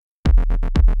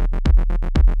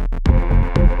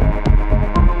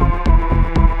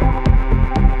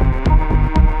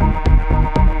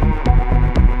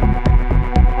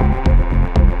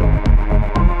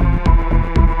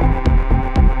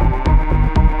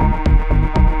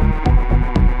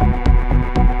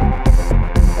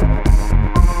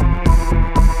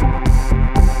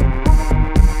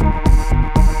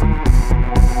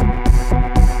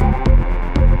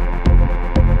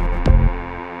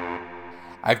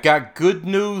I've got good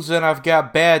news and I've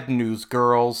got bad news,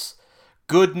 girls.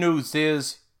 Good news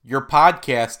is your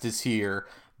podcast is here.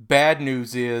 Bad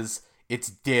news is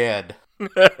it's dead.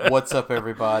 What's up,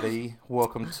 everybody?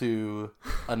 Welcome to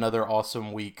another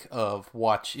awesome week of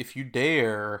Watch If You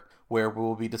Dare, where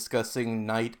we'll be discussing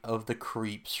Night of the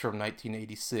Creeps from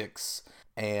 1986.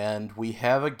 And we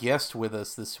have a guest with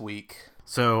us this week.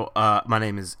 So, my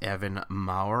name is Evan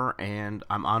Maurer, and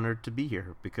I'm honored to be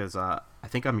here because I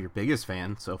think I'm your biggest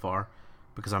fan so far,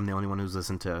 because I'm the only one who's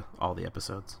listened to all the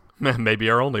episodes. Maybe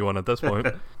our only one at this point.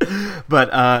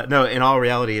 But no, in all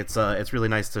reality, it's really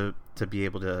nice to be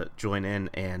able to join in,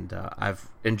 and I've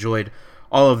enjoyed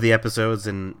all of the episodes,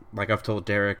 and like I've told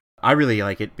Derek, I really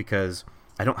like it because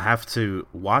I don't have to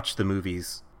watch the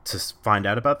movies to find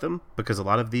out about them, because a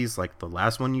lot of these, like the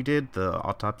last one you did, the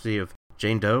autopsy of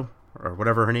Jane Doe, or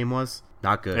whatever her name was,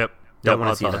 not good. Yep. Don't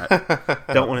want to see that.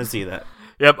 Don't want to see that.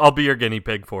 Yep, I'll be your guinea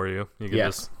pig for you. You can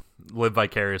Yes. just live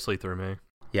vicariously through me.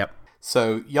 Yep.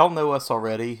 So, y'all know us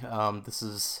already. This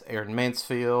is Aaron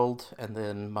Mansfield, and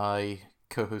then my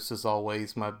co-host, as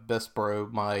always, my best bro,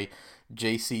 my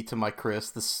JC to my Chris,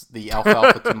 the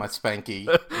alfalfa to my Spanky,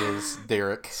 is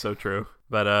Derek. So true.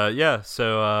 But yeah,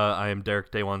 so I am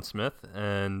Derek Day1 Smith,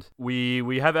 and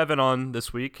we have Evan on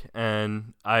this week,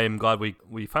 and I am glad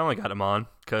we finally got him on,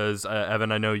 because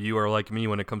Evan, I know you are like me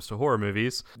when it comes to horror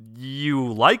movies.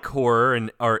 You like horror and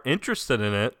are interested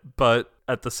in it, but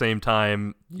at the same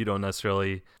time, you don't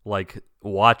necessarily like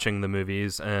watching the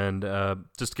movies. And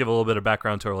just to give a little bit of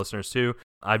background to our listeners too,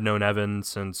 I've known Evan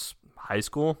since high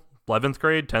school, 11th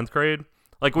grade, 10th grade.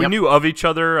 Like, we knew of each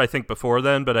other, I think, before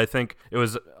then, but I think it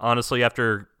was honestly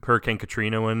after Hurricane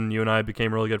Katrina when you and I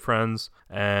became really good friends,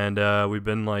 and we've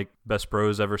been, like, best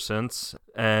bros ever since.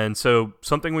 And so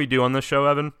something we do on this show,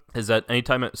 Evan, is that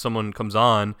anytime someone comes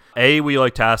on, we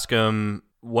like to ask them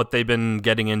what they've been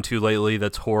getting into lately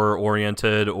that's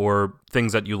horror-oriented, or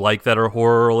things that you like that are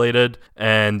horror-related,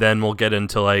 and then we'll get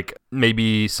into, like,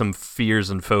 maybe some fears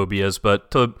and phobias.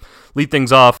 But to lead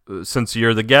things off, since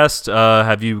you're the guest,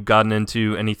 have you gotten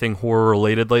into anything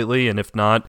horror-related lately? And if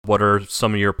not, what are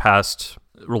some of your past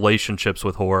relationships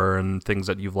with horror and things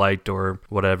that you've liked or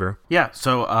whatever? Yeah,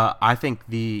 so I think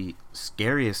the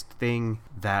scariest thing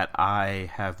that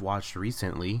I have watched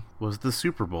recently was the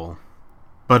Super Bowl.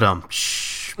 But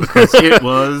because it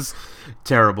was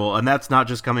terrible. And that's not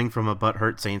just coming from a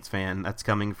butthurt Saints fan. That's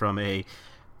coming from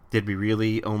did we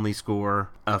really only score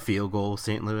a field goal,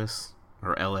 St. Louis?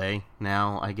 Or LA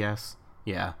now, I guess?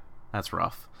 Yeah, that's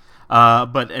rough.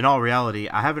 But in all reality,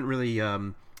 I haven't really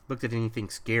looked at anything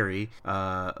scary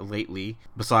lately,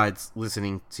 besides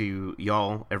listening to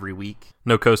y'all every week.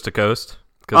 No Coast to Coast?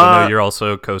 Because I know you're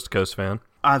also a Coast to Coast fan.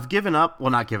 I've given up. Well,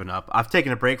 not given up. I've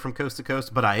taken a break from Coast to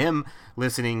Coast, but I am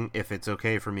listening, if it's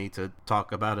okay for me to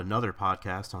talk about another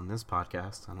podcast on this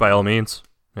podcast. By all means.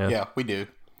 Yeah, we do.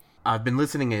 I've been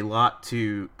listening a lot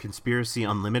to Conspiracy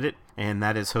Unlimited, and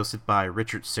that is hosted by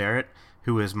Richard Serrett,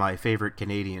 who is my favorite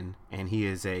Canadian, and he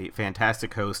is a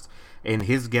fantastic host. And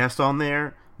his guests on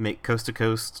there make Coast to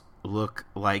Coast look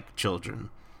like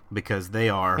children, because they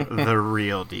are the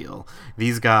real deal.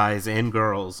 These guys and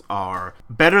girls are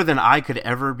better than I could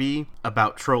ever be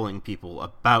about trolling people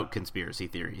about conspiracy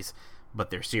theories, but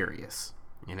they're serious,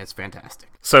 and it's fantastic.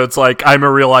 So it's like, I'm a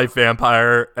real-life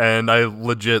vampire, and I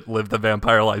legit live the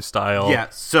vampire lifestyle. Yeah,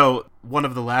 so one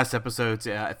of the last episodes,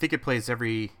 I think it plays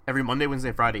every Monday,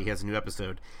 Wednesday, Friday, he has a new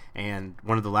episode, and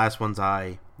one of the last ones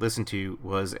I listened to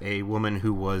was a woman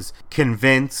who was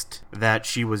convinced that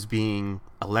she was being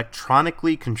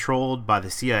electronically controlled by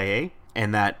the CIA,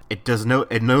 and that it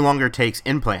no longer takes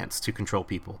implants to control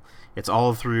people. It's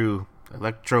all through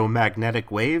electromagnetic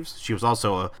waves. She was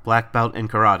also a black belt in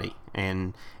karate,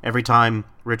 and every time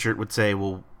Richard would say,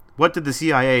 well, what did the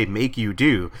CIA make you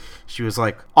do? She was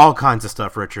like, all kinds of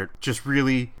stuff, Richard. Just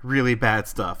really, really bad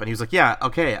stuff. And he was like, yeah,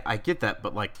 okay, I get that,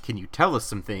 but, like, can you tell us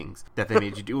some things that they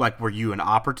made you do? Like, were you an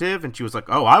operative? And she was like,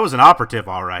 oh, I was an operative,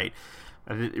 all right.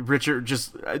 Richard,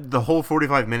 just the whole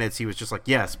 45 minutes, he was just like,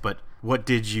 yes, but what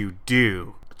did you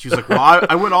do? She was like, well,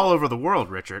 I went all over the world,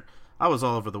 Richard. I was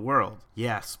all over the world.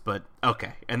 Yes, but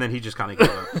okay. And then he just kind of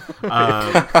gave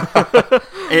up.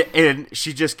 And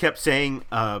she just kept saying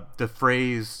the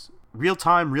phrase real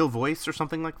time, real voice or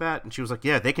something like that. And she was like,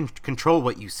 yeah, they can control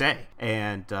what you say.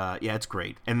 And yeah, it's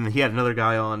great. And he had another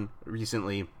guy on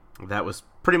recently that was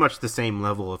pretty much the same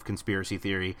level of conspiracy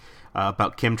theory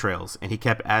about chemtrails. And he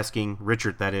kept asking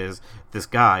Richard, that is, this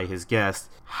guy, his guest,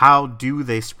 how do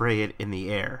they spray it in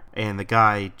the air? And the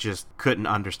guy just couldn't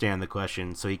understand the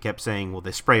question. So he kept saying, well,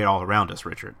 they spray it all around us,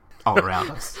 Richard. All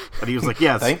around us. And he was like,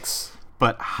 yes. Thanks.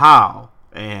 But how?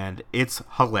 And it's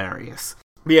hilarious.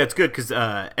 But yeah, it's good because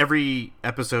every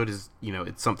episode is,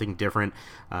 it's something different.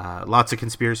 Lots of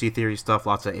conspiracy theory stuff,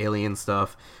 lots of alien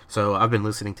stuff. So I've been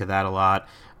listening to that a lot.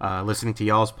 Listening to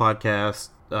y'all's podcast,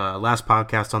 last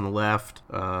podcast on the left.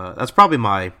 That's probably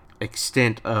my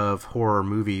extent of horror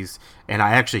movies. And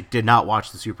I actually did not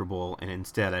watch the Super Bowl, and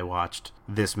instead I watched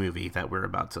this movie that we're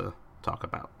about to talk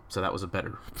about. So that was a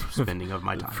better spending of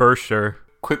my time. For sure.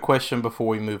 Quick question before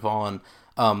we move on.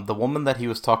 The woman that he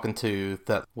was talking to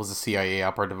that was a CIA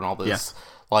operative and all this, Yes.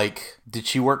 like, did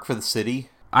she work for the city?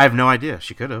 I have no idea.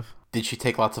 She could have. Did she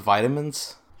take lots of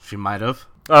vitamins? She might have.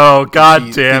 Oh,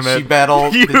 god damn Did it. she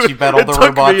battle the It took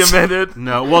robots? me a minute.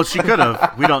 No, well, she could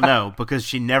have. We don't know because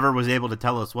she never was able to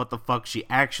tell us what the fuck she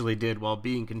actually did while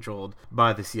being controlled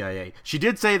by the CIA. She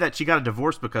did say that she got a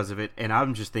divorce because of it, and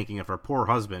I'm just thinking of her poor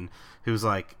husband who's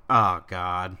like, oh,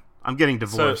 God, I'm getting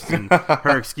divorced, and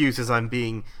her excuse is I'm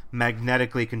being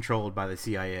magnetically controlled by the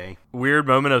CIA. Weird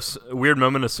moment of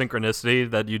synchronicity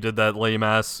that you did that lame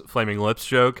ass Flaming Lips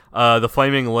joke. The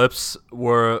Flaming Lips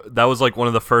that was like one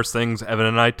of the first things Evan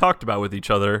and I talked about with each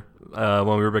other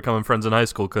when we were becoming friends in high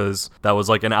school, because that was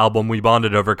like an album we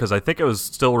bonded over, because I think it was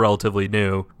still relatively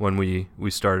new when we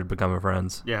started becoming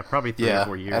friends. Yeah, probably 3 or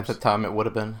 4 years. At the time it would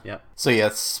have been. Yeah. So yeah,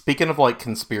 speaking of like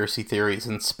conspiracy theories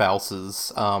and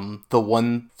spouses, the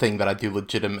one thing that I do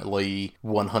legitimately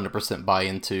 100% buy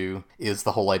into is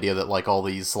the whole idea that like all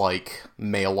these like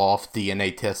mail-off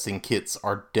DNA testing kits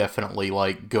are definitely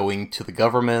like going to the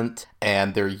government,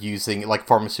 and they're using, like,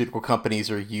 pharmaceutical companies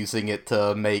are using it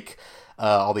to make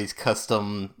all these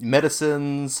custom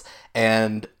medicines,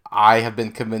 and I have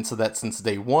been convinced of that since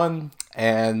day one,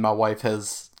 and my wife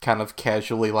has kind of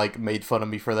casually like made fun of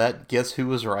me for that. Guess who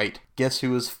was right? Guess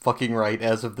who was fucking right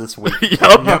as of this week? Yep.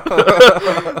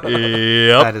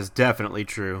 That is definitely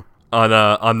true.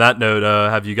 On that note,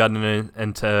 have you gotten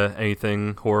into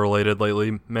anything horror related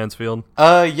lately, Mansfield?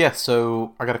 Yeah,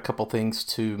 so I got a couple things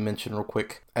to mention real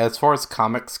quick. As far as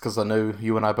comics, because I know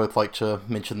you and I both like to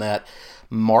mention that,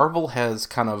 Marvel has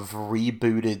kind of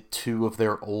rebooted 2 of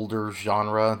their older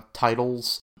genre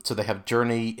titles. So they have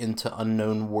Journey into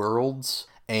Unknown Worlds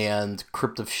and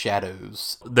Crypt of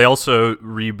Shadows. They also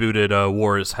rebooted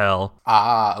War is Hell.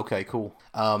 Ah, okay, cool.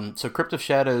 So Crypt of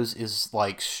Shadows is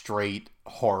like straight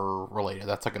horror related.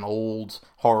 That's like an old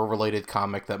horror related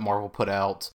comic that Marvel put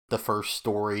out. The first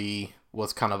story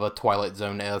was kind of a Twilight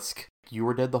Zone-esque, you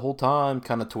were dead the whole time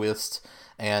kind of twist.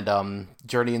 And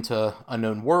Journey into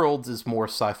Unknown Worlds is more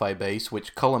sci-fi based,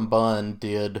 which Cullen Bunn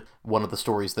did one of the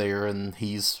stories there, and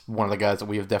he's one of the guys that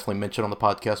we have definitely mentioned on the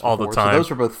podcast before. All the time. So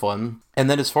those are both fun. And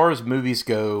then as far as movies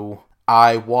go,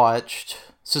 I watched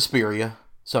Suspiria.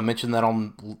 So I mentioned that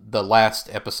on the last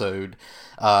episode,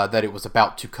 that it was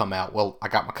about to come out. Well, I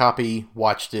got my copy,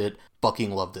 watched it,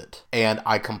 fucking loved it. And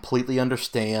I completely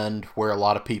understand where a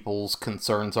lot of people's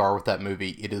concerns are with that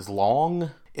movie. It is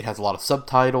long, it has a lot of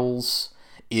subtitles,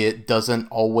 it doesn't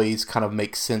always kind of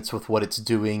make sense with what it's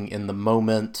doing in the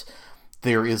moment.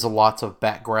 There is a lot of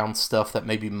background stuff that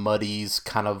maybe muddies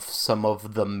kind of some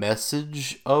of the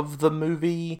message of the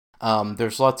movie.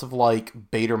 There's lots of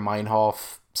like Bader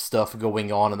Meinhof stuff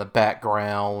going on in the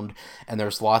background, and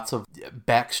there's lots of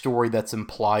backstory that's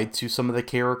implied to some of the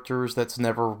characters that's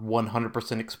never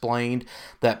 100% explained,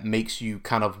 that makes you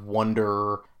kind of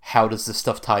wonder, how does this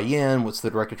stuff tie in? What's the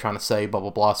director trying to say? Blah, blah,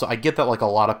 blah. So I get that like a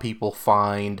lot of people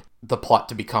find the plot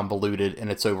to be convoluted and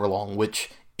it's overlong, which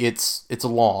it's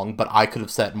long, but I could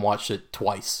have sat and watched it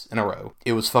twice in a row.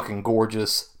 It was fucking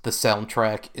gorgeous. The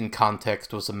soundtrack in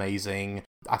context was amazing.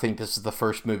 I think this is the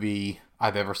first movie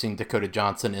I've ever seen Dakota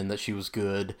Johnson in that she was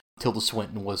good. Tilda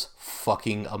Swinton was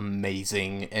fucking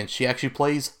amazing, and she actually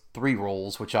plays 3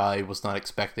 roles, which I was not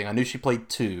expecting. I knew she played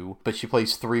 2, but she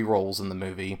plays 3 roles in the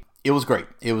movie. It was great.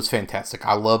 It was fantastic.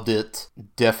 I loved it.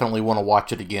 Definitely want to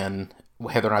watch it again.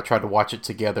 Heather and I tried to watch it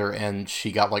together, and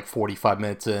she got like 45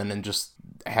 minutes in and just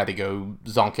had to go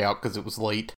zonk out because it was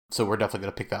late. So we're definitely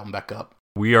going to pick that one back up.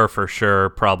 We are for sure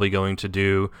probably going to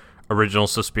do original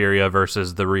Suspiria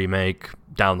versus the remake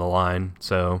down the line.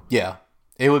 So yeah,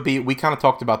 it would be, we kind of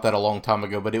talked about that a long time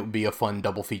ago, but it would be a fun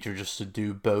double feature just to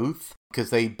do both,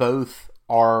 because they both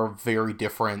are very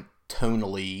different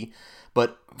tonally.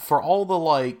 But for all the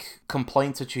like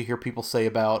complaints that you hear people say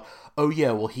about, oh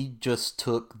yeah, well he just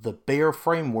took the bare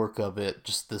framework of it,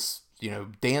 just this,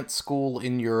 dance school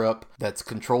in Europe that's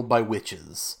controlled by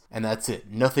witches. and that's it.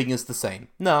 Nothing is the same.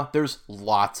 No, there's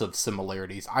lots of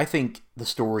similarities. I think the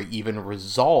story even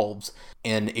resolves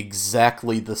in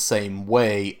exactly the same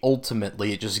way.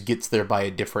 Ultimately, it just gets there by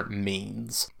a different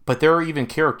means. But there are even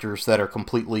characters that are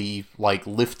completely, like,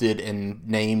 lifted and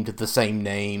named the same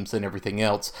names and everything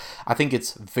else. I think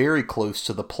it's very close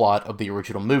to the plot of the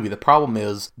original movie. The problem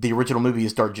is, the original movie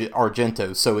is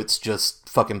Argento, so it's just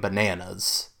fucking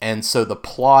bananas. And so the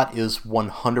plot is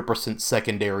 100%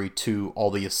 secondary to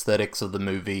all the aesthetics of the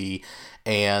movie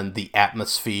and the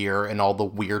atmosphere and all the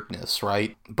weirdness,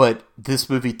 right? But this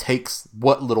movie takes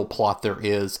what little plot there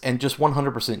is and just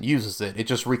 100% uses it. It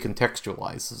just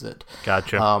recontextualizes it.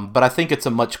 Gotcha. But I think it's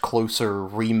a much closer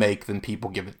remake than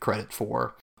people give it credit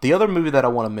for. The other movie that I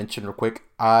want to mention real quick,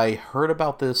 I heard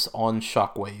about this on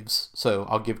Shockwaves, so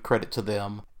I'll give credit to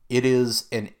them. It is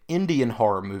an Indian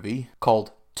horror movie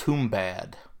called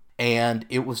Toombad. And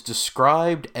it was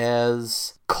described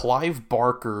as Clive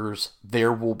Barker's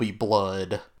There Will Be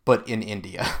Blood, but in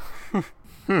India.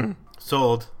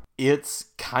 Sold. It's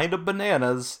kind of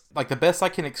bananas. Like, the best I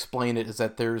can explain it is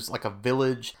that there's, like, a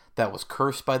village that was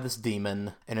cursed by this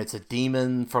demon, and it's a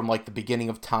demon from, like, the beginning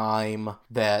of time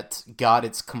that got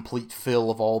its complete fill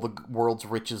of all the world's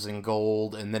riches and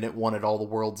gold, and then it wanted all the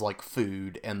world's, like,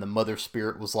 food, and the mother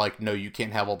spirit was like, no, you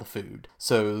can't have all the food.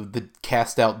 So the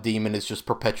cast out demon is just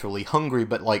perpetually hungry,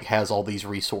 but, like, has all these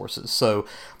resources. So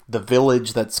the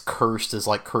village that's cursed is,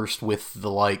 like, cursed with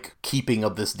the, like, keeping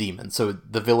of this demon. So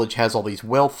the village has all these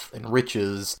wealth and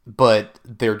riches, but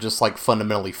they're just, like,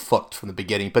 fundamentally fucked from the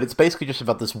beginning. But it's basically just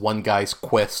about this one guy's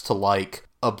quest to, like,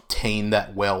 obtain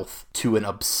that wealth to an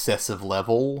obsessive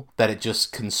level that it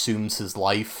just consumes his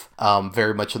life,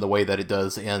 very much in the way that it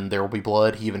does in There Will Be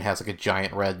Blood. He even has, like, a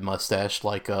giant red mustache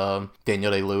like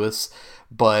Daniel Day-Lewis.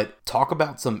 But talk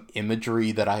about some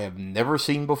imagery that I have never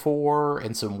seen before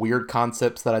and some weird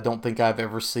concepts that I don't think I've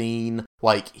ever seen.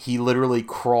 Like, he literally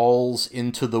crawls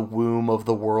into the womb of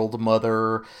the World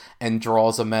Mother and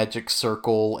draws a magic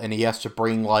circle, and he has to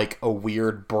bring, like, a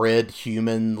weird bred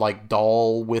human, like,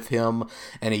 doll with him,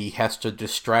 and he has to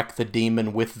distract the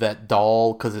demon with that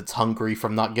doll because it's hungry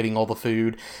from not getting all the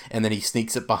food, and then he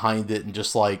sneaks it behind it and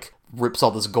just, like, rips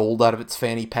all this gold out of its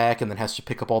fanny pack and then has to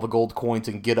pick up all the gold coins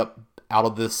and get up out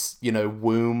of this, you know,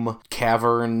 womb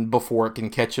cavern before it can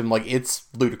catch him. Like, it's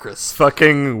ludicrous.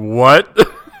 Fucking what?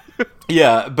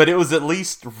 Yeah, but it was at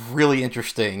least really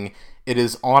interesting. It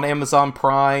is on Amazon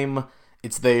Prime.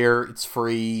 It's there. It's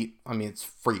free. I mean, it's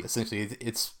free, essentially.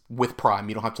 It's with Prime.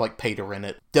 You don't have to, like, pay to rent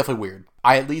it. Definitely weird.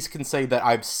 I at least can say that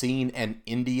I've seen an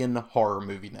Indian horror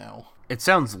movie now. It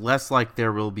sounds less like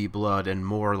There Will Be Blood and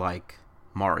more like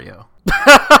Mario.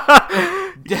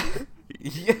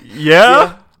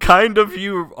 Yeah. Kind of.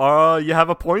 You have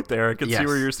a point there. I can see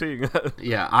where you're seeing.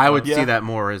 Yeah, I would see that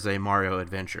more as a Mario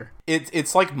adventure.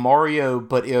 It's like Mario,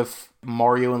 but if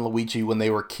Mario and Luigi, when they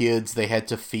were kids, they had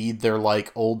to feed their,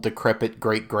 like, old decrepit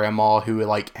great grandma who,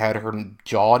 like, had her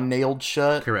jaw nailed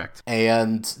shut. Correct.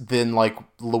 And then, like,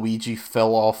 Luigi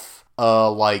fell off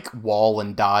like, wall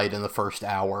and died in the first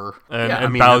hour.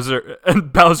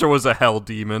 And Bowser was a hell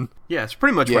demon. Yeah, it's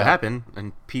pretty much what happened.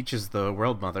 And Peach is the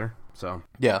World Mother. So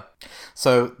yeah,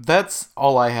 so that's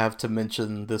all I have to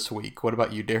mention this week. What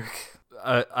about you, Derek?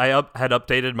 I had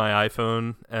updated my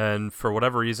iPhone, and for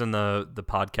whatever reason, the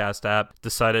podcast app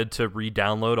decided to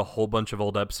re-download a whole bunch of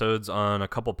old episodes on a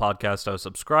couple podcasts I was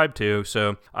subscribed to.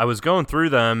 So I was going through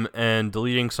them and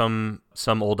deleting some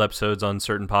old episodes on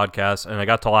certain podcasts, and I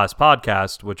got to Last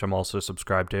Podcast, which I'm also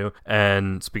subscribed to.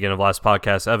 And speaking of Last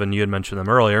Podcast, Evan, you had mentioned them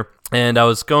earlier. And I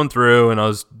was going through, and I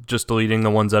was just deleting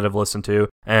the ones that I've listened to.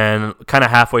 And kind of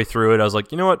halfway through it, I was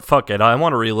like, you know what? Fuck it. I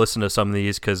want to re-listen to some of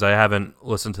these because I haven't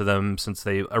listened to them since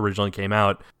they originally came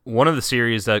out. One of the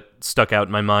series that stuck out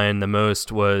in my mind the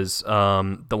most was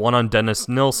the one on Dennis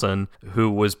Nilsen,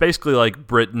 who was basically like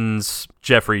Britain's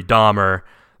Jeffrey Dahmer.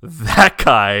 That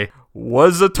guy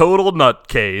was a total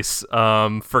nutcase.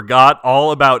 Forgot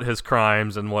all about his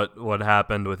crimes and what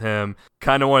happened with him.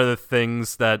 Kind of one of the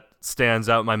things that stands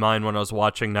out in my mind when I was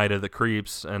watching Night of the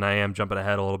Creeps, and I am jumping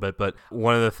ahead a little bit, but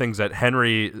one of the things that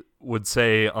Henry would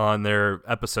say on their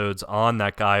episodes on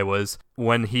that guy was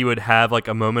when he would have like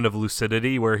a moment of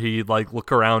lucidity where he'd like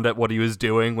look around at what he was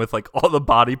doing with like all the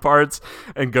body parts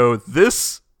and go,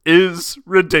 this is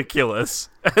ridiculous.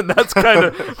 And that's kind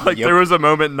of like there was a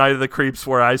moment in Night of the Creeps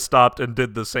where I stopped and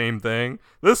did the same thing.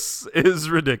 This is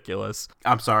ridiculous.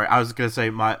 I'm sorry. I was going to say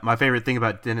my favorite thing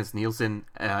about Dennis Nielsen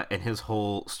and his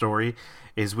whole story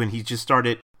is when he just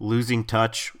started losing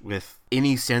touch with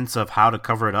any sense of how to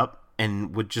cover it up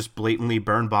and would just blatantly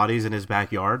burn bodies in his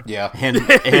backyard. Yeah.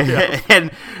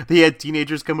 And he had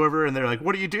teenagers come over and they're like,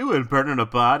 what are you doing, burning a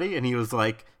body? And he was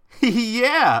like,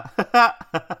 Yeah.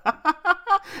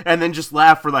 And then just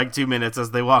laugh for like 2 minutes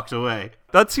as they walked away.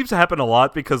 That seems to happen a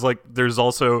lot because, like, there's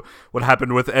also what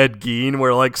happened with Ed Gein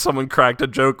where, like, someone cracked a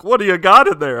joke, what do you got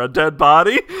in there, a dead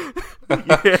body?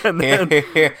 Yeah, and then...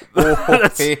 yeah,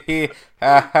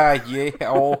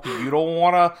 oh, you don't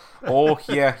wanna, oh,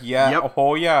 yeah, Yep.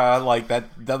 oh, yeah, like, that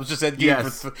was just Ed Gein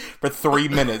Yes. for 3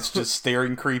 minutes, just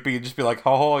staring creepy, and just be like,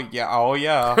 oh,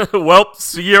 yeah, Well,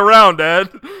 see you around,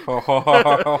 Ed.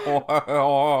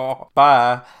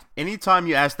 bye. Anytime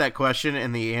you ask that question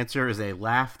and the answer is a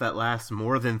laugh that lasts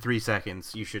more than 3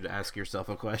 seconds, you should ask yourself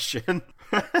a question.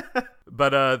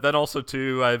 But then also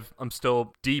too, I'm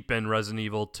still deep in Resident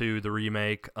Evil 2, the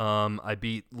remake. I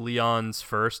beat Leon's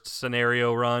first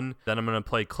scenario run. Then I'm gonna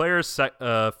play Claire's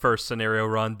first scenario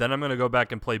run. Then I'm gonna go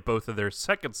back and play both of their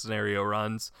second scenario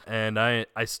runs. And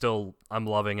I'm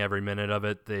loving every minute of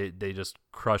it. They just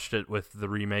crushed it with the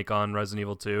remake on Resident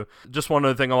Evil 2. Just one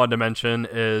other thing I wanted to mention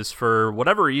is, for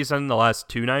whatever reason, the last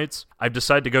 2 nights, I've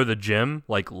decided to go to the gym,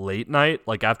 like, late night,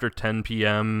 like after 10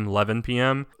 p.m., 11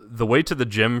 p.m. The way to the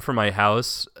gym from my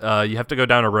house, you have to go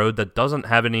down a road that doesn't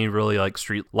have any really, like,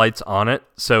 street lights on it.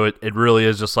 So it really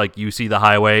is just like you see the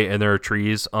highway and there are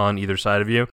trees on either side of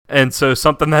you. And so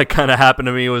something that kind of happened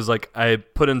to me was, like, I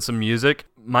put in some music.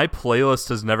 My playlist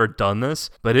has never done this,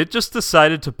 but it just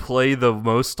decided to play the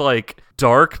most, like,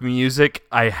 dark music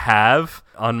I have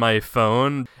on my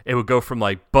phone. It would go from,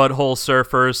 like, Butthole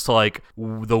Surfers to, like,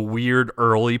 the weird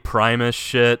early Primus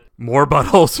shit, more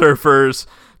Butthole Surfers,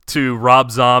 to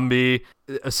Rob Zombie.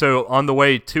 So on the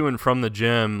way to and from the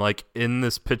gym, like, in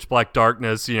this pitch black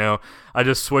darkness, you know, I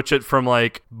just switch it from,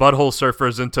 like, Butthole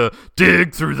Surfers into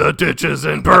dig through the ditches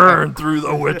and burn through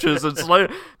the witches. It's like,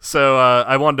 so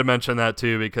I wanted to mention that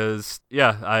too because,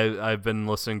 yeah, I've been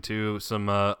listening to some,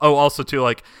 also too,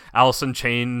 like, Alice in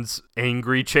Chains'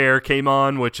 Angry Chair came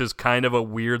on, which is kind of a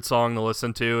weird song to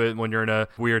listen to when you're in a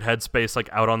weird headspace, like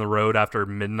out on the road after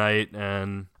midnight.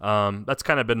 And that's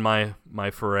kind of been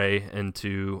my foray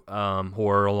into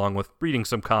horror, along with reading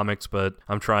some comics, but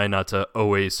I'm trying not to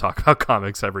always talk about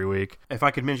comics every week. If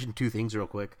I could mention 2 things real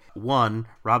quick. 1,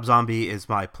 Rob Zombie is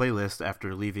my playlist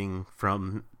after leaving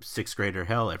from 6th grader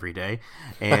hell every day.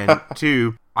 And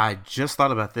 2, I just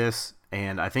thought about this,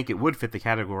 and I think it would fit the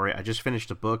category. I just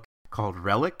finished a book called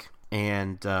Relic,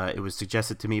 and it was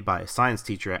suggested to me by a science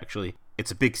teacher, actually.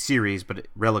 It's a big series, but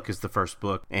Relic is the first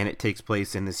book, and it takes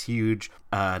place in this huge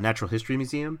natural history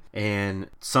museum. And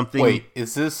something... Wait,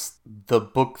 is this the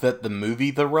book that the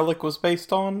movie The Relic was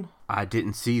based on? I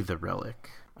didn't see The Relic.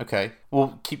 Okay,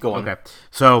 well, keep going. Okay,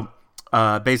 so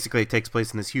basically it takes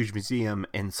place in this huge museum,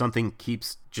 and something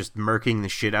keeps just murking the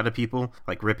shit out of people,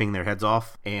 like ripping their heads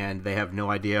off, and they have no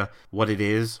idea what it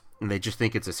is. And they just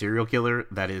think it's a serial killer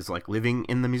that is, like, living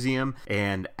in the museum.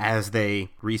 And as they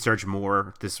research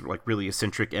more, this, like, really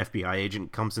eccentric FBI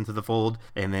agent comes into the fold.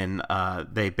 And then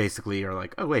they basically are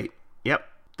like, oh, wait, yep,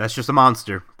 that's just a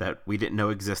monster that we didn't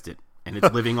know existed. And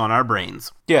it's living on our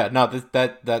brains. Yeah, no,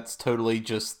 that's totally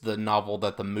just the novel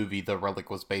that the movie The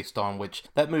Relic was based on, which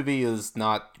that movie is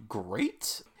not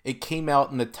great. It came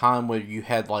out in a time where you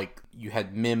had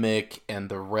Mimic and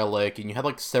The Relic, and you had,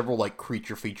 like, several, like,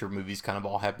 creature feature movies kind of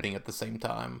all happening at the same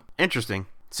time. Interesting.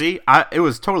 See, it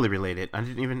was totally related. I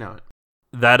didn't even know it.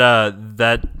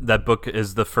 That book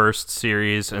is the first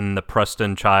series in the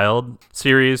Preston Child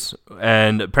series,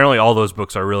 and apparently all those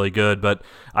books are really good. But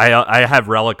I have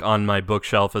Relic on my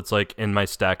bookshelf. It's, like, in my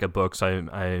stack of books I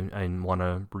want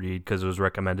to read because it was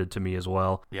recommended to me as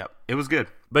well. Yep, it was good.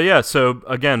 But yeah, so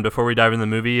again, before we dive into the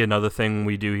movie, another thing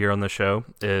we do here on the show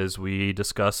is we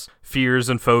discuss fears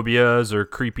and phobias or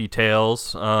creepy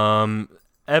tales.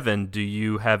 Evan, do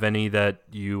you have any that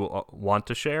you want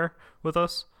to share with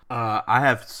us? I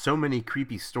have so many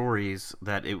creepy stories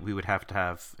that we would have to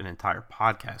have an entire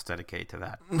podcast dedicated to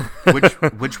that.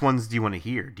 Which ones do you want to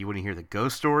hear? Do you want to hear the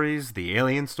ghost stories, the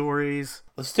alien stories?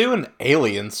 Let's do an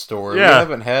alien story. Yeah. We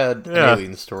haven't had an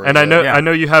alien story and yet. I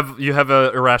know you have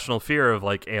a irrational fear of,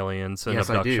 like, aliens and Yes,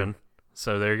 abduction. I do.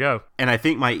 So there you go. And I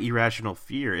think my irrational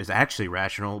fear is actually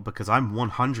rational because I'm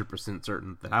 100%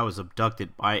 certain that I was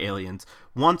abducted by aliens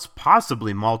once,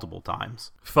 possibly multiple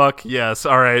times. Fuck yes.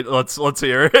 All right, let's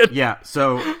hear it. Yeah,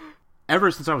 so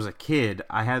ever since I was a kid,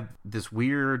 I had this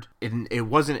weird, and it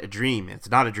wasn't a dream.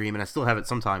 It's not a dream, and I still have it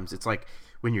sometimes. It's like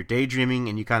when you're daydreaming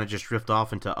and you kind of just drift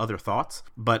off into other thoughts.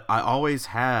 But I always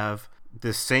have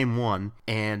this same one,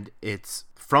 and it's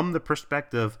from the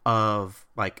perspective of,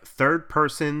 like, third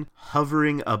person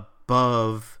hovering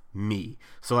above me.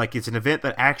 So, like, it's an event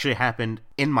that actually happened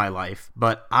in my life,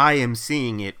 but I am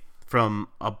seeing it from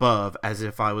above as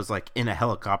if I was like in a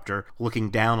helicopter looking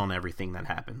down on everything that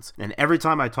happens. And every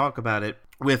time I talk about it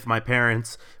with my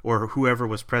parents or whoever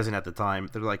was present at the time,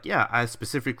 they're like, yeah, I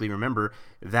specifically remember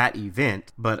that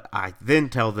event, but I then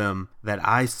tell them that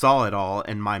I saw it all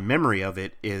and my memory of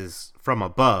it is from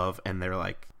above, and they're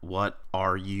like, what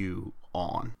are you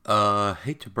on?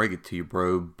 Hate to break it to you,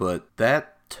 bro, but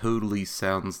that totally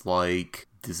sounds like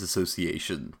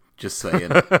disassociation. Just saying.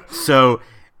 So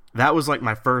that was like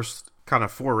my first kind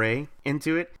of foray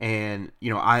into it. And,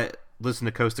 you know, I listened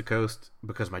to Coast to Coast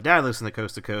because my dad listened to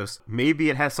Coast to Coast.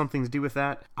 Maybe it has something to do with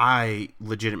that. I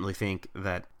legitimately think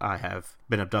that I have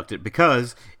been abducted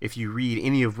because if you read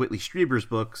any of Whitley Strieber's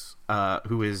books,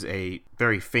 who is a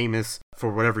very famous,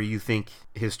 for whatever you think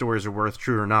his stories are worth,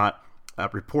 true or not,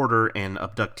 reporter and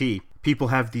abductee, people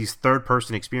have these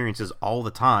third-person experiences all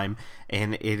the time,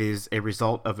 and it is a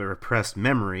result of a repressed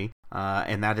memory,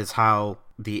 and that is how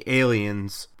the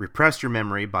aliens repress your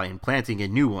memory by implanting a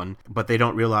new one, but they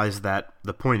don't realize that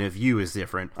the point of view is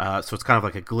different, so it's kind of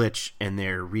like a glitch in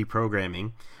their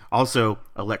reprogramming. Also,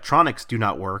 electronics do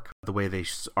not work the way they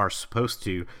are supposed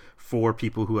to for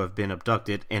people who have been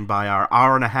abducted, and by our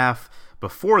hour and a half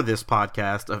before this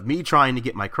podcast of me trying to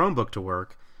get my Chromebook to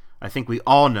work, I think we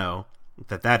all know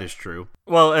that that is true.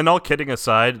 Well, and all kidding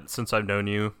aside, since I've known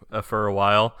you for a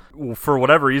while, for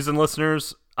whatever reason,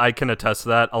 listeners, I can attest to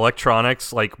that.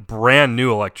 Electronics, like brand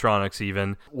new electronics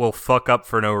even, will fuck up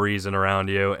for no reason around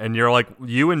you. And you're like,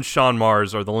 you and Sean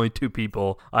Mars are the only two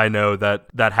people I know that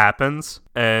happens.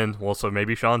 And, well, so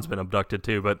maybe Sean's been abducted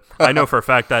too, but I know for a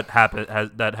fact that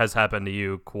has happened to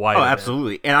you quite a bit.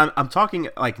 Absolutely. And I'm talking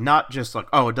like not just like,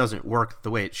 oh, it doesn't work the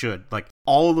way it should. Like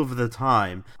all of the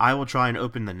time, I will try and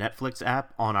open the Netflix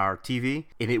app on our TV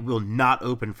and it will not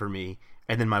open for me.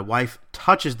 And then my wife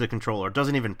touches the controller,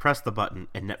 doesn't even press the button,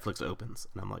 and Netflix opens.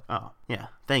 And I'm like, oh, yeah,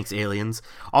 thanks, aliens.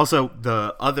 Also,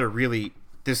 the other really,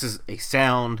 this is a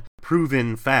sound,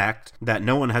 proven fact that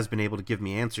no one has been able to give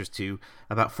me answers to.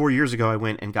 About 4 years ago, I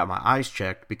went and got my eyes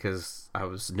checked because I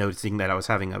was noticing that I was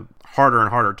having a harder and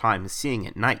harder time seeing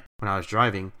at night when I was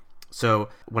driving. So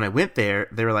when I went there,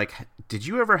 they were like, did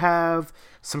you ever have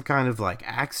some kind of like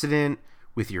accident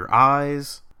with your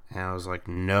eyes? And I was like,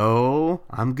 no,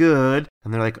 I'm good.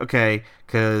 And they're like, okay,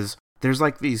 because there's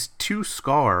like these two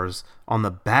scars on the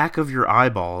back of your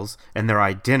eyeballs, and they're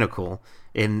identical.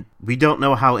 And we don't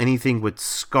know how anything would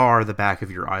scar the back of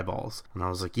your eyeballs. And I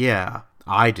was like, yeah,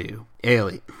 I do.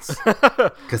 Aliens.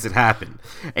 Because it happened.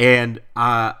 And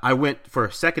I went for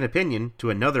a second opinion to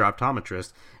another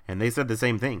optometrist, and they said the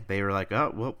same thing. They were like,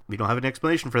 oh, well, we don't have an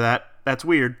explanation for that. That's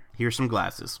weird. Here's some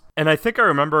glasses. And I think I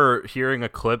remember hearing a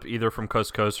clip either from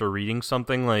Coast to Coast or reading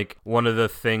something like one of the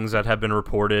things that have been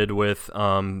reported with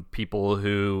people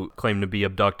who claim to be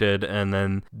abducted, and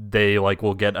then they like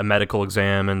will get a medical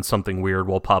exam and something weird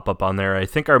will pop up on there. I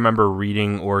think I remember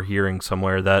reading or hearing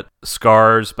somewhere that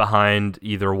scars behind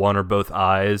either one or both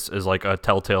eyes is like a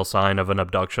telltale sign of an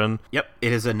abduction. Yep.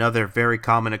 It is another very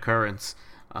common occurrence.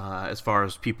 As far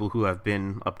as people who have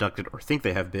been abducted or think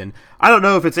they have been. I don't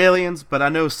know if it's aliens, but I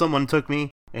know someone took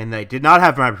me, and they did not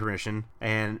have my permission,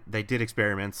 and they did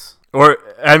experiments. Or,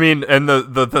 I mean, and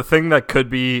the thing that could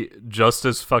be just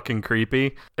as fucking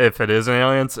creepy, if it is an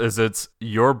aliens, is it's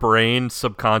your brain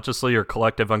subconsciously or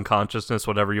collective unconsciousness,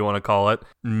 whatever you want to call it,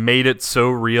 made it so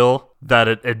real that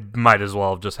it might as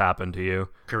well have just happened to you.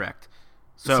 Correct.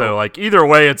 So like, either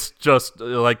way, it's just,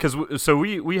 like, because,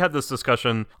 we had this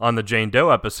discussion on the Jane Doe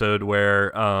episode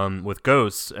where, with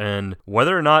ghosts, and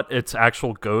whether or not it's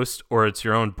actual ghost or it's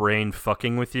your own brain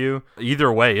fucking with you,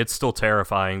 either way, it's still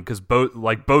terrifying, because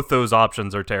both those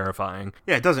options are terrifying.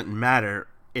 Yeah, it doesn't matter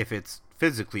if it's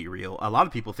physically real. A lot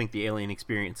of people think the alien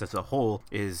experience as a whole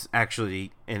is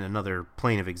actually in another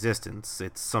plane of existence.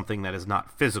 It's something that is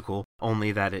not physical,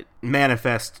 only that it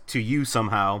manifests to you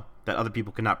somehow that other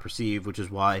people cannot perceive, which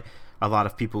is why a lot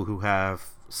of people who have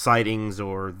sightings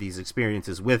or these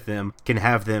experiences with them can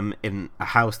have them in a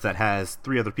house that has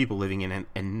 3 other people living in it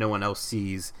and no one else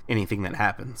sees anything that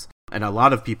happens. And a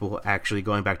lot of people, actually,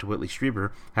 going back to Whitley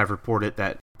Strieber, have reported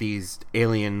that these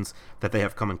aliens that they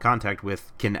have come in contact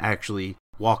with can actually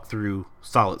walk through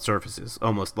solid surfaces,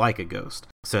 almost like a ghost.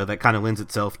 So that kind of lends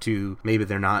itself to maybe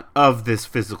they're not of this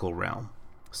physical realm.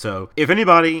 So if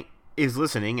anybody is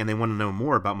listening and they want to know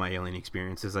more about my alien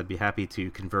experiences, I'd be happy to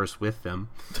converse with them.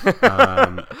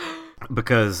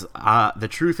 Because the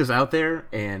truth is out there,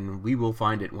 and we will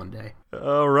find it one day.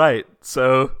 All right,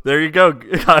 so there you go,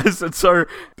 guys. It's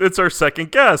our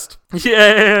second guest.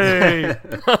 Yay!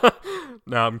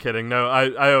 No, I'm kidding. No,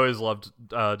 I always loved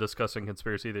discussing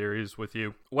conspiracy theories with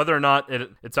you. Whether or not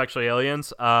it's actually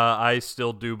aliens, I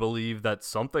still do believe that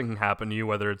something happened to you,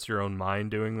 whether it's your own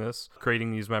mind doing this,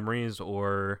 creating these memories,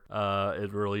 or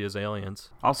it really is aliens.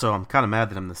 Also, I'm kind of mad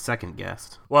that I'm the second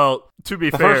guest. Well, to be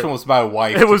The fair, first one was my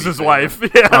wife. it was his wife.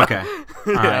 Yeah. Okay.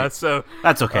 All Yeah, right. so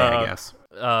That's okay, I guess.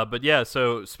 but yeah,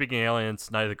 so speaking of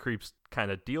aliens, Night of the Creeps kind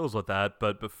of deals with that.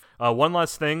 But one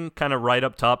last thing, kind of right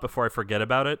up top before I forget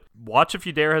about it. Watch If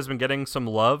You Dare has been getting some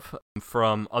love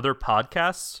from other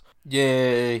podcasts.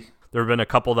 Yay. There have been a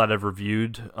couple that have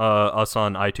reviewed us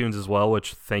on iTunes as well,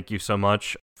 which thank you so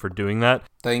much for doing that.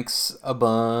 Thanks a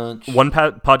bunch. One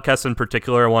podcast in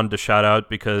particular I wanted to shout out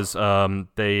because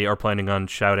they are planning on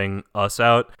shouting us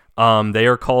out. They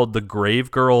are called the Grave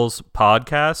Girls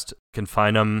Podcast. You can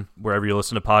find them wherever you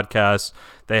listen to podcasts.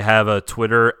 They have a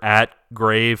Twitter at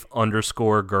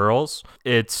 @grave_girls.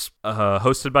 It's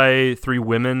hosted by 3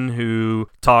 women who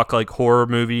talk like horror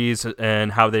movies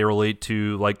and how they relate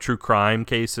to like true crime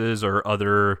cases or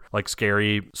other like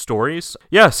scary stories.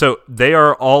 Yeah, so they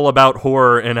are all about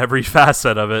horror in every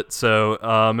facet of it. So,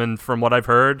 and from what I've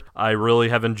heard, I really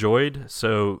have enjoyed.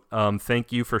 So,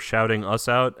 thank you for shouting us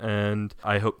out, and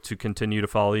I hope to continue to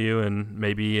follow you, and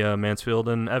maybe Mansfield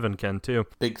and Evan can too.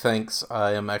 Big thanks.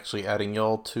 I am actually adding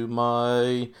y'all to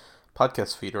my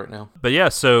podcast feed right now. But yeah,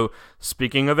 so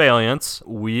speaking of aliens,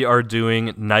 we are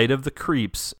doing Night of the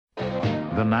Creeps.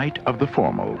 The night of the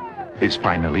formal is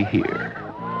finally here.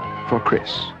 For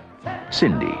Chris,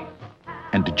 Cindy,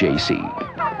 and JC.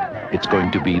 It's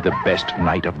going to be the best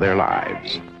night of their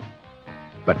lives.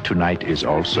 But tonight is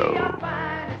also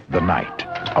the night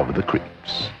of the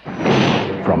creeps.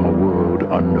 From a world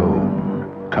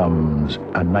unknown comes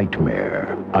a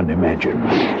nightmare unimagined.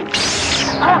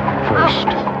 First,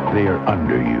 they are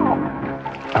under you,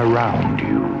 around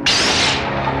you,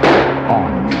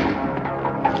 on you,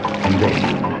 and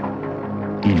then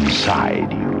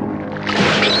inside you.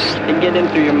 You get in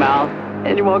through your mouth,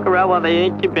 and you walk around while they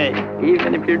incubate,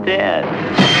 even if you're dead.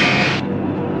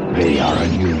 They are a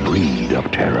new breed of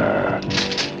terror.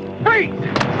 Hey!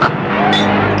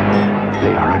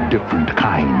 They are a different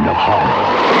kind of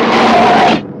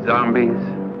horror. Zombies,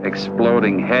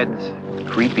 exploding heads,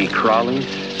 creepy crawlies.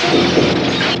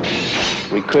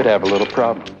 We could have a little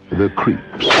problem. The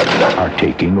creeps are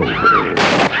taking over.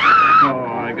 Oh,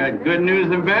 I got good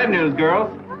news and bad news,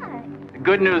 girls. The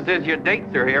good news is your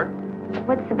dates are here.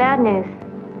 What's the bad news?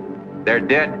 They're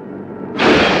dead.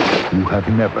 You have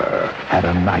never had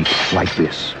a night like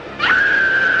this.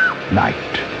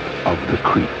 Night of the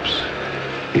creeps.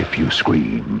 If you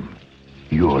scream,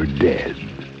 you're dead.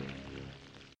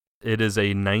 It is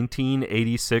a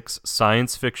 1986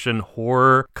 science fiction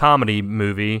horror comedy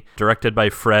movie directed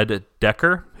by Fred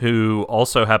Decker, who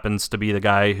also happens to be the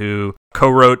guy who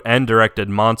co-wrote and directed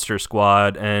Monster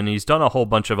Squad, and he's done a whole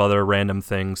bunch of other random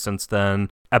things since then.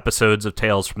 Episodes of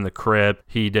Tales from the Crypt.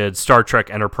 He did Star Trek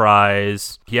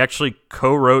Enterprise. He actually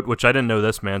co-wrote, which I didn't know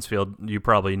this, Mansfield, you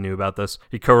probably knew about this.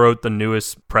 He co-wrote the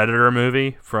newest Predator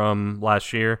movie from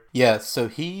last year. Yeah, so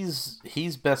he's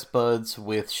best buds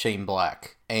with Shane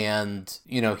Black. And,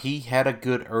 you know, he had a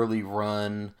good early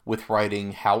run with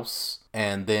writing House,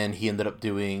 and then he ended up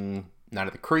doing Night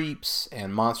of the Creeps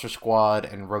and Monster Squad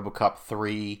and RoboCop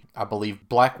 3. I believe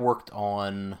Black worked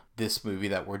on this movie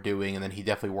that we're doing, and then he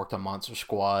definitely worked on Monster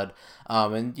Squad.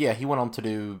 And yeah, he went on to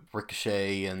do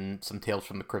Ricochet and some Tales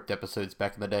from the Crypt episodes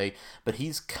back in the day, but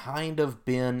he's kind of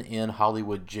been in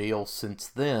Hollywood jail since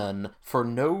then for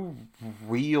no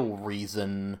real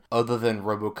reason other than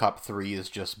RoboCop 3 is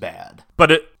just bad.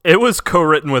 But it was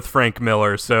co-written with Frank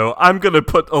Miller, so I'm going to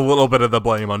put a little bit of the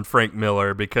blame on Frank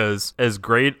Miller, because as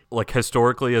great, like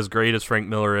historically as great as Frank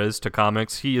Miller is to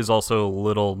comics, he is also a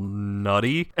little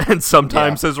nutty, and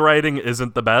sometimes his writing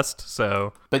isn't the best,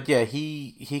 so... But yeah,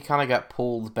 he kind of got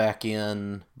pulled back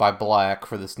in by Black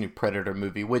for this new Predator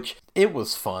movie, which it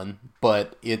was fun,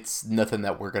 but it's nothing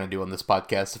that we're going to do on this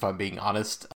podcast, if I'm being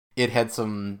honest. It had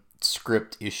some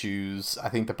script issues. I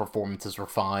think the performances were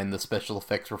fine, the special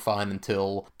effects were fine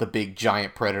until the big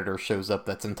giant Predator shows up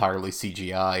that's entirely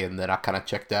CGI, and then I kind of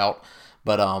checked out.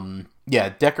 But yeah,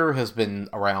 Decker has been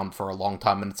around for a long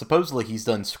time, and supposedly he's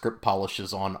done script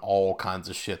polishes on all kinds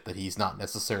of shit that he's not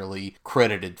necessarily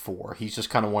credited for. He's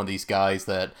just kind of one of these guys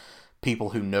that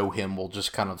people who know him will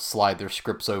just kind of slide their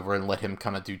scripts over and let him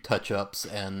kind of do touch-ups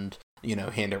and, you know,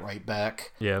 hand it right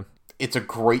back. Yeah. It's a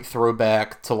great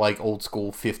throwback to, like, old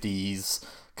school 50s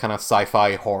kind of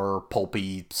sci-fi horror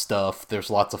pulpy stuff. There's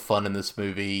lots of fun in this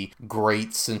movie.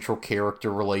 Great central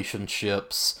character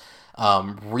relationships.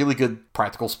 Really good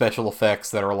practical special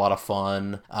effects that are a lot of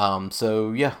fun.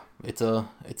 So yeah, it's a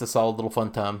solid little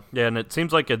fun time. Yeah, and it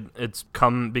seems like it's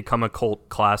become a cult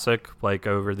classic like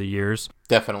over the years.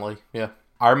 Definitely, yeah.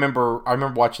 I remember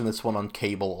watching this one on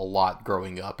cable a lot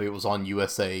growing up. It was on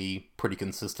USA pretty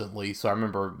consistently, so I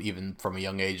remember even from a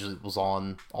young age it was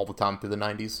on all the time through the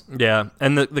 90s. Yeah,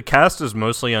 and the cast is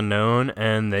mostly unknown,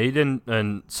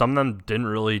 and some of them didn't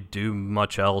really do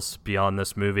much else beyond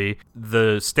this movie.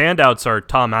 The standouts are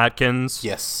Tom Atkins,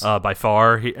 yes, by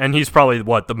far, he's probably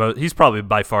he's probably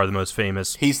by far the most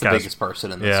famous. He's the biggest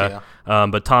person in this, yeah.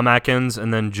 But Tom Atkins,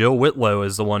 and then Jill Whitlow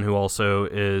is the one who also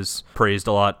is praised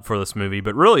a lot for this movie.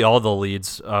 But really, all the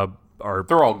leads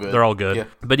they're all good. They're all good. Yeah.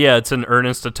 But yeah, it's an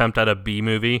earnest attempt at a B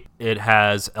movie. It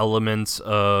has elements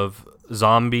of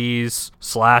zombies,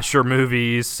 slasher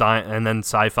movies, and then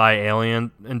sci-fi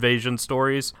alien invasion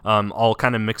stories, all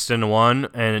kind of mixed into one.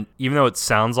 And even though it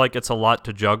sounds like it's a lot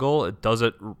to juggle, it does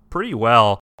it pretty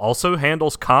well. Also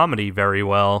handles comedy very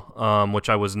well, which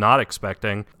I was not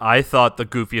expecting. I thought the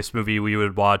goofiest movie we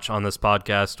would watch on this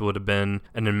podcast would have been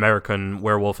An American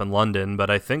Werewolf in London, but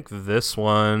I think this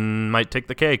one might take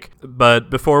the cake.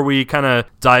 But before we kind of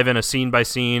dive in a scene by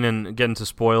scene and get into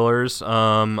spoilers,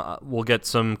 we'll get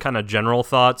some kind of general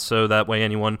thoughts, so that way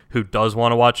anyone who does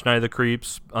want to watch Night of the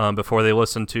Creeps, before they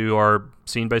listen to our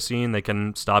scene by scene, they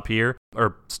can stop here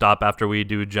or stop after we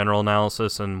do general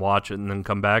analysis and watch it and then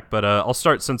come back. But I'll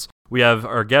start since we have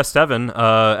our guest Evan.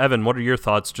 Evan, what are your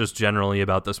thoughts just generally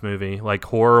about this movie, like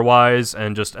horror wise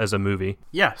and just as a movie?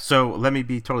 Yeah, so let me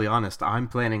be totally honest. I'm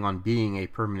planning on being a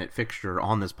permanent fixture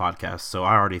on this podcast, so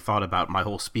I already thought about my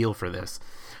whole spiel for this.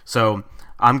 So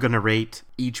I'm going to rate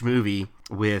each movie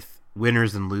with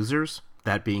winners and losers,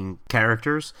 that being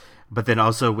characters, but then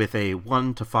also with a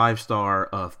 1 to 5 star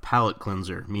of palate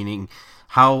cleanser, meaning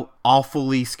how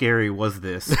awfully scary was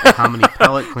this? And how many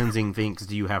palate cleansing things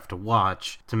do you have to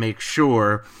watch to make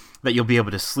sure that you'll be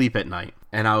able to sleep at night?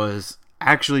 And I was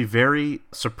actually very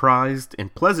surprised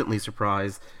and pleasantly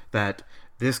surprised that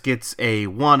this gets a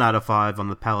 1 out of 5 on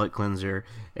the palate cleanser,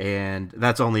 and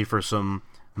that's only for some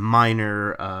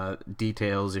minor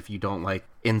details if you don't like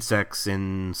insects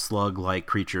and slug-like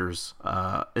creatures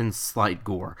and slight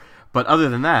gore. But other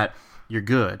than that, you're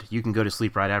good. You can go to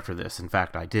sleep right after this. In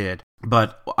fact, I did.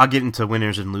 But I'll get into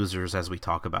winners and losers as we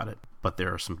talk about it. But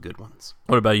there are some good ones.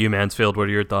 What about you, Mansfield? What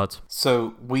are your thoughts?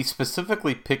 So we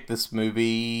specifically picked this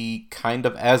movie kind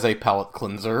of as a palate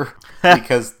cleanser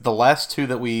because the last two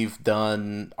that we've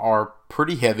done are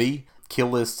pretty heavy. Kill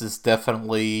List is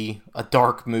definitely a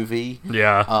dark movie.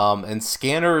 Yeah. And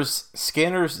Scanners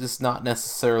is not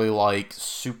necessarily like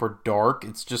super dark.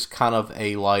 It's just kind of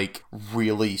a like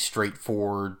really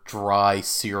straightforward, dry,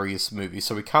 serious movie.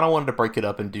 So we kind of wanted to break it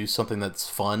up and do something that's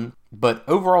fun. But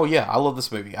overall, yeah, I love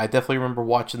this movie. I definitely remember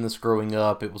watching this growing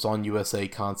up. It was on USA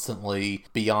constantly.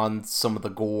 Beyond some of the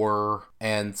gore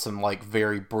and some like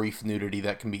very brief nudity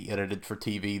that can be edited for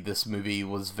TV, this movie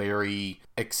was very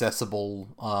accessible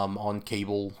on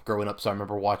cable growing up. So I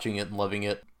remember watching it and loving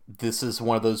it. This is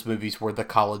one of those movies where the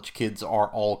college kids are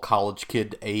all college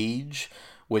kid age,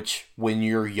 which when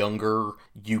you're younger,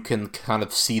 you can kind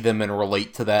of see them and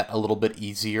relate to that a little bit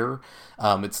easier.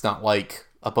 It's not like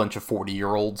a bunch of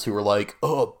 40-year-olds who are like,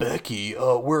 oh, Becky,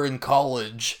 we're in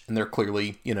college. And they're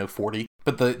clearly, 40.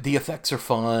 But the effects are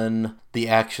fun. The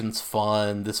action's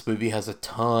fun. This movie has a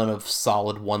ton of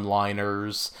solid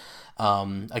one-liners.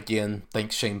 Again,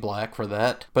 thanks Shane Black for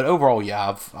that. But overall,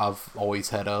 yeah, I've always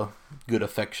had a good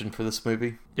affection for this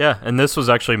movie. Yeah, and this was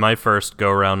actually my first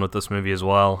go-around with this movie as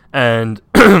well. And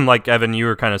like Evan, you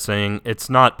were kind of saying, it's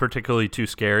not particularly too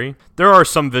scary. There are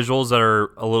some visuals that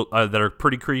are a little that are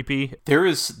pretty creepy.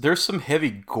 There's some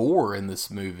heavy gore in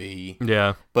this movie.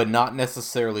 Yeah, but not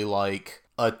necessarily like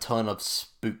a ton of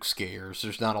spook scares.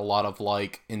 There's not a lot of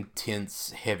like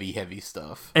intense heavy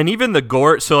stuff. And even the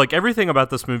gore, so like everything about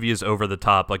this movie is over the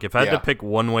top. Like if I had to pick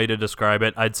one way to describe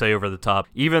it, I'd say over the top.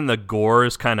 Even the gore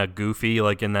is kind of goofy,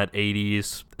 like in that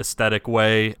 80s aesthetic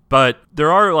way. But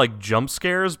there are like jump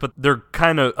scares, but they're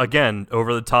kind of, again,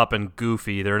 over the top and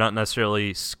goofy. They're not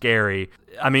necessarily scary.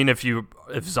 I mean, if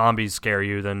zombies scare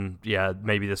you, then yeah,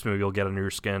 maybe this movie will get under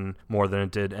your skin more than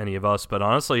it did any of us. But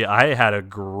honestly, I had a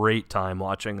great time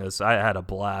watching this. I had a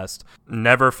blast.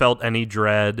 Never felt any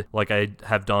dread like I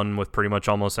have done with pretty much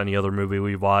almost any other movie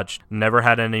we've watched. Never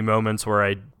had any moments where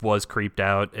I was creeped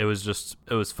out. It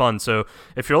was fun. So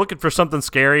if you're looking for something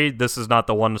scary, this is not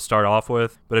the one to start off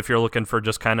with. But if you're looking for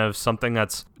just kind of something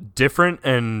that's different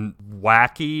and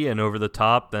wacky and over the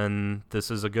top, then this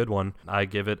is a good one. I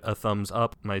give it a thumbs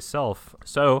up myself.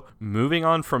 So moving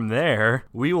on from there,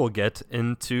 we will get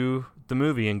into the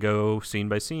movie and go scene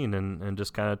by scene and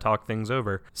just kind of talk things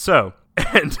over. So,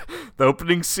 and the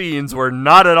opening scenes were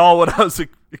not at all what I was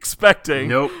expecting.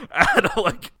 Nope.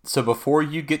 So before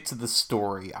you get to the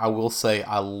story, I will say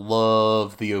I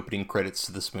love the opening credits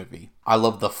to this movie. I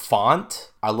love the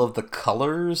font. I love the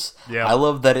colors. Yeah. I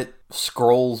love that it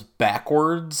scrolls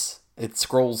backwards. It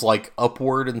scrolls like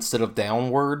upward instead of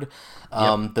downward.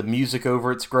 The music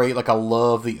over it's great. Like I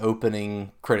love the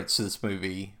opening credits to this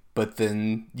movie. But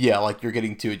then, yeah, like you're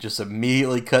getting to it, just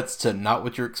immediately cuts to not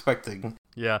what you're expecting.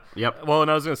 Yeah. Yep. Well,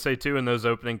 and I was going to say, too, in those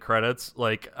opening credits,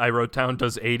 like, I wrote down,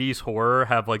 does 80s horror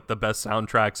have, like, the best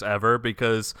soundtracks ever?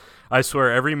 Because I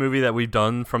swear every movie that we've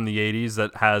done from the 80s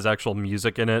that has actual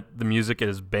music in it, the music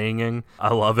is banging.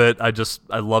 I love it.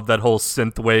 I love that whole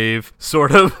synthwave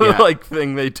sort of, like,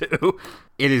 thing they do.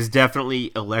 It is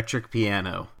definitely electric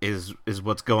piano is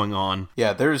what's going on.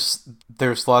 Yeah, there's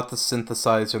lots of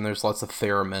synthesizer and there's lots of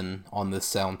theremin on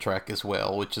this soundtrack as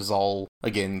well, which is all,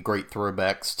 again, great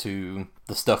throwbacks to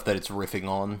the stuff that it's riffing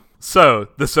on. So,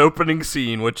 this opening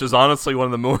scene, which is honestly one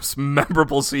of the most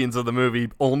memorable scenes of the movie,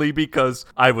 only because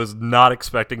I was not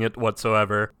expecting it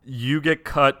whatsoever, you get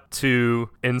cut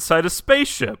to inside a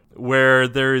spaceship where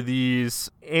there are these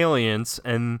aliens,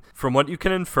 and from what you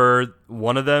can infer,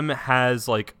 one of them has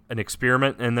like an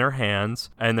experiment in their hands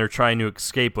and they're trying to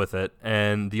escape with it,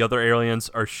 and the other aliens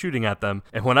are shooting at them.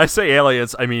 And when I say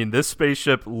aliens, I mean this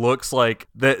spaceship looks like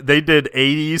they did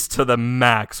 80s to the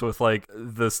max with like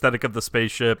the aesthetic of the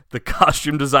spaceship, the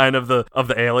costume design of the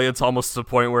aliens, almost to the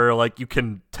point where like you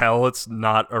can tell it's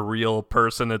not a real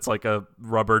person, it's like a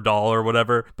rubber doll or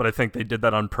whatever, but I think they did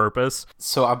that on purpose.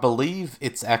 So I believe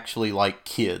it's actually like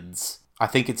kids. I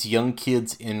think it's young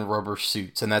kids in rubber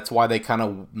suits, and that's why they kind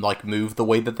of like move the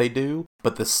way that they do.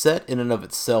 But the set in and of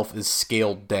itself is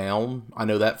scaled down. I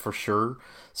know that for sure.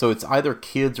 So it's either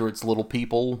kids or it's little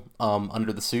people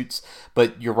under the suits.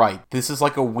 But you're right. This is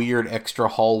like a weird extra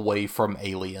hallway from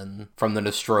Alien, from the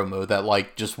Nostromo, that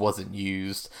like just wasn't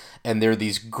used. And there are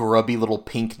these grubby little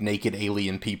pink naked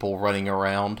alien people running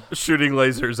around. Shooting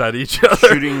lasers at each other.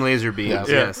 Shooting laser beams,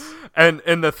 yes. And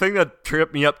the thing that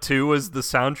tripped me up too was the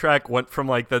soundtrack went from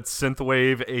like that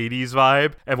synthwave 80s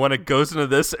vibe, and when it goes into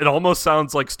this, it almost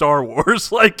sounds like Star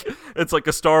Wars. Like it's like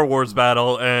a Star Wars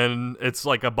battle, and it's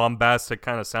like a bombastic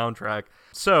kind of soundtrack.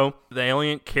 So the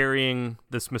alien carrying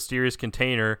this mysterious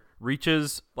container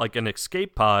reaches like an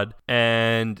escape pod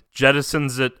and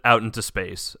jettisons it out into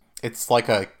space. It's like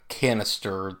a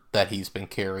canister that he's been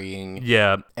carrying.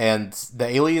 Yeah. And the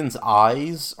alien's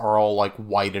eyes are all like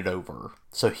whited over.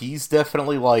 So he's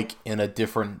definitely like in a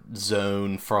different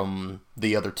zone from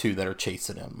the other two that are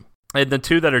chasing him. And the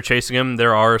two that are chasing him,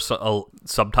 there are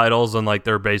subtitles, and like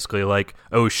they're basically like,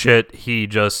 "Oh shit, he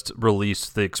just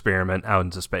released the experiment out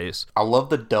into space." I love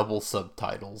the double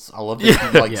subtitles. I love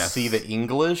that you like see the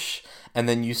English and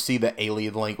then you see the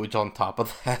alien language on top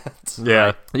of that.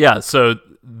 Yeah, yeah. So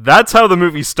that's how the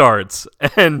movie starts,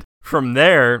 and from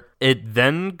there, it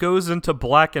then goes into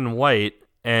black and white,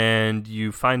 and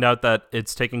you find out that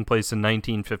it's taking place in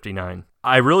 1959.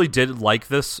 I really did like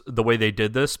the way they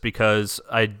did this, because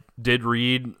I did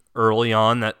read early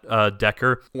on that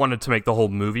Decker wanted to make the whole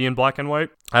movie in black and white.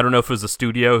 I don't know if it was the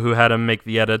studio who had him make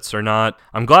the edits or not.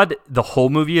 I'm glad the whole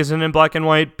movie isn't in black and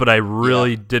white, but I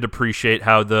really did appreciate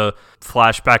how the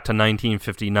flashback to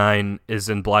 1959 is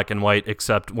in black and white,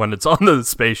 except when it's on the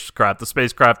spacecraft. The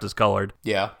spacecraft is colored.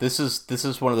 Yeah, this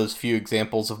is one of those few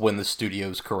examples of when the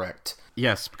studio's correct.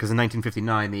 Yes, because in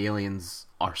 1959, the aliens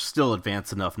are still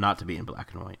advanced enough not to be in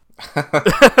black and white.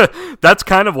 That's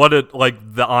kind of what it, like,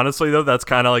 honestly, though, that's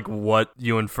kind of like what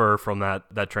you infer from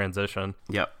that transition.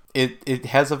 Yep. It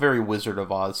has a very Wizard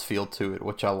of Oz feel to it,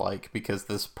 which I like, because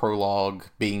this prologue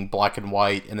being black and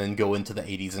white and then go into the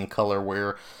 80s in color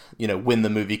where, you know, when the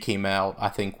movie came out, I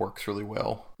think works really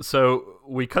well. So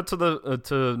we cut to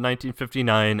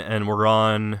 1959, and we're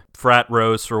on frat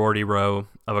row, sorority row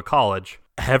of a college.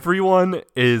 Everyone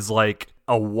is like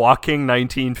a walking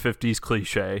 1950s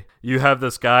cliche. You have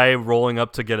this guy rolling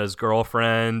up to get his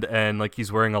girlfriend, and like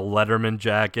he's wearing a Letterman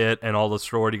jacket, and all the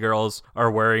sorority girls are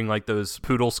wearing like those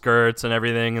poodle skirts and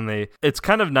everything, and it's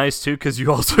kind of nice too, because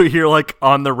you also hear like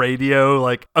on the radio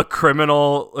like a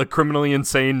criminally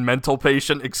insane mental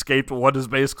patient escaped what is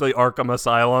basically Arkham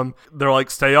Asylum. They're like,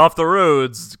 stay off the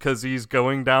roads because he's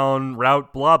going down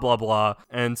route blah blah blah.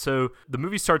 And so the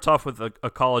movie starts off with a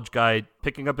college guy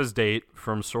picking up his date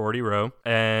from sorority row.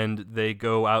 and they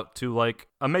go out to like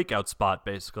a makeout spot,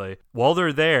 basically. While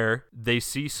they're there, they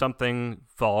see something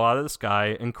fall out of the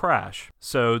sky and crash.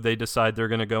 So they decide they're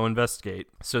going to go investigate.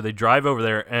 So they drive over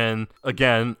there, and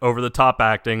again, over the top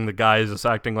acting, the guy is just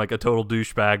acting like a total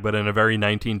douchebag, but in a very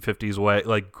 1950s way,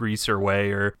 like greaser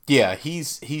way. Or yeah,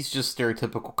 he's just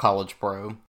stereotypical college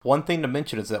bro. One thing to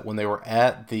mention is that when they were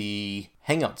at the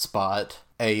hangout spot,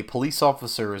 a police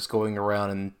officer is going around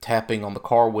and tapping on the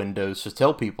car windows to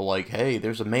tell people, like, hey,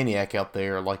 there's a maniac out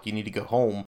there, like, you need to go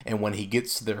home. And when he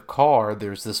gets to their car,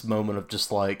 there's this moment of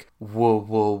just like,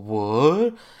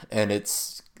 what? And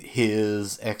it's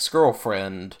his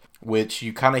ex-girlfriend, which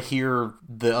you kind of hear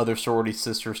the other sorority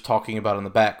sisters talking about in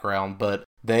the background, but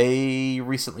they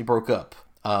recently broke up.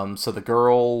 So the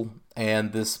girl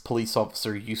and this police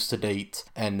officer used to date,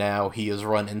 and now he has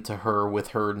run into her with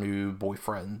her new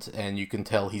boyfriend, and you can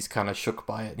tell he's kind of shook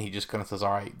by it, and he just kind of says,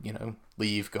 all right,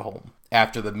 leave, go home.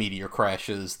 After the meteor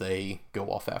crashes, they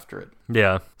go off after it.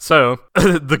 Yeah. So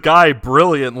the guy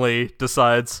brilliantly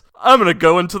decides, I'm going to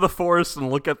go into the forest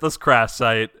and look at this crash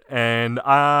site. And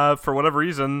for whatever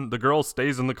reason, the girl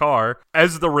stays in the car.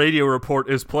 As the radio report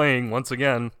is playing, once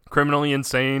again, criminally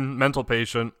insane, mental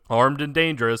patient, armed and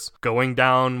dangerous, going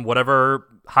down whatever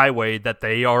highway that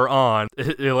they are on.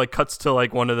 It like cuts to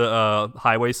like one of the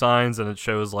highway signs, and it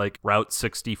shows like Route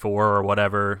 64 or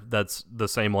whatever. That's the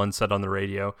same one said on the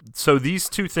radio. So these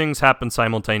two things happen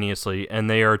simultaneously, and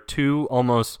they are two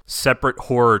almost separate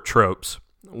horror tropes.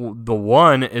 The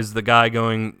one is the guy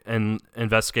going and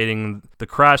investigating the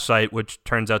crash site, which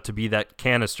turns out to be that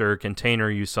canister container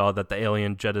you saw that the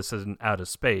alien jettisoned out of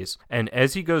space. And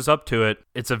as he goes up to it,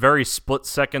 it's a very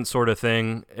split-second sort of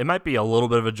thing. It might be a little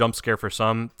bit of a jump scare for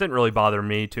some. Didn't really bother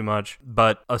me too much.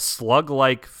 But a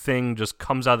slug-like thing just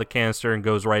comes out of the canister and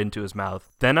goes right into his mouth.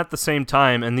 Then at the same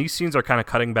time, and these scenes are kind of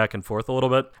cutting back and forth a little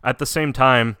bit, at the same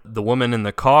time, the woman in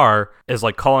the car is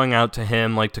like calling out to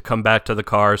him like to come back to the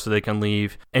car so they can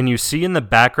leave. And you see in the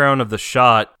background of the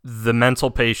shot the mental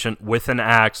patient with an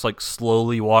axe like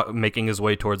slowly making his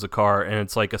way towards the car, and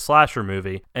it's like a slasher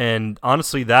movie. And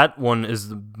honestly, that one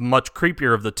is much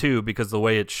creepier of the two because the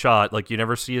way it's shot, like you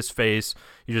never see his face,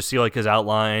 you just see like his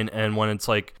outline, and when it's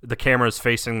like the camera is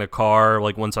facing the car,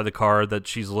 like one side of the car that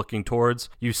she's looking towards,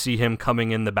 you see him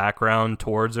coming in the background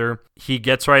towards her. He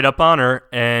gets right up on her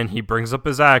and he brings up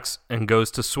his axe and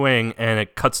goes to swing, and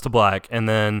it cuts to black, and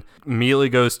then immediately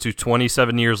goes to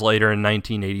 27 years later in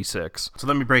 1986. So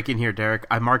let me break in here, Derek.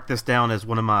 I marked this down as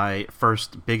one of my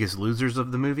first biggest losers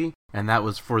of the movie, and that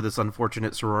was for this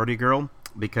unfortunate sorority girl,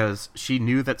 because she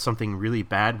knew that something really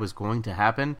bad was going to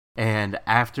happen, and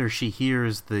after she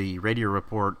hears the radio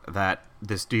report that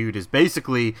this dude is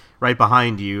basically right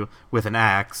behind you with an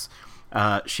axe,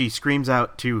 she screams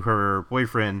out to her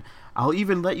boyfriend, I'll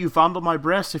even let you fondle my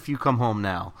breasts if you come home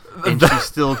now. And she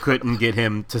still couldn't get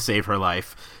him to save her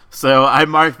life. So I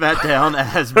marked that down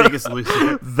as biggest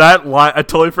loser. That line, I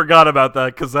totally forgot about that,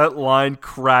 because that line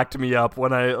cracked me up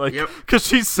when I, like, because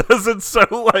she says it so,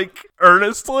 like,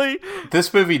 earnestly.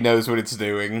 This movie knows what it's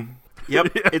doing.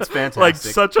 Yep, it's fantastic. Like,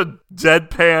 such a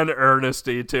deadpan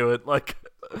earnesty to it. Like,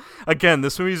 again,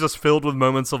 this movie's just filled with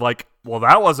moments of like, well,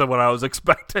 that wasn't what I was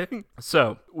expecting.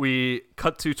 So we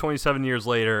cut to 27 years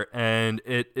later, and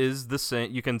it is the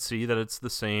same. You can see that it's the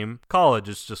same college.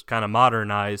 It's just kind of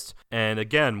modernized. And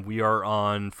again, we are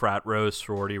on frat row,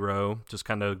 sorority row, just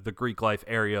kind of the Greek life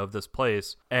area of this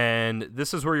place. And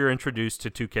this is where you're introduced to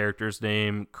two characters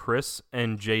named Chris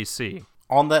and JC.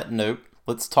 On that note,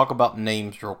 let's talk about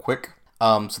names real quick.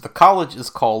 So the college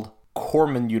is called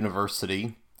Corman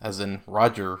University, as in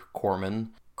Roger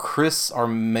Corman. Chris, our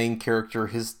main character,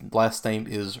 his last name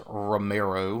is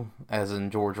Romero, as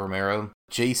in George Romero.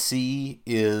 JC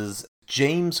is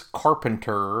James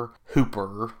Carpenter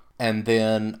Hooper. And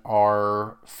then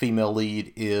our female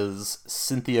lead is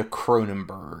Cynthia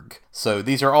Cronenberg. So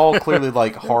these are all clearly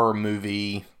like horror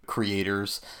movie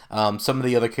creators. Some of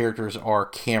the other characters are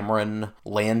Cameron,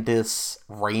 Landis,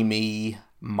 Raimi,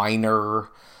 Miner.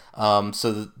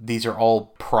 So these are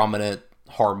all prominent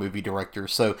horror movie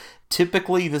directors. So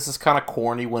typically this is kind of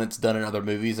corny when it's done in other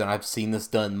movies, and I've seen this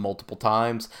done multiple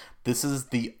times. This is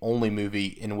the only movie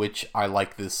in which I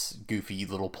like this goofy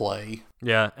little play.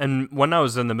 Yeah, and when I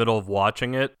was in the middle of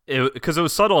watching it, because it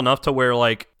was subtle enough to where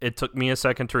like it took me a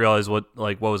second to realize what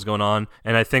was going on.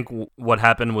 And I think what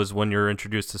happened was when you're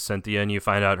introduced to Cynthia and you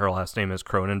find out her last name is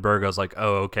Cronenberg, I was like,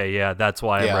 oh, okay, yeah, that's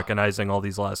why I'm recognizing all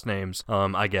these last names.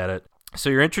 I get it. So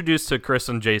you're introduced to Chris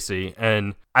and JC,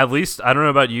 and at least, I don't know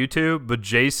about you two, but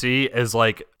JC is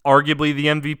like arguably the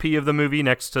MVP of the movie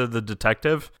next to the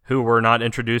detective, who we're not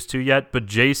introduced to yet, but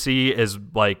JC is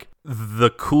like the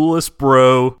coolest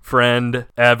bro friend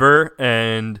ever,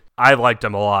 and I liked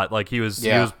him a lot. Like, he was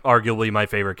arguably my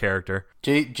favorite character.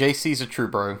 JC's a true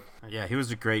bro. Yeah, he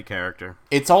was a great character.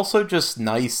 It's also just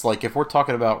nice, like, if we're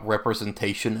talking about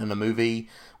representation in a movie,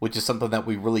 which is something that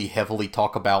we really heavily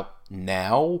talk about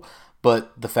now,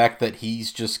 but the fact that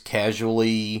he's just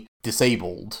casually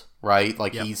disabled, right?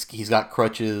 Like, he's got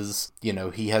crutches, you know,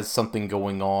 he has something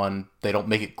going on. They don't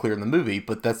make it clear in the movie,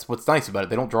 but that's what's nice about it.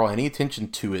 They don't draw any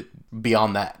attention to it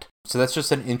beyond that. So that's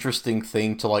just an interesting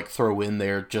thing to, like, throw in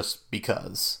there just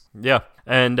because. Yeah,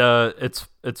 and it's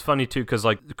funny too because,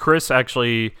 like, Chris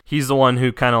actually, he's the one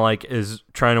who kind of, like, is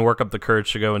trying to work up the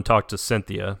courage to go and talk to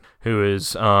Cynthia, who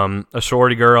is a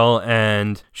sorority girl,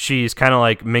 and she's kind of,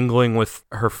 like, mingling with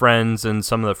her friends and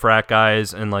some of the frat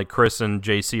guys, and, like, Chris and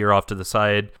JC are off to the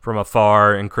side from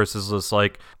afar, and Chris is just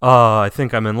like, oh, I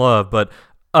think I'm in love, but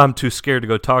I'm too scared to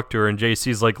go talk to her. And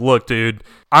JC's like, look, dude,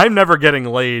 I'm never getting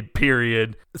laid,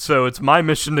 period. So it's my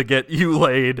mission to get you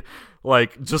laid.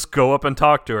 Like, just go up and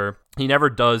talk to her. He never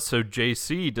does, so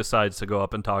JC decides to go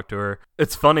up and talk to her.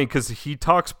 It's funny because he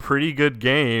talks pretty good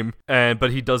game,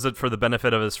 but he does it for the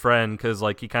benefit of his friend because,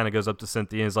 like, he kind of goes up to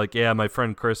Cynthia and is like, yeah, my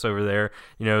friend Chris over there,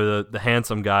 you know, the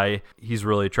handsome guy, he's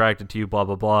really attracted to you, blah,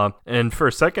 blah, blah. And for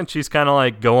a second, she's kind of,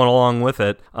 like, going along with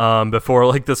it before,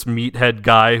 like, this meathead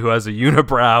guy who has a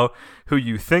unibrow, who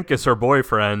you think is her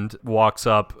boyfriend, walks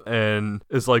up and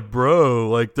is like, bro,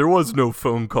 like, there was no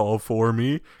phone call for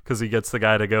me, because he gets the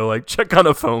guy to go, like, check on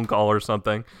a phone call or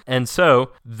something. And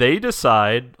so they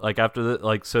decide, like, after the,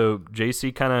 like, so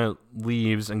JC kind of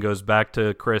leaves and goes back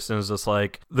to Chris and is just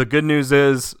like, the good news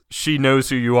is she knows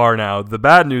who you are now. The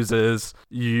bad news is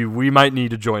we might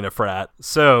need to join a frat.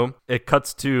 So it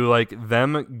cuts to, like,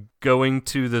 them going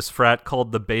to this frat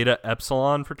called the Beta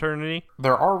Epsilon fraternity.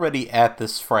 They're already at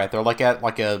this frat. They're, like, at,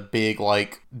 like, a big,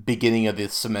 like, beginning of the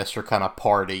semester kind of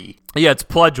party. Yeah, it's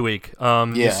Pledge Week.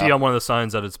 You see on one of the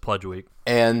signs that it's Pledge Week.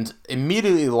 And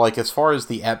immediately, like, as far as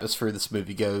the atmosphere of this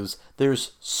movie goes,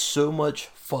 there's so much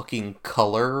fucking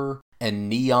color and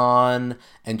neon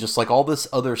and just, like, all this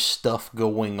other stuff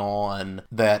going on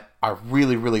that I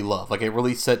really, really love. Like, it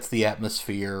really sets the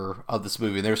atmosphere of this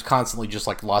movie. And there's constantly just,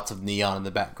 like, lots of neon in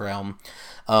the background.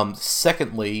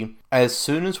 Secondly, as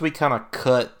soon as we kind of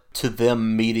cut to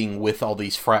them meeting with all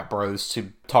these frat bros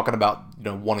to talking about, you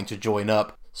know, wanting to join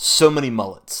up, so many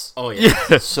mullets. Oh,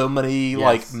 yeah. So many,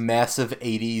 like, massive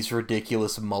 80s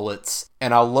ridiculous mullets.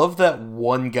 And I love that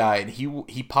one guy, and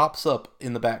he pops up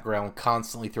in the background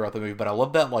constantly throughout the movie, but I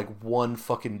love that, like, one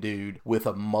fucking dude with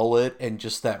a mullet and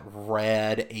just that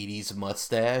rad 80s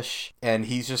mustache. And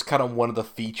he's just kind of one of the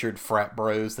featured frat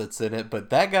bros that's in it, but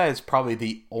that guy is probably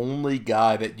the only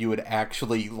guy that you would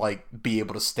actually, like, be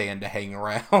able to stand to hang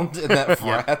around in that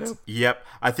frat. Yep.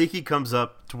 I think he comes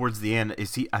up towards the end.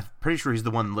 I'm pretty sure he's the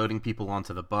one loading people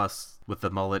onto the bus with the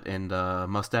mullet and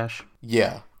mustache.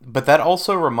 Yeah. But that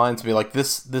also reminds me, like,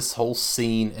 this whole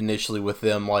scene initially with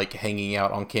them, like, hanging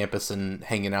out on campus and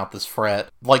hanging out this frat,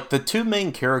 like, the two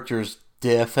main characters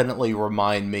definitely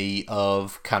remind me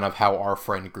of kind of how our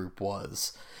friend group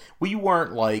was. We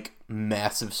weren't, like,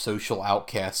 massive social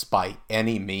outcasts by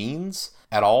any means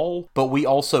at all, but we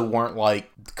also weren't, like,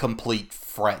 complete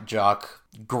frat jock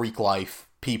Greek life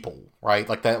people, right?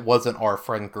 Like, that wasn't our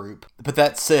friend group. But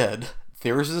that said,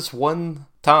 there was this one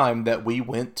time that we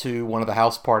went to one of the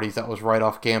house parties that was right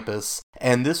off campus,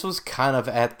 and this was kind of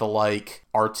at the, like,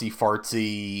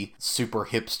 artsy-fartsy, super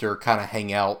hipster kind of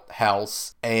hangout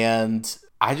house, and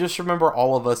I just remember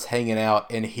all of us hanging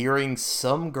out and hearing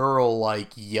some girl, like,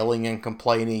 yelling and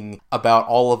complaining about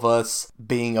all of us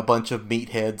being a bunch of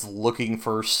meatheads looking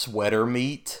for sweater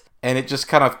meat. And it just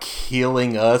kind of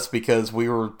killing us because we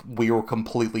were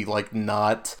completely, like,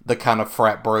 not the kind of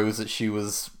frat bros that she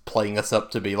was playing us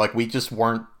up to be. Like, we just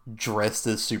weren't dressed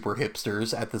as super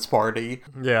hipsters at this party.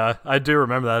 Yeah, I do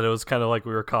remember that. It was kind of like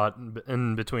we were caught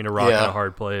in between a rock and a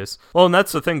hard place. Well, and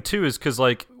that's the thing, too, is because,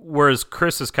 like, whereas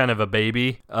Chris is kind of a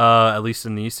baby, at least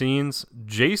in these scenes,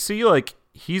 JC, like,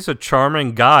 he's a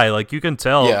charming guy. Like, you can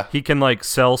tell he can, like,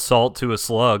 sell salt to a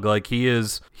slug. Like,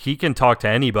 he can talk to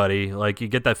anybody. Like, you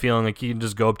get that feeling like he can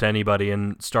just go up to anybody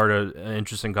and start an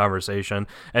interesting conversation.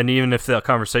 And even if the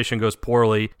conversation goes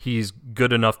poorly, he's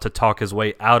good enough to talk his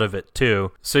way out of it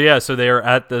too. So yeah, so they are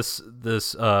at this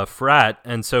frat,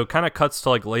 and so it kind of cuts to,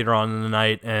 like, later on in the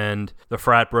night, and the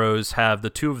frat bros have the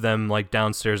two of them, like,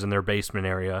 downstairs in their basement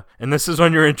area. And this is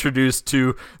when you're introduced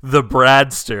to the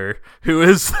Bradster, who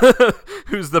is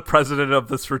who's the president of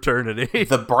this fraternity.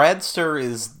 The Bradster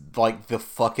is, like, the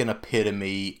fucking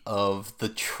epitome of the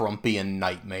Trumpian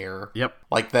nightmare. Yep.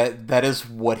 Like, that is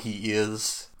what he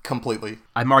is completely.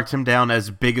 I marked him down as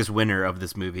biggest winner of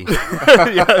this movie.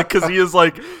 Yeah, because he is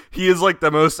like the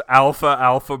most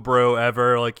alpha bro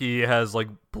ever. Like, he has like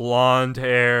blonde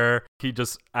hair. He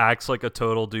just acts like a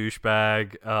total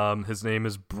douchebag. His name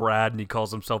is Brad, and he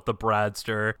calls himself the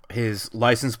Bradster. His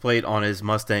license plate on his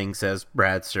Mustang says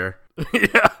Bradster.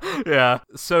 Yeah.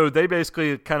 So they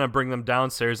basically kind of bring them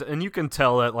downstairs, and you can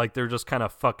tell that like they're just kind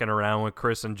of fucking around with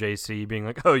Chris and JC, being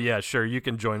like, "Oh yeah, sure, you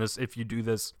can join us if you do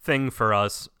this thing for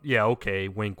us." Yeah, okay,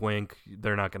 wink, wink.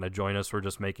 They're not going to join us. We're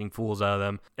just making fools out of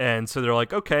them. And so they're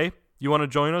like, "Okay, you want to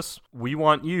join us? We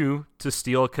want you to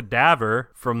steal a cadaver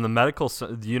from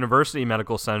the university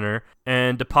medical center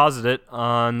and deposit it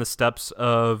on the steps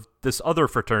of this other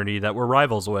fraternity that we're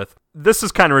rivals with." This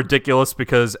is kind of ridiculous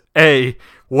because A,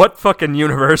 what fucking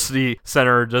university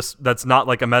center that's not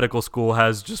like a medical school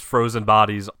has just frozen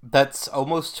bodies? That's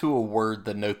almost to a word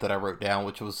the note that I wrote down,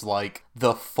 which was like,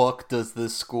 the fuck does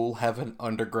this school have an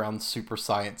underground super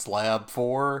science lab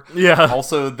for? Yeah.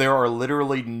 Also, there are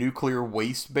literally nuclear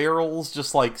waste barrels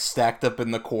just like stacked up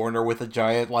in the corner with a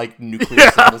giant like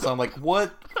nuclear symbol. So I'm like,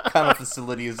 what kind of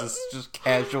facility is this? Just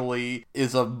casually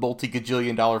is a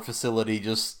multi-gajillion-dollar facility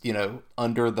just,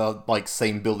 under the like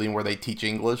same building where they teach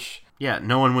English. Yeah,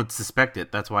 no one would suspect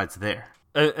it. That's why it's there.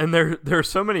 And there are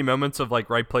so many moments of like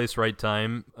right place, right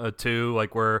time, too.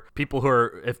 Like where people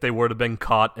if they would have been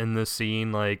caught in this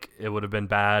scene, like it would have been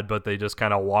bad, but they just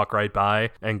kind of walk right by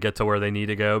and get to where they need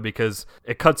to go, because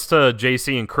it cuts to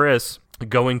JC and Chris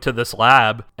going to this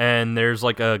lab, and there's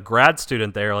like a grad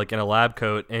student there, like in a lab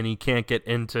coat, and he can't get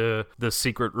into the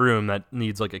secret room that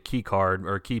needs like a key card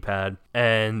or a keypad.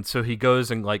 And so he goes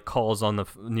and like calls on the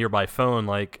nearby phone,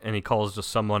 like, and he calls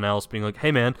just someone else, being like,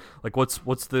 "Hey man, like what's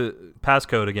the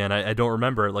passcode again? I don't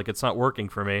remember it. Like it's not working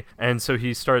for me." And so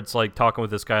he starts like talking with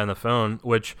this guy on the phone.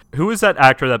 Who is that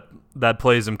actor that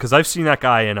plays him? Because I've seen that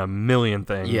guy in a million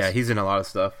things. Yeah, he's in a lot of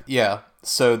stuff. Yeah.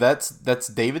 So that's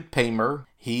David Paymer.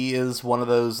 He is one of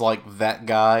those like that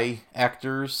guy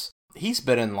actors. He's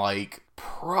been in like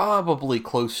probably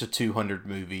close to 200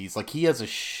 movies. Like he has a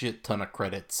shit ton of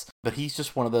credits, but he's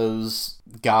just one of those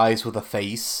guys with a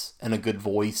face and a good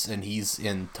voice, and he's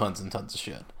in tons and tons of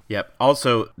shit. Yep.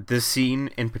 Also, this scene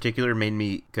in particular made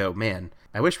me go, man,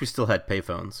 I wish we still had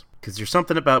payphones, because there's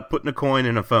something about putting a coin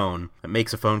in a phone that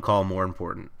makes a phone call more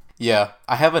important. Yeah,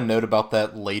 I have a note about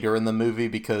that later in the movie,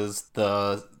 because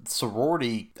the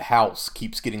sorority house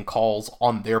keeps getting calls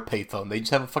on their payphone. They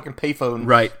just have a fucking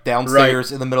payphone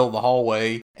downstairs in the middle of the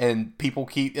hallway, and people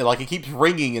it keeps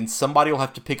ringing, and somebody will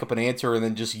have to pick up an answer and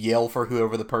then just yell for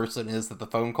whoever the person is that the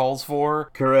phone calls for.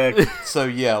 Correct. So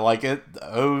yeah, like it.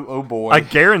 Oh boy. I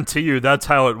guarantee you that's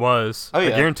how it was. Oh, yeah.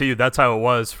 I guarantee you that's how it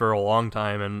was for a long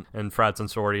time in frats and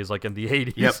sororities, like in the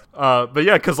 80s. Yep. But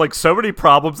yeah, because like so many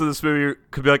problems in this movie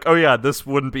could be like, oh yeah, this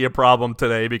wouldn't be a problem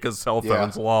today because cell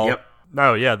phones, lol. Yep.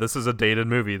 No, yeah, this is a dated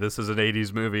movie. This is an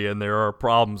 80s movie, and there are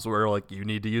problems where, like, you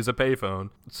need to use a payphone.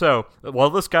 So, while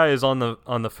this guy is on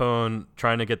the phone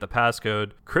trying to get the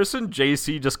passcode, Chris and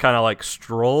JC just kind of, like,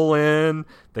 stroll in.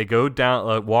 They go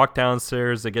down, walk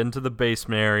downstairs, they get into the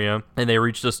basement area, and they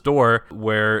reach this door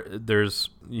where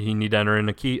you need to enter in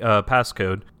a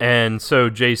passcode. And so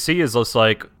JC is just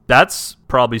like, that's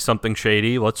probably something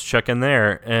shady. Let's check in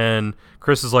there. And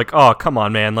Chris is like, oh, come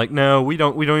on, man. Like, no, we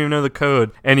don't even know the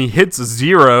code. And he hits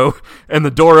 0, and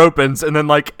the door opens, and then,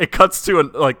 like, it cuts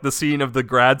to, the scene of the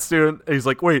grad student. And he's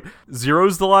like, wait,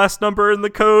 0's the last number in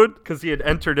the code? Because he had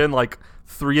entered in, like,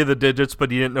 3 of the digits, but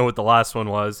he didn't know what the last one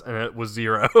was, and it was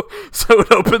 0. So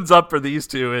it opens up for these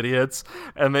two idiots,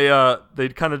 and they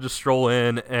kind of just stroll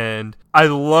in, and I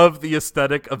love the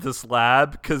aesthetic of this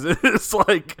lab, because it is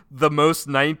like the most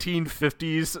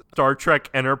 1950s Star Trek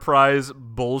Enterprise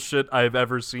bullshit I've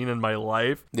ever seen in my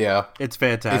life. Yeah. It's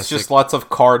fantastic. It's just lots of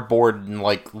cardboard and,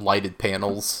 like, lighted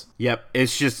panels. Yep,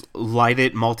 it's just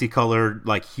lighted, multicolored,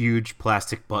 like, huge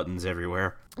plastic buttons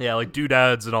everywhere. Yeah, like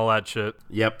doodads and all that shit.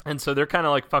 Yep. And so they're kind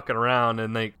of like fucking around,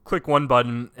 and they click one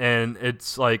button, and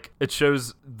it's like, it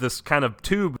shows this kind of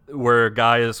tube where a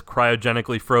guy is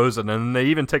cryogenically frozen, and they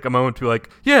even take a moment to be like,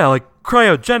 yeah, like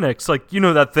cryogenics, like, you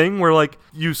know that thing where like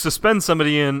you suspend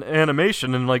somebody in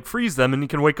animation and like freeze them and you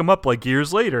can wake them up like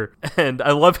years later. And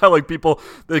I love how like people,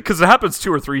 because it happens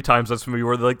 2 or 3 times this movie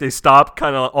where like they stop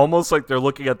kind of almost like they're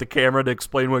looking at the camera to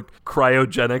explain what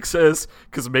cryogenics is,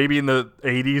 because maybe in the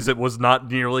 80s it was not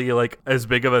nearly like as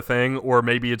big of a thing, or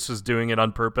maybe it's just doing it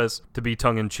on purpose to be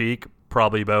tongue-in-cheek.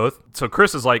 Probably both. So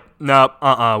Chris is like, nope,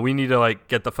 we need to like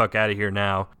get the fuck out of here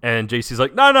now. And JC's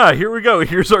like, no, here we go.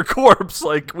 Here's our corpse.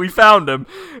 Like, we found him.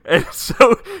 And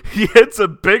so he hits a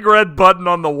big red button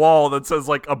on the wall that says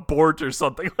like abort or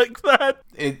something like that.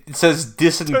 It says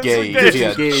disengage.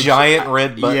 Disengage. Yeah, giant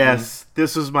red button. Yes,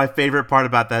 This was my favorite part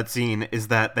about that scene, is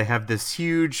that they have this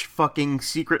huge fucking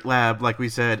secret lab, like we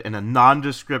said, in a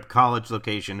nondescript college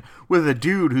location with a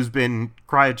dude who's been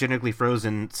cryogenically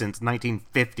frozen since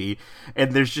 1950,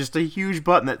 and there's just a huge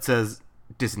button that says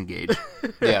disengage.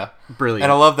 Yeah. Brilliant.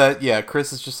 And I love that, yeah,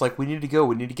 Chris is just like, we need to go,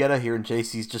 we need to get out of here, and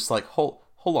JC's just like,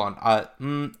 Hold on,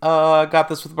 I got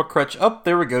this with my crutch. Oh,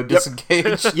 there we go,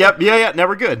 disengage. Yep, yeah,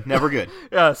 never good.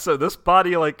 Yeah, so this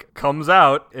body, like, comes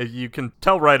out. You can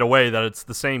tell right away that it's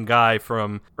the same guy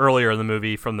from earlier in the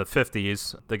movie from the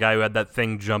 50s, the guy who had that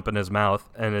thing jump in his mouth,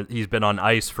 and he's been on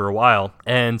ice for a while.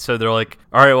 And so they're like,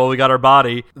 all right, well, we got our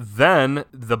body. Then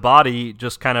the body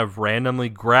just kind of randomly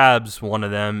grabs one of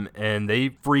them, and they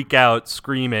freak out,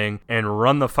 screaming, and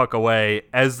run the fuck away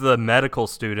as the medical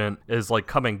student is, like,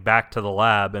 coming back to the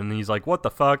lab. And he's like, what the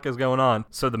fuck is going on?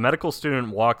 So the medical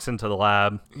student walks into the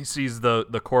lab. He sees the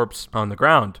corpse on the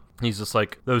ground. He's just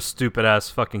like, those stupid ass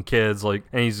fucking kids, like,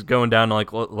 and he's going down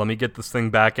like, let me get this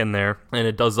thing back in there. And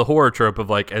it does the horror trope of,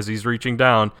 like, as he's reaching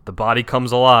down, the body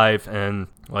comes alive and,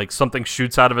 like, something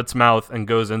shoots out of its mouth and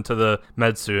goes into the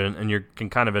med student, and you can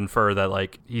kind of infer that,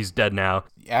 like, he's dead now.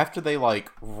 After they, like,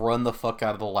 run the fuck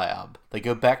out of the lab, they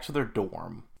go back to their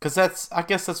dorm. Because I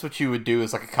guess that's what you would do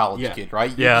as, like, a college kid,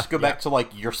 right? You just go back to,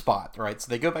 like, your spot, right? So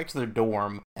they go back to their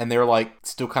dorm, and they're, like,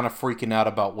 still kind of freaking out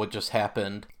about what just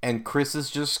happened. And Chris is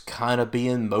just kind of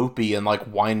being mopey and, like,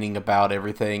 whining about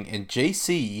everything. And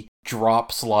JC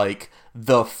drops, like,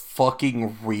 the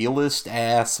fucking realest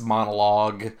ass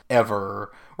monologue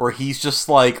ever, where he's just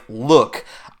like, look,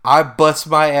 I bust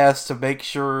my ass to make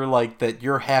sure, like, that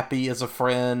you're happy as a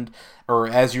friend, or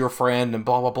as your friend, and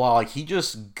blah, blah, blah. Like, he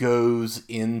just goes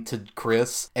into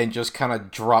Chris and just kind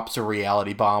of drops a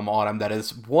reality bomb on him that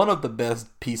is one of the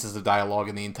best pieces of dialogue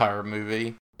in the entire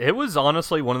movie. It was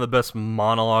honestly one of the best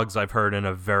monologues I've heard in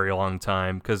a very long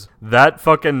time, because that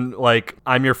fucking, like,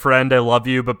 I'm your friend, I love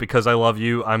you, but because I love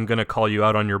you, I'm gonna call you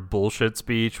out on your bullshit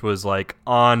speech was, like,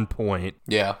 on point.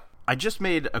 Yeah. I just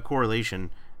made a correlation,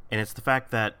 and it's the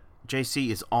fact that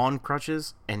JC is on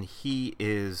crutches, and he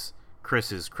is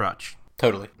Chris's crutch.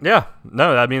 Totally. Yeah.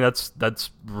 No, I mean, that's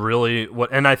really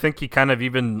what, and I think he kind of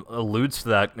even alludes to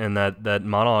that in that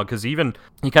monologue, because even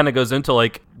he kind of goes into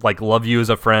like love you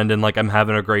as a friend, and like, I'm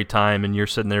having a great time, and you're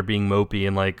sitting there being mopey,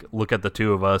 and like, look at the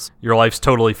two of us. Your life's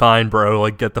totally fine, bro.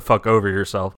 Like, get the fuck over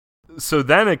yourself. So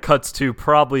then it cuts to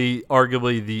probably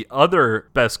arguably the other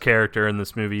best character in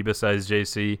this movie besides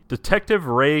JC, Detective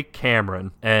Ray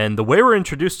Cameron. And the way we're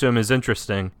introduced to him is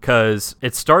interesting, because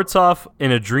it starts off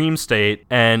in a dream state,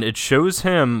 and it shows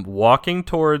him walking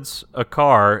towards a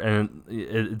car, and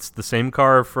it's the same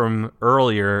car from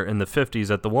earlier in the 50s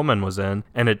that the woman was in,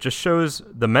 and it just shows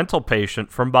the mental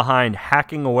patient from behind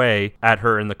hacking away at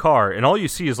her in the car. And all you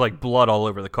see is like blood all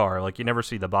over the car. Like, you never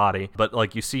see the body, but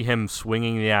like, you see him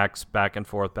swinging the axe back and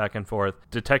forth.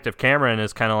 Detective Cameron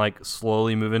is kind of like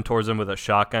slowly moving towards him with a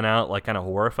shotgun out, like kind of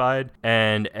horrified.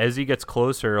 And as he gets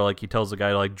closer, like, he tells the guy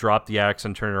to like drop the axe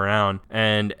and turn around.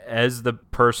 And as the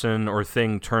person or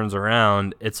thing turns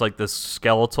around, it's like this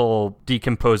skeletal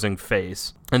decomposing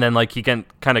face. And then like, he kind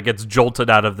of gets jolted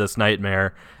out of this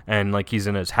nightmare, and like, he's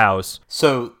in his house.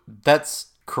 So that's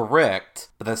correct,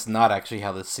 but that's not actually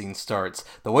how this scene starts.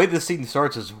 The way this scene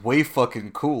starts is way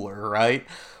fucking cooler, right?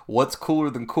 What's cooler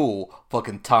than cool?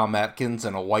 Fucking Tom Atkins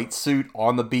in a white suit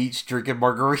on the beach drinking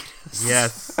margaritas.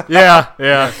 Yes. Yeah.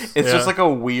 It's just like a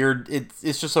weird,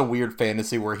 it's just a weird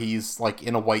fantasy where he's like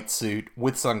in a white suit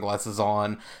with sunglasses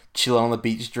on, chilling on the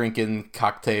beach drinking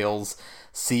cocktails,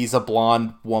 sees a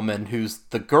blonde woman who's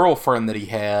the girlfriend that he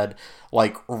had,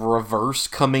 like, reverse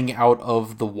coming out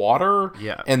of the water.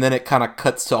 Yeah. And then it kind of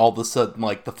cuts to all of a sudden,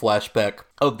 like, the flashback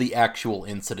of the actual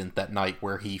incident that night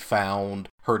where he found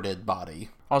her dead body.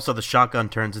 Also, the shotgun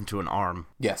turns into an arm.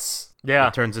 Yes. Yeah.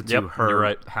 It turns into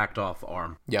her hacked off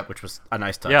arm. Yep. Which was a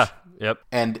nice touch. Yeah. Yep.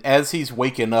 And as he's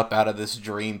waking up out of this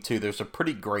dream, too, there's a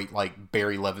pretty great, like,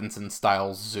 Barry Levinson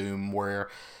style zoom where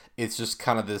it's just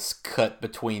kind of this cut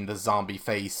between the zombie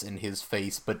face and his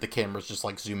face, but the camera's just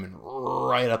like zooming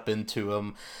right up into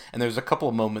him. And there's a couple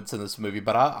of moments in this movie,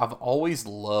 but I've always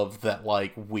loved that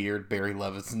like weird Barry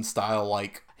Levinson style,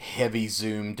 like heavy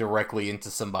zoom directly into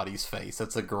somebody's face.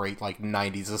 That's a great like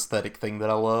 90s aesthetic thing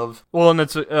that I love. Well, and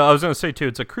it's I was gonna say too,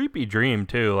 it's a creepy dream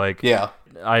too. Like, yeah,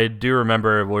 I do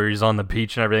remember where he's on the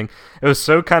beach and everything. It was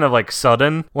so kind of like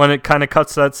sudden when it kind of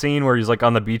cuts to that scene where he's like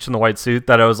on the beach in the white suit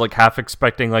that I was like half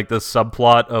expecting like this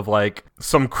subplot of like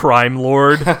some crime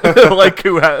lord like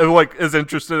who like is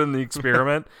interested in the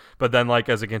experiment. But then, like,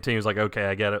 as it continues, like, okay,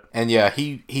 I get it. And yeah,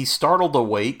 he's startled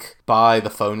awake by the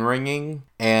phone ringing,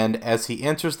 and as he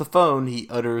answers the phone, he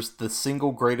utters the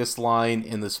single greatest line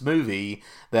in this movie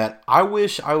that I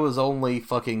wish I was only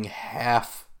fucking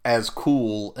half as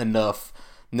cool enough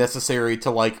necessary to,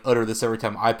 like, utter this every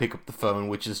time I pick up the phone,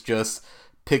 which is just,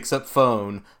 picks up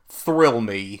phone, thrill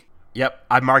me. Yep,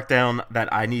 I marked down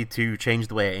that I need to change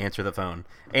the way I answer the phone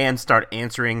and start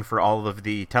answering for all of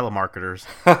the telemarketers.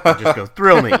 And just go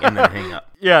thrill me and then hang up.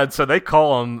 Yeah, so they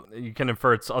call him, you can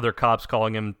infer it's other cops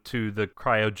calling him to the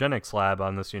cryogenics lab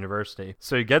on this university.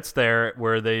 So he gets there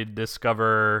where they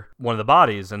discover one of the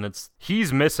bodies, and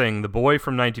he's missing, the boy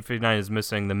from 1959 is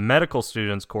missing, the medical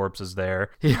student's corpse is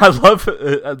there. I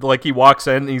love, like, he walks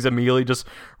in, and he's immediately just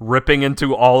ripping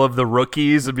into all of the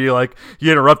rookies and be like,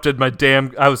 you interrupted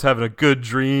I was having a good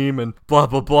dream, and blah,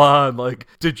 blah, blah, and like,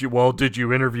 did you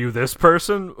interview this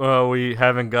person? We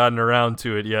haven't gotten around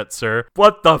to it yet, sir.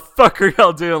 What the fuck are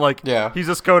y'all doing? Like, yeah. He's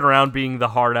just going around being the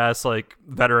hard-ass, like,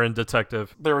 veteran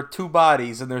detective. There are 2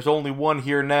 bodies, and there's only one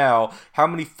here now. How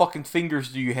many fucking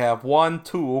fingers do you have? 1,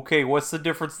 2, okay, what's the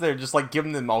difference there? Just, like,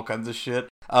 giving them all kinds of shit.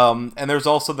 And there's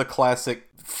also the classic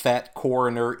fat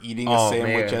coroner eating a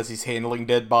sandwich as he's handling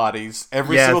dead bodies.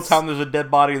 Every single time there's a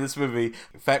dead body in this movie,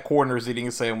 fat coroner is eating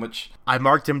a sandwich. I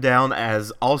marked him down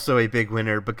as also a big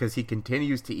winner because he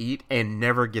continues to eat and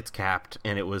never gets capped,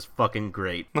 and it was fucking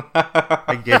great.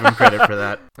 I gave him credit for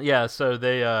that. Yeah, so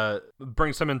they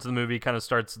brings him into the movie, kind of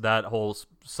starts that whole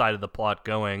side of the plot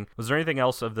going. Was there anything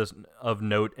else of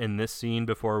note in this scene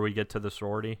before we get to the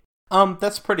sorority?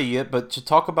 That's pretty it, but to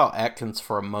talk about Atkins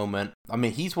for a moment, I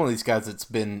mean, he's one of these guys that's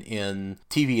been in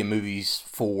TV and movies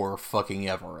for fucking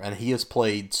ever, and he has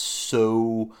played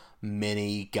so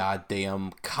many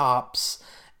goddamn cops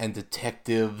and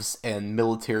detectives and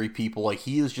military people. Like,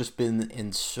 he has just been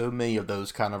in so many of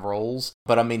those kind of roles.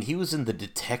 But, I mean, he was in The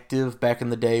Detective back in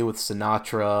the day with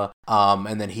Sinatra,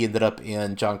 and then he ended up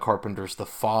in John Carpenter's The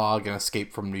Fog and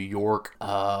Escape from New York.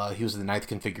 He was in The Ninth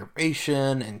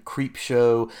Configuration and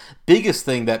Creepshow. Biggest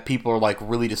thing that people are, like,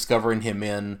 really discovering him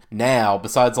in now,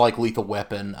 besides, like, Lethal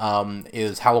Weapon,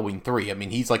 is Halloween 3. I mean,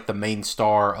 he's, like, the main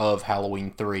star of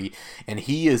Halloween 3, and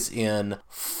he is in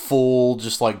full,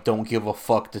 just, like, don't give a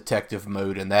fuck detective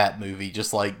mode in that movie.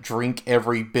 Just, like, drink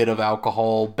every bit of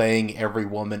alcohol, bang every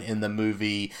woman in the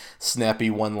movie, snappy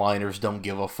one-liners, don't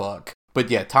give a fuck. But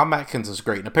yeah, Tom Atkins is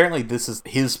great, and apparently this is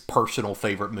his personal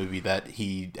favorite movie that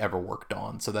he ever worked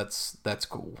on, so that's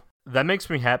cool. That makes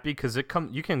me happy because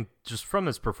you can just from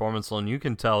his performance alone, you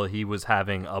can tell he was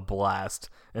having a blast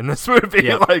in this movie.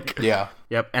 Yep.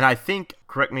 Yep. And I think,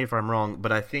 correct me if I'm wrong,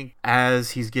 but I think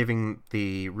as he's giving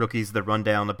the rookies the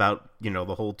rundown about,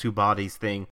 the whole 2 bodies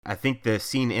thing, I think the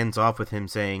scene ends off with him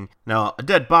saying, "Now, a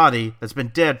dead body that's been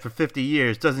dead for 50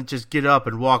 years doesn't just get up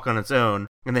and walk on its own."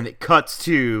 And then it cuts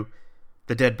to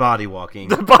the dead body walking.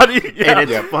 The body, yeah. And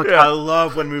it's I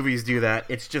love when movies do that.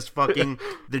 It's just fucking,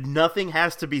 nothing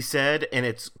has to be said, and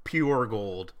it's pure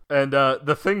gold. And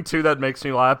the thing, too, that makes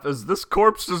me laugh is this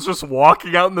corpse is just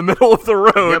walking out in the middle of the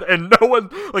road, and no one,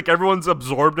 like, everyone's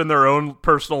absorbed in their own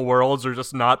personal worlds or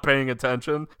just not paying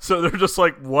attention. So they're just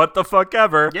like, what the fuck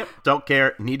ever. Yep, don't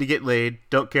care, need to get laid,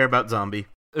 don't care about zombie.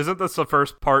 Isn't this the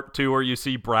first part, too, where you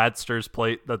see Bradster's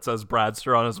plate that says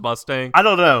Bradster on his Mustang? I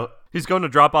don't know. He's going to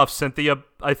drop off Cynthia,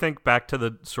 I think, back to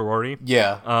the sorority.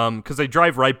 Yeah. Because they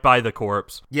drive right by the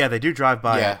corpse. Yeah, they do drive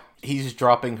by. Yeah. He's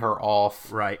dropping her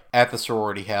off at the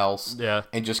sorority house. Yeah.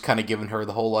 And just kind of giving her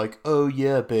the whole, like, oh,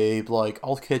 yeah, babe, like,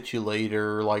 I'll catch you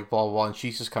later, like, blah, blah, blah. And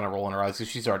she's just kind of rolling her eyes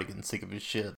because she's already getting sick of his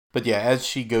shit. But yeah, as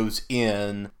she goes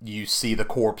in, you see the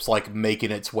corpse, like,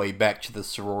 making its way back to the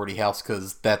sorority house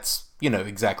because that's,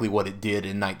 exactly what it did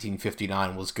in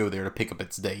 1959 was go there to pick up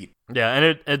its date. Yeah,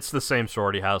 and it's the same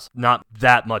sorority house. Not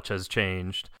that much has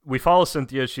changed. We follow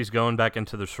Cynthia. She's going back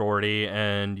into the sorority,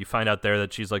 and you find out there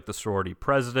that she's like the sorority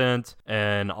president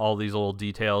and all these little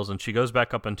details. And she goes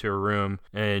back up into her room,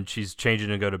 and she's changing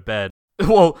to go to bed.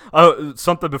 Well,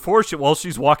 something before while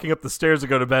she's walking up the stairs to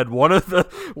go to bed, one of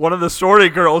the sorority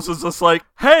girls is just like,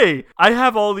 "Hey, I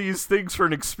have all these things for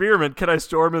an experiment. Can I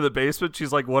store them in the basement?"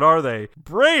 She's like, "What are they?"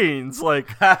 Brains, like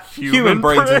human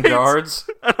brains in jars.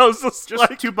 And I was just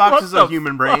like, 2 boxes of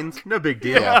human brains. No big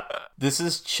deal. Yeah. This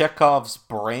is Chekhov's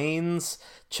brains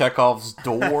Chekhov's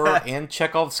door and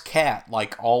Chekhov's cat,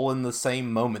 like, all in the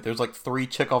same moment. There's, like, 3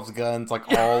 Chekhov's guns, like,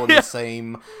 all in the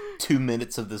same 2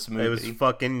 minutes of this movie. It was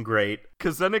fucking great.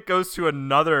 Because then it goes to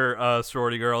another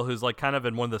sorority girl who's, like, kind of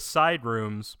in one of the side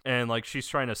rooms, and, like, she's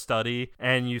trying to study,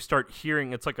 and you start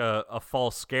hearing, it's like a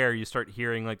false scare, you start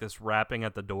hearing, like, this rapping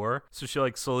at the door. So she,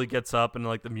 like, slowly gets up, and,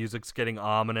 like, the music's getting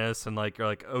ominous, and, like, you're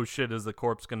like, oh shit, is the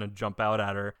corpse gonna jump out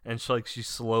at her? And she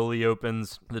slowly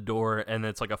opens the door, and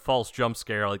it's, like, a false jump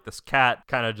scare. Like, this cat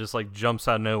kind of just, like, jumps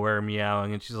out of nowhere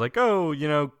meowing, and she's like, oh, you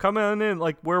know, come on in,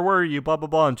 like, where were you, blah, blah,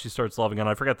 blah, and she starts loving it.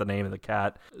 I forgot the name of the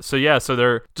cat. So, yeah, so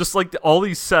they're just, like, all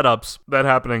these setups that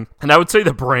happening, and I would say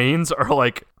the brains are,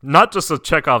 like, not just a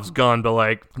Chekhov's gun, but,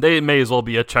 like, they may as well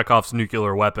be a Chekhov's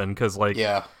nuclear weapon, because, like,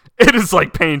 Yeah. it is,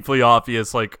 like, painfully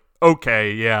obvious, like,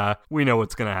 okay, yeah, we know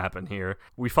what's gonna happen here.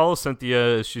 We follow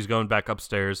Cynthia as she's going back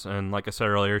upstairs, and like I said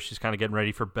earlier, she's kind of getting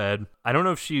ready for bed. I don't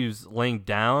know if she's laying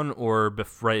down or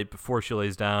right before she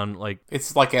lays down, like...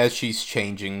 It's like as she's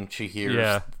changing, she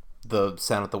hears the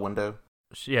sound at the window.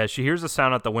 She hears a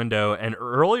sound at the window, and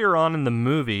earlier on in the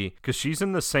movie, because she's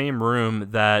in the same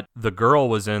room that the girl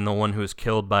was in, the one who was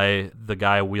killed by the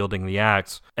guy wielding the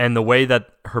axe, and the way that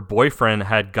her boyfriend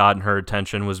had gotten her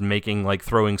attention was making, like,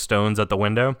 throwing stones at the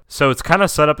window. So it's kind of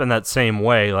set up in that same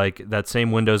way, like, that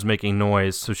same window's making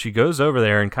noise. So she goes over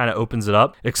there and kind of opens it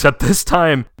up, except this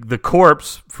time, the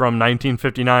corpse from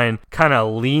 1959 kind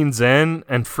of leans in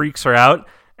and freaks her out,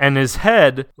 and his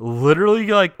head literally,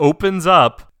 like, opens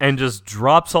up and just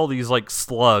drops all these, like,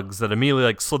 slugs that immediately,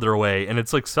 like, slither away. And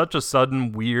it's, like, such a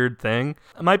sudden, weird thing.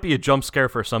 It might be a jump scare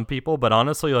for some people, but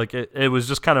honestly, like, it was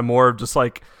just kind of more of just,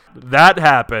 like, that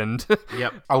happened.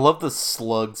 Yep. I love the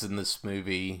slugs in this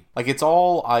movie. Like, it's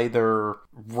all either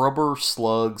rubber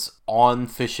slugs on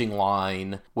fishing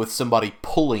line with somebody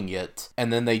pulling it,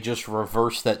 and then they just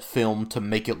reverse that film to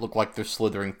make it look like they're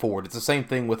slithering forward. It's the same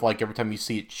thing with, like, every time you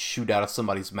see it shoot out of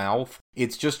somebody's mouth.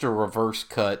 It's just a reverse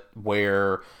cut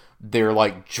where they're,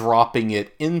 like, dropping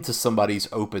it into somebody's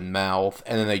open mouth,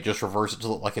 and then they just reverse it to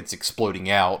look like it's exploding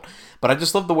out. But I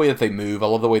just love the way that they move. I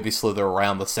love the way they slither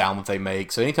around, the sound that they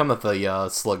make. So anytime that the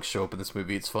slugs show up in this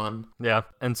movie, it's fun. Yeah,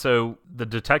 and so the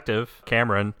detective,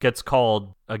 Cameron, gets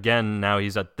called again. Now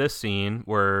he's at this scene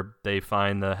where they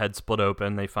find the head split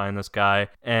open. They find this guy,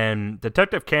 and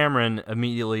Detective Cameron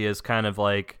immediately is kind of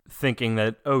like thinking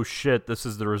that, oh shit, this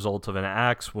is the result of an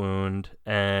axe wound,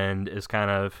 and is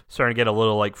kind of starting to get a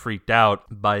little, like, freaked out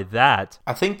by that.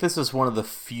 I think this is one of the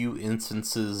few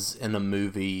instances in a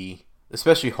movie,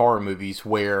 especially horror movies,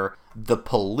 where the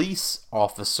police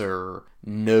officer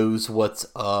knows what's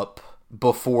up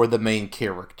before the main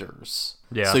characters.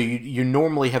 Yeah. So you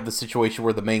normally have the situation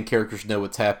where the main characters know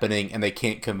what's happening and they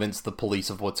can't convince the police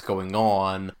of what's going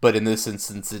on. But in this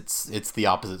instance, it's the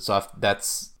opposite. So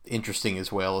that's interesting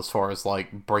as well, as far as,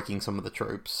 like, breaking some of the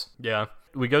tropes. Yeah.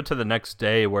 We go to the next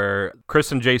day where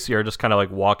Chris and JC are just kind of,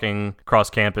 like, walking across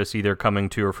campus, either coming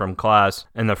to or from class,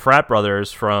 and the frat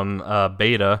brothers from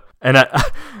Beta. And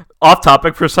off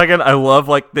topic for a second, I love,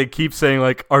 like, they keep saying,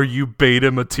 like, are you beta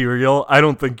material? I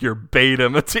don't think you're beta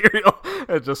material.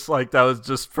 It's just, like, that was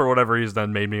just, for whatever reason, that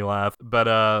made me laugh.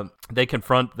 But they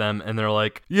confront them, and they're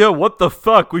like, yeah, what the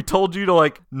fuck? We told you to,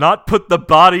 like, not put the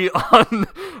body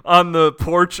on the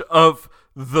porch of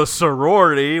the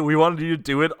sorority. We wanted you to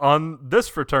do it on this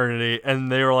fraternity.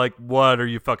 And they were like, what are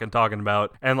you fucking talking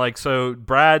about? And, like, so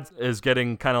Brad is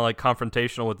getting kind of, like,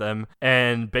 confrontational with them,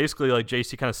 and basically, like,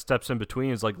 JC kind of steps in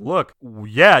between. Is like, look,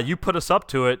 yeah, you put us up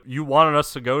to it. You wanted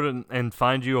us to go to and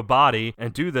find you a body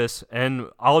and do this, and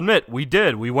I'll admit, we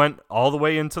did. We went all the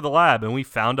way into the lab and we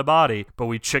found a body, but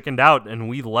we chickened out and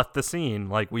we left the scene.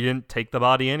 Like, we didn't take the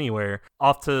body anywhere.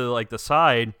 Off to, like, the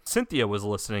side, Cynthia was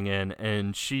listening in,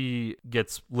 and she gets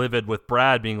livid with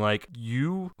Brad being like,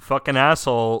 you fucking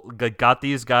asshole got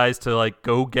these guys to, like,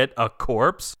 go get a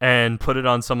corpse and put it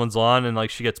on someone's lawn, and, like,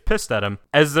 she gets pissed at him.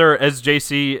 As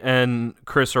JC and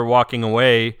Chris are walking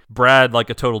away, Brad,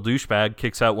 like a total douchebag,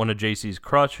 kicks out one of JC's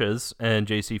crutches, and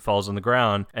JC falls on the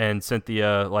ground, and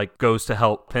Cynthia, like, goes to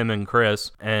help him and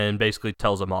Chris and basically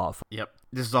tells him off. Yep.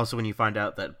 This is also when you find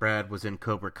out that Brad was in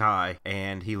Cobra Kai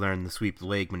and he learned the sweep the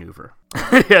leg maneuver.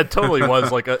 Yeah, it totally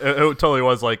was like it totally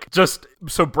was like just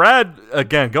so Brad,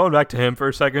 again, going back to him for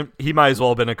a second, he might as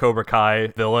well have been a Cobra Kai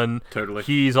villain. Totally.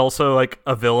 He's also like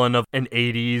a villain of an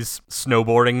 80s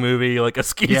snowboarding movie, like a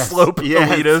ski slope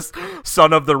elitist,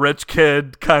 son of the rich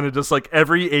kid, kind of just like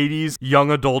every 80s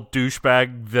young adult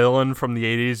douchebag villain from the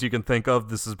 80s you can think of.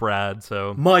 This is Brad.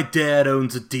 So my dad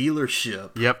owns a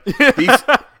dealership. Yep.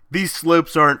 These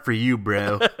slopes aren't for you,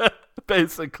 bro.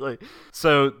 basically.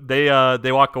 So they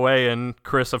walk away, and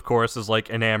Chris, of course, is like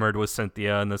enamored with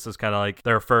Cynthia, and this is kind of like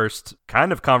their first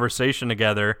kind of conversation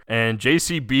together. And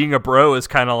JC, being a bro, is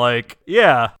kind of like,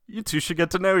 yeah, you two should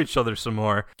get to know each other some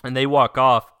more. And they walk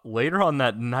off. Later on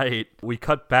that night, we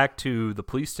cut back to the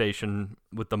police station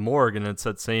with the morgue, and it's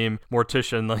that same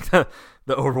mortician, like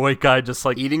the overweight guy, just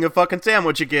like Eating a fucking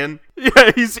sandwich again.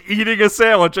 yeah, he's eating a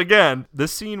sandwich again.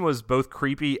 This scene was both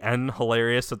creepy and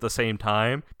hilarious at the same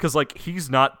time, because like he's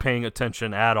not paying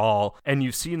attention at all, and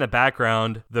you see in the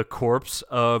background the corpse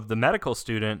of the medical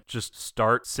student just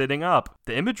start sitting up.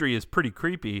 The imagery is pretty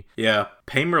creepy. Yeah,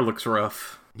 Paymer looks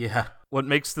rough. Yeah. What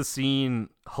makes the scene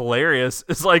hilarious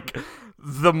is like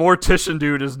the mortician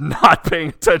dude is not paying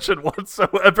attention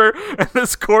whatsoever, and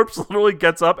this corpse literally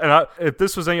gets up, and if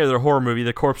this was any other horror movie,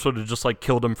 the corpse would have just like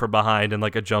killed him from behind in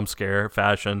like a jump scare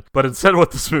fashion. But instead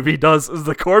what this movie does is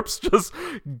the corpse just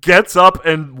gets up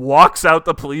and walks out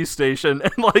the police station,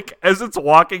 and like as it's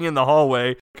walking in the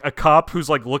hallway, a cop who's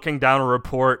like looking down a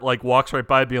report like walks right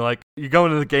by being like, you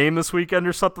going to the game this weekend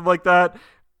or something like that?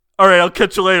 All right, I'll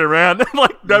catch you later, man. And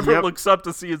like never looks up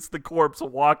to see it's the corpse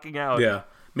walking out. Yeah.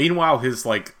 Meanwhile, his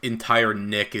like entire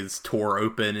neck is tore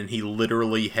open, and he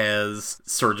literally has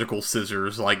surgical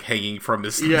scissors like hanging from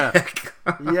his neck.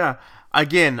 Yeah.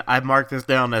 Again, I marked this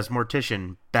down as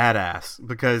mortician badass,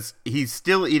 because he's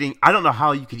still eating. I don't know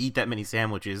how you could eat that many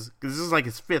sandwiches, because this is like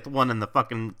his 5th one in the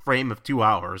fucking frame of 2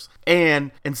 hours.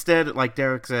 And instead, like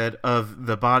Derek said, of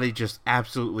the body just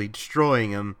absolutely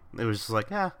destroying him, it was just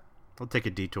like, I'll take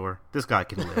a detour. This guy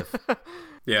can live.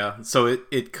 Yeah, so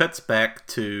it cuts back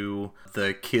to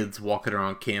the kids walking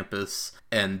around campus,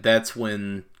 and that's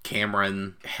when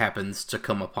Cameron happens to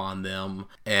come upon them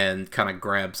and kind of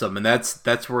grabs them, and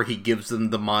that's where he gives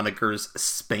them the monikers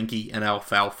Spanky and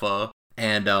Alfalfa,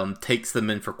 and takes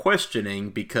them in for questioning,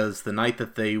 because the night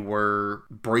that they were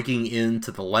breaking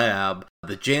into the lab,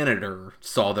 the janitor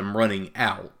saw them running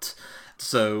out.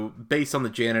 So, based on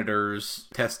the janitor's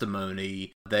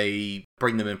testimony, they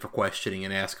bring them in for questioning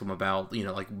and ask them about,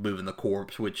 like moving the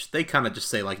corpse, which they kind of just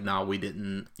say like, nah, we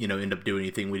didn't, end up doing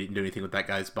anything. We didn't do anything with that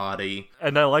guy's body.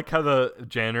 And I like how the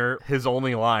janitor, his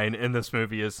only line in this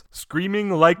movie is screaming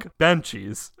like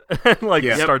banshees. And like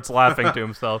starts laughing to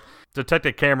himself.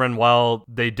 Detective Cameron, while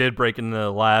they did break into the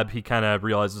lab, he kind of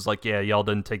realizes like, yeah, y'all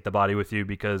didn't take the body with you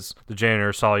because the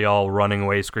janitor saw y'all running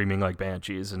away screaming like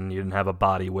banshees, and you didn't have a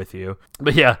body with you.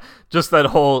 But yeah, just that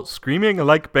whole screaming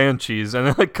like banshees.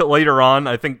 And like later on,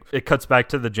 I think it cuts back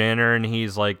to the janitor, and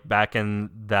he's like back in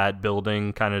that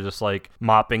building, kind of just like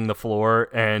mopping the floor,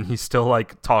 and he's still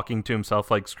like talking to himself,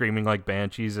 like screaming like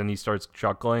banshees, and he starts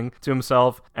chuckling to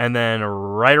himself. And then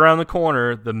right around the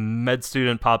corner, the med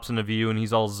student pops into view, and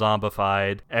he's all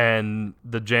zombified, and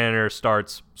the janitor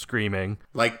starts screaming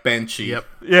like Banshee. Yep.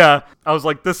 Yeah, I was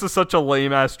like, this is such a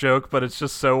lame ass joke, but it's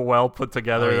just so well put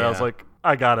together that I was like,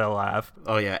 I gotta laugh.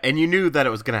 Oh yeah, and you knew that it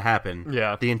was gonna happen.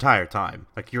 Yeah. The entire time,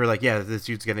 like you were like, yeah, this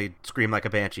dude's gonna scream like a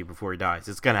banshee before he dies.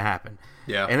 It's gonna happen.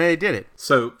 Yeah. And they did it.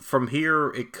 So from here,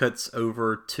 it cuts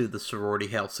over to the sorority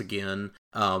house again.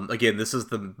 Again, this is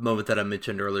the moment that I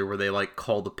mentioned earlier where they like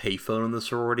call the payphone in the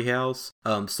sorority house.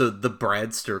 So the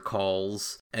Bradster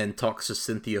calls and talks to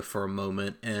Cynthia for a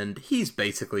moment, and he's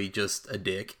basically just a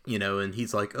dick, and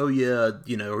he's like, oh yeah,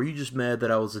 are you just mad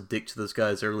that I was a dick to those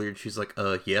guys earlier? And she's like,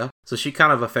 yeah. So she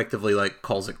kind of effectively like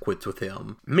calls it quits with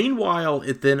him. Meanwhile,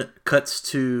 it then cuts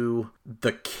to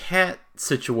the cat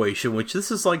situation, which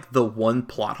this is like the one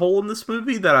plot hole in this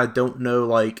movie that I don't know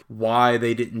like why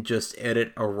they didn't just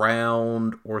edit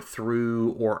around or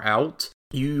through or out.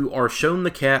 You are shown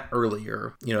the cat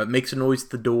earlier. It makes a noise at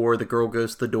the door. The girl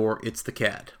goes to the door. It's the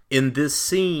cat. In this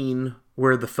scene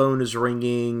where the phone is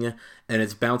ringing and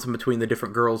it's bouncing between the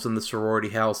different girls in the sorority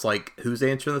house, like, who's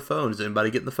answering the phone? Is anybody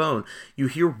getting the phone? You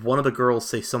hear one of the girls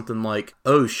say something like,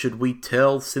 oh, should we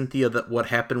tell Cynthia that what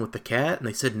happened with the cat? And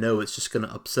they said, no, it's just going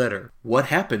to upset her. What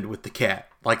happened with the cat?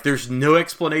 Like, there's no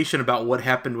explanation about what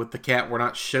happened with the cat. We're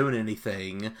not shown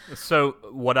anything. So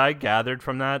what I gathered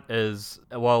from that is,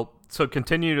 so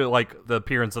continue to like the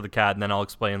appearance of the cat, and then I'll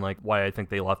explain like why I think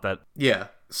they left that. Yeah.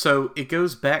 So it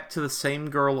goes back to the same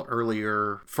girl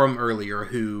from earlier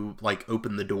who like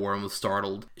opened the door and was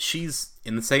startled. She's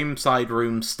in the same side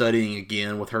room studying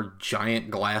again with her giant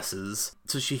glasses.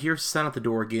 So she hears the sound at the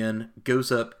door again,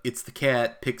 goes up, it's the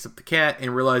cat, picks up the cat,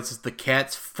 and realizes the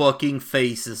cat's fucking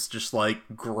face is just like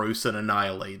gross and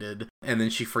annihilated. And then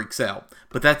she freaks out.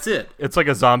 But that's it. It's like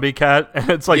a zombie cat, and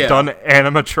it's like done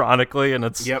animatronically, and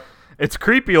it's... Yep. It's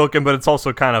creepy looking, but it's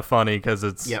also kind of funny because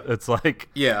it's like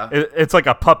it's like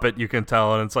a puppet, you can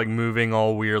tell, and it's like moving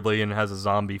all weirdly and has a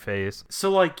zombie face.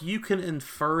 So like you can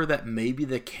infer that maybe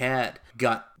the cat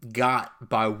got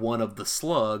by one of the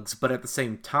slugs, but at the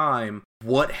same time,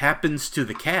 what happens to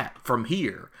the cat from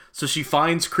here? So she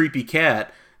finds creepy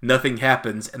cat, nothing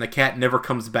happens, and the cat never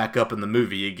comes back up in the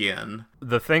movie again.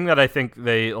 The thing that I think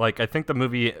I think the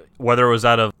movie, whether it was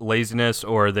out of laziness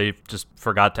or they just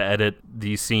forgot to edit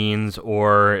these scenes,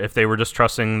 or if they were just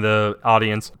trusting the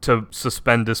audience to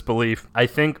suspend disbelief, I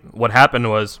think what happened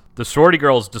was the sorority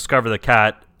girls discover the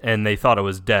cat and they thought it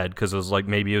was dead because it was like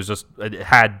maybe it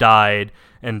had died,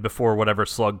 and before whatever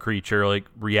slug creature like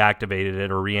reactivated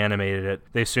it or reanimated it,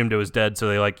 they assumed it was dead, so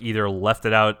they like either left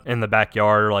it out in the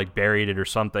backyard or like buried it or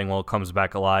something while it comes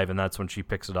back alive, and that's when she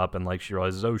picks it up and like she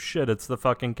realizes, oh shit, it's the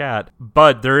fucking cat.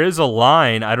 But there is a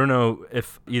line, I don't know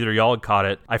if either y'all had caught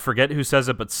it, I forget who says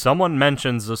it, but someone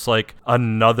mentions this like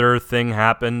another thing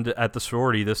happened at the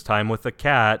sorority this time with the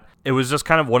cat. It was just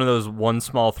kind of one of those one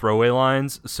small throwaway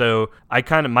lines. So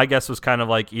my guess was kind of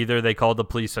like either they called the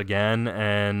police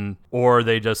again or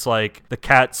they just like the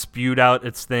cat spewed out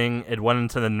its thing, it went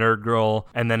into the nerd girl,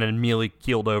 and then it immediately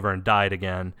keeled over and died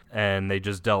again, and they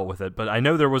just dealt with it. But I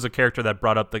know there was a character that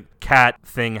brought up the cat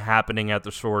thing happening at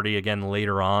the sorority again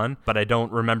later on, but I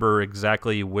don't remember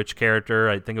exactly which character.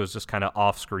 I think it was just kind of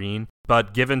off screen.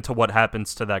 But given to what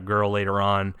happens to that girl later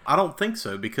on, I don't think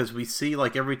so, because we see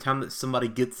like every time that somebody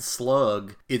gets a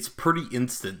slug, it's pretty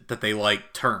instant that they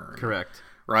like turn. Correct.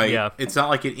 Right? Yeah. It's not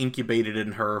like it incubated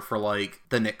in her for like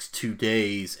the next 2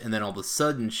 days and then all of a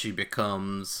sudden she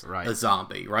becomes a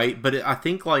zombie, right? But I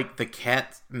think like the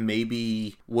cat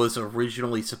maybe was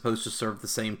originally supposed to serve the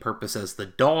same purpose as the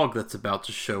dog that's about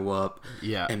to show up.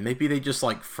 Yeah. And maybe they just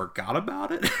like forgot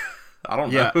about it. I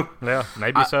don't know. Yeah,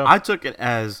 maybe so. I took it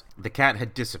as the cat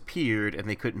had disappeared and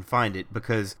they couldn't find it,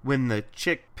 because when the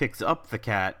chick picks up the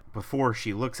cat, before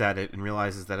she looks at it and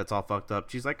realizes that it's all fucked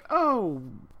up, she's like, oh,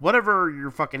 whatever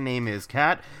your fucking name is,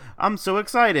 cat, I'm so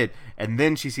excited. And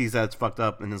then she sees that it's fucked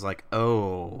up and is like,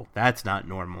 oh, that's not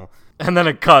normal. And then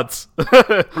it cuts.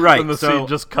 Right. And the so scene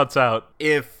just cuts out.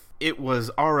 If it was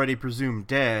already presumed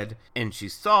dead and she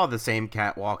saw the same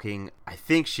cat walking, I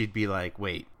think she'd be like,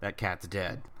 wait, that cat's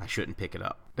dead, I shouldn't pick it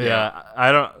up. Yeah,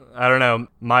 I don't know.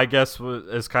 My guess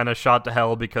is kind of shot to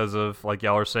hell because of, like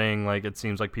y'all are saying, like it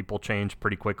seems like people change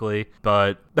pretty quickly.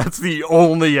 But that's the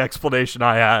only explanation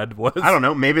I had was... I don't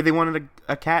know, maybe they wanted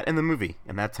a cat in the movie,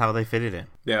 and that's how they fit it in.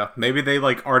 Yeah, maybe they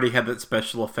like already had that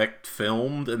special effect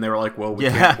filmed, and they were like, well, we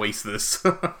can't waste this.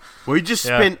 We just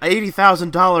spent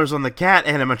 $80,000 on the cat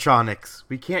animatronics.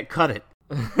 We can't cut it.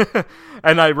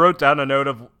 And I wrote down a note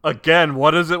of, again,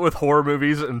 what is it with horror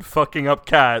movies and fucking up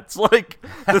cats? Like,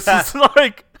 this is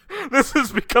like... This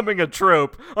is becoming a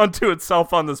trope unto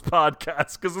itself on this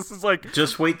podcast, because this is like...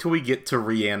 Just wait till we get to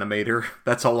Reanimator.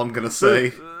 That's all I'm going to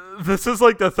say. This is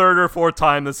like the third or fourth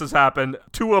time this has happened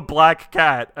to a black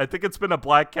cat. I think it's been a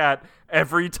black cat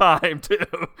every time, too.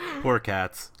 Poor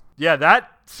cats. Yeah,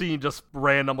 that scene just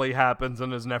randomly happens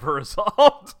and is never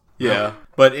resolved. Yeah,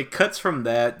 but it cuts from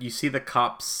that. You see the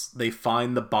cops, they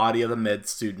find the body of the med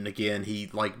student again. He,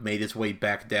 like, made his way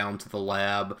back down to the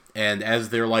lab. And as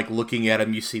they're, like, looking at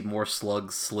him, you see more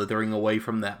slugs slithering away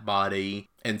from that body.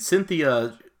 And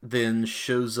Cynthia then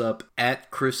shows up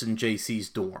at Chris and JC's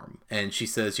dorm. And she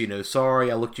says, you know,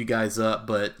 sorry, I looked you guys up,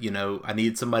 but, you know, I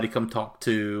need somebody to come talk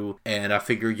to. And I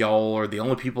figure y'all are the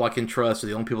only people I can trust, or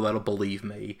the only people that'll believe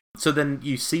me. So then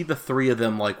you see the three of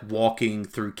them, like, walking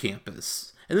through campus.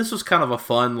 And this was kind of a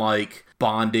fun, like,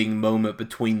 bonding moment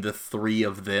between the three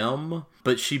of them.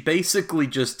 But she basically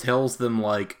just tells them,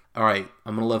 like, all right,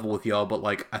 I'm going to level with y'all, but,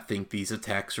 like, I think these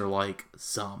attacks are, like,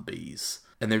 zombies.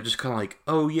 And they're just kind of like,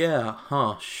 oh, yeah,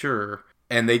 huh, sure.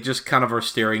 And they just kind of are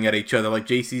staring at each other. Like,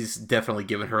 JC's definitely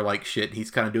giving her, like, shit. And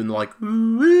he's kind of doing the, like,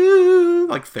 ooh,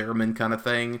 like, theremin kind of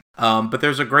thing. But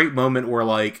there's a great moment where,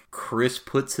 like, Chris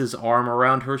puts his arm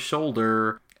around her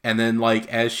shoulder. And then, like,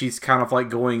 as she's kind of, like,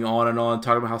 going on and on,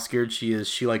 talking about how scared she is,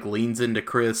 she, like, leans into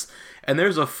Chris. And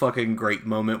there's a fucking great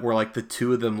moment where, like, the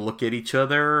two of them look at each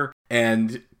other.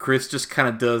 And Chris just kind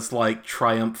of does, like,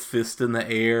 triumph fist in the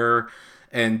air.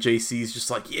 And JC's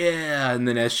just like, yeah. And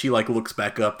then as she, like, looks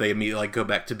back up, they immediately, like, go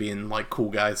back to being, like,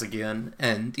 cool guys again.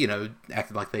 And, you know,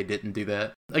 acting like they didn't do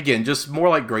that. Again, just more,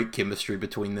 like, great chemistry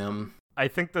between them. I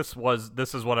think this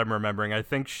is what I'm remembering. I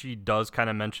think she does kind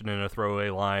of mention in a throwaway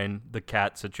line the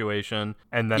cat situation,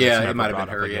 and then it's never it might have brought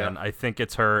been up her, again. yeah. I think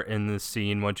it's her in the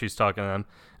scene when she's talking to them,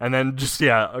 and then just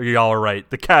y'all are right.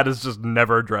 The cat is just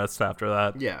never addressed after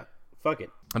that. Yeah, fuck it.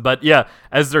 But yeah,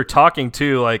 as they're talking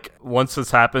too, like once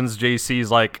this happens,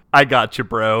 JC's like, "I got you,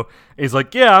 bro." He's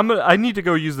like, "Yeah, I need to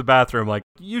go use the bathroom. Like,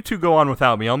 you two go on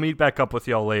without me. I'll meet back up with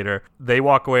y'all later." They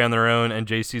walk away on their own, and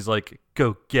JC's like,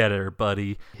 "Go get her,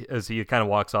 buddy," as he kind of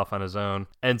walks off on his own.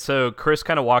 And so Chris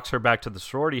kind of walks her back to the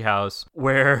sorority house,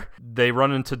 where they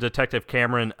run into Detective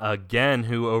Cameron again,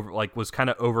 who was kind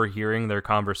of overhearing their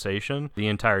conversation the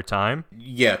entire time.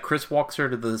 Yeah, Chris walks her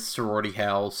to the sorority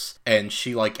house, and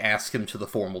she like asks him to the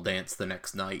formal dance the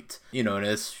next night. You know, and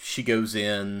as she goes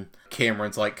in,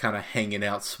 Cameron's like kind of hanging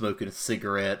out, smoking a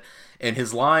cigarette, and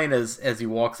his line as he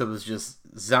walks up is just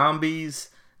zombies,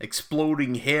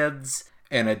 exploding heads,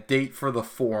 and a date for the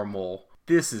formal.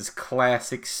 This is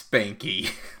classic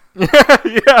Spanky.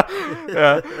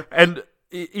 yeah. And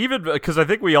even because I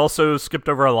think we also skipped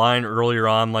over a line earlier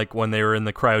on, like when they were in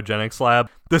the cryogenics lab.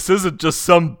 This isn't just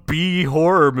some B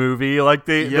horror movie. Like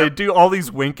they do all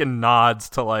these wink and nods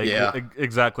to like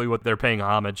exactly what they're paying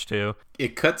homage to.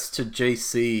 It cuts to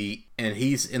JC, and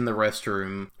he's in the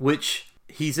restroom, which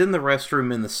he's in the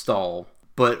restroom in the stall.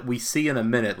 But we see in a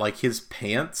minute, like, his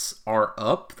pants are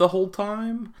up the whole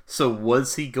time. So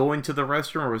was he going to the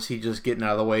restroom, or was he just getting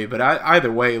out of the way? But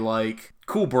either way, like,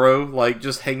 cool, bro. Like,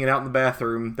 just hanging out in the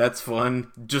bathroom. That's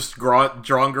fun. Just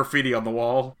drawing graffiti on the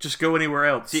wall. Just go anywhere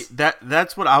else. See,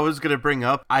 that's what I was going to bring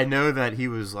up. I know that he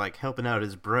was, like, helping out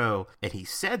his bro, and he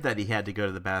said that he had to go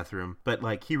to the bathroom. But,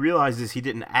 like, he realizes he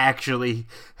didn't actually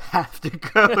have to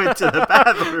go into the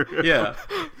bathroom. Yeah.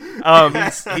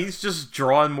 He's just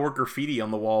drawing more graffiti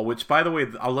on the wall, which, by the way,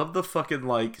 I love the fucking,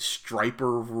 like,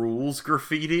 Striper Rules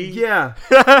graffiti. Yeah.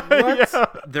 Yeah.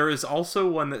 There is also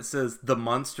one that says, "The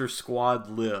Monster Squad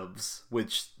lives,"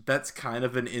 which that's kind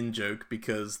of an in-joke,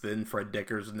 because then Fred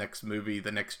Decker's next movie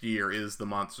the next year is The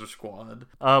Monster Squad.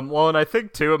 Well, and I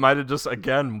think, too, it might have just,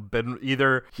 again, been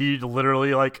either he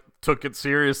literally, like, took it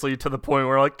seriously to the point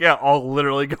where, like, yeah, all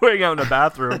literally going out in the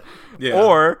bathroom. Yeah.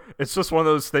 Or it's just one of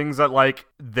those things that, like,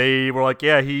 they were like,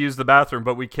 yeah, he used the bathroom,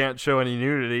 but we can't show any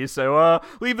nudity, so,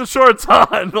 leave the shorts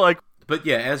on. Like, but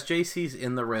yeah, as JC's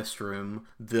in the restroom,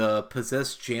 the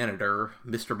possessed janitor,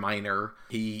 Mr. Miner,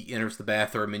 he enters the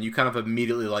bathroom, and you kind of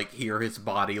immediately, like, hear his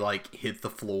body, like, hit the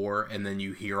floor, and then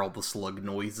you hear all the slug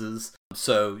noises.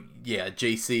 So, yeah,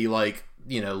 JC, like,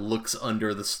 you know, looks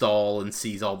under the stall and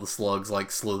sees all the slugs,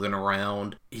 like, slithering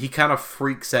around. He kind of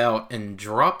freaks out and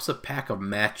drops a pack of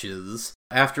matches.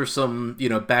 After some, you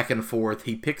know, back and forth,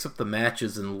 he picks up the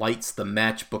matches and lights the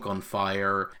matchbook on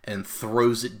fire and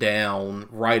throws it down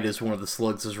right as one of the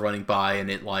slugs is running by,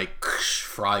 and it, like,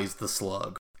 fries the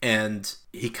slug. And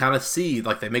he kind of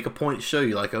like, they make a point to show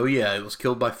you, like, oh yeah, it was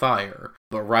killed by fire.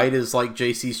 But right as, like,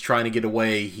 JC's trying to get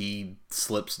away, he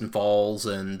slips and falls,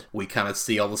 and we kind of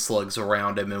see all the slugs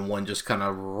around him, and one just kind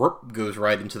of goes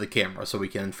right into the camera, so we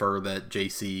can infer that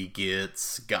JC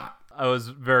gets got. I was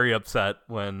very upset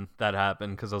when that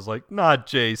happened, because I was like, not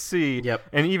JC. Yep.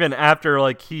 And even after,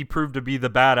 like, he proved to be the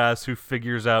badass who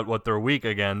figures out what they're weak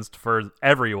against for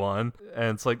everyone.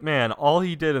 And it's like, man, all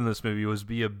he did in this movie was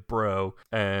be a bro,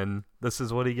 and this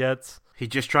is what he gets. He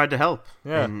just tried to help.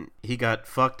 Yeah. And he got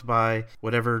fucked by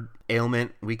whatever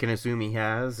ailment we can assume he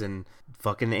has, and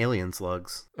fucking alien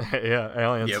slugs. Yeah,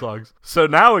 alien slugs. So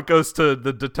now it goes to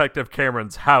the Detective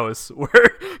Cameron's house,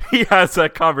 where he has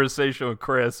that conversation with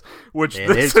Chris, which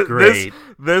is great.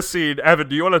 This scene, Evan,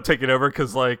 do you want to take it over?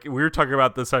 Because, like, we were talking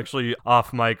about this actually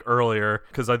off mic earlier,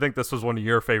 because I think this was one of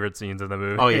your favorite scenes in the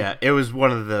movie. Oh yeah, it was one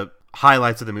of the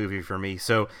highlights of the movie for me.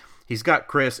 So he's got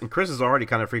Chris, and Chris is already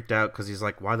kind of freaked out because he's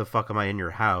like, why the fuck am I in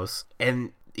your house?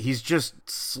 And he's just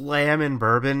slamming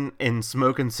bourbon and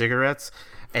smoking cigarettes,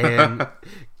 and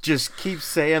just keeps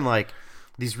saying, like,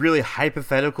 these really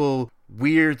hypothetical,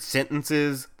 weird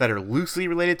sentences that are loosely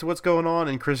related to what's going on.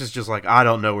 And Chris is just like, I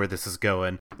don't know where this is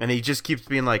going. And he just keeps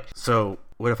being like, so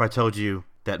what if I told you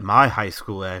that my high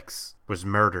school ex was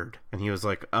murdered? And he was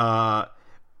like, and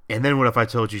then what if I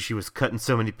told you she was cut in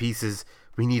so many pieces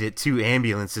we needed 2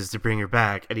 ambulances to bring her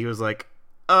back? And he was like,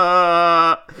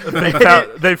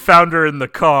 They found her in the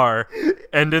car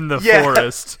and in the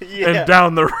forest and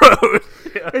down the road.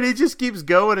 And he just keeps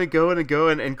going and going and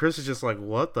going, and Chris is just like,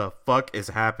 what the fuck is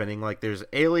happening? Like, there's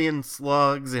alien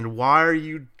slugs, and why are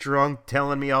you drunk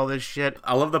telling me all this shit?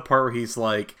 I love the part where he's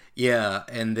like, yeah,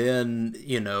 and then,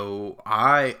 you know,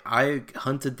 I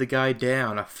hunted the guy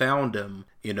down, I found him,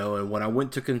 you know, and when I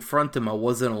went to confront him, I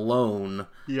wasn't alone.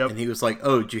 Yep. And he was like,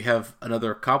 oh, do you have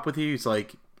another cop with you? He's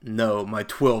like, No, my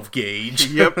 12 gauge.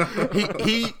 Yep.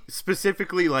 He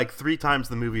specifically, like, 3 times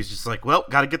in the movie is just like, well,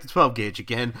 gotta get the 12 gauge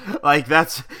again. Like,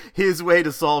 that's his way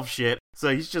to solve shit.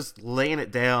 So he's just laying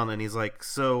it down, and he's like,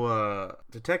 so,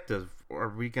 detective, are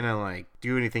we gonna, like,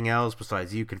 do anything else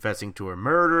besides you confessing to a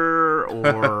murder?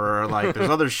 Or, like, there's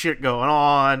other shit going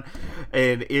on?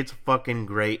 And it's fucking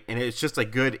great. And it's just a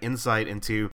good insight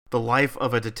into the life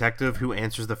of a detective who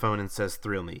answers the phone and says,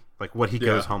 thrill me. Like, what he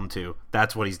goes home to.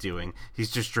 That's what he's doing.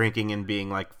 He's just drinking and being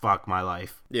like, fuck my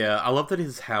life. Yeah, I love that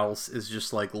his house is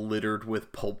just, like, littered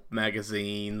with pulp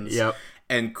magazines. Yep.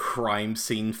 And crime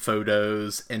scene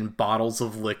photos and bottles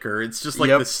of liquor. It's just like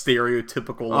Yep. the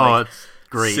stereotypical, like, it's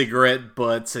great. cigarette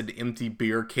butts and empty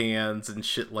beer cans and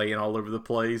shit laying all over the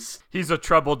place. He's a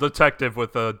troubled detective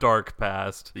with a dark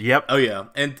past. Yep. Oh yeah,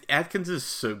 and Atkins is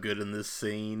so good in this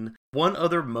scene. One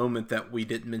other moment that we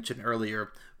didn't mention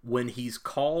earlier, when he's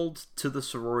called to the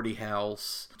sorority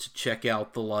house to check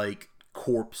out the, like,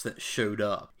 corpse that showed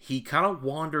up, he kind of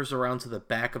wanders around to the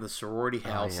back of the sorority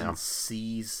house and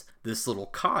sees this little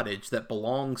cottage that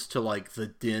belongs to, like, the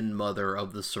den mother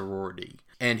of the sorority.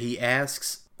 And he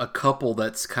asks a couple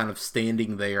that's kind of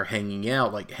standing there hanging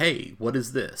out, like, hey, what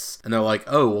is this? And they're like,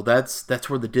 oh, well, that's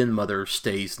where the den mother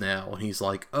stays now. And he's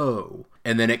like, oh.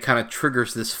 And then it kind of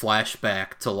triggers this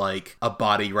flashback to, like, a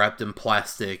body wrapped in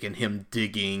plastic and him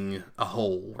digging a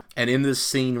hole. And in this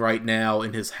scene right now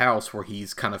in his house where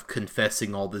he's kind of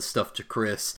confessing all this stuff to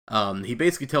Chris, he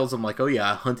basically tells him, like, oh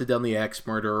yeah, I hunted down the axe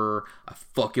murderer, I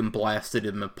fucking blasted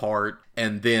him apart,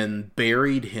 and then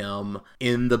buried him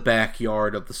in the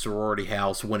backyard of the sorority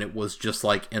house when it was just,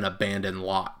 like, an abandoned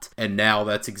lot. And now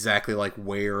that's exactly, like,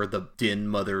 where the den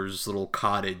mother's little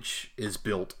cottage is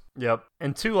built. Yep.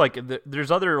 And two, like,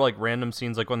 there's other, like, random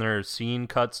scenes, like, when there are scene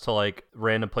cuts to, like,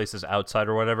 random places outside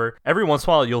or whatever. Every once in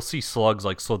a while, you'll see slugs,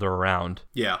 like, slither around.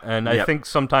 Yeah. And I think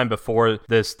sometime before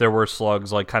this, there were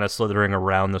slugs, like, kind of slithering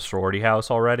around the sorority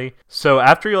house already. So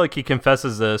after, like, he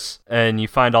confesses this and you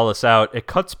find all this out, it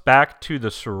cuts back to the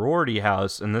sorority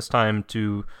house, and this time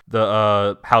to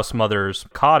the house mother's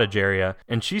cottage area.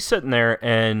 And she's sitting there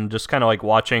and just kind of, like,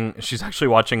 she's actually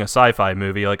watching a sci-fi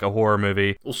movie, like a horror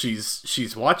movie. Well,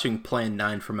 she's watching Plan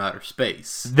 9 from Outer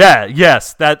Space.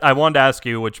 That I wanted to ask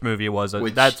you which movie it was.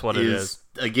 That's what it is.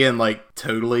 Again, like,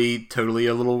 totally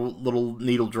a little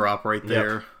needle drop right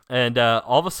there. Yep. And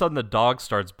all of a sudden the dog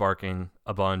starts barking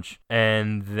a bunch,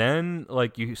 and then,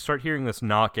 like, you start hearing this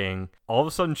knocking. All of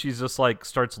a sudden she's just, like,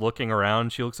 starts looking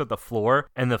around. She looks at the floor,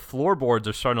 and the floorboards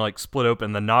are starting to, like, split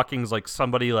open. The knocking's like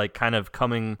somebody, like, kind of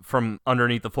coming from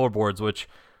underneath the floorboards, which,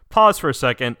 pause for a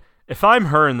second. If I'm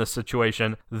her in this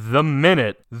situation, the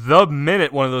minute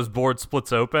one of those boards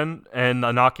splits open and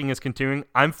the knocking is continuing,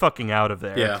 I'm fucking out of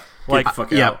there. Yeah. Like, Get the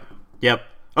fuck out. Yep.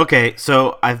 Okay,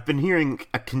 so I've been hearing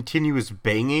a continuous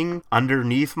banging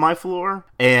underneath my floor,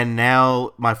 and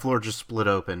now my floor just split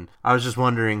open. I was just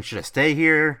wondering, should I stay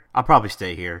here? I'll probably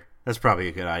stay here. That's probably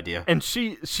a good idea. And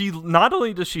she not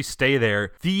only does she stay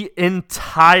there, the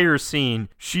entire scene,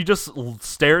 she just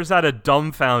stares at it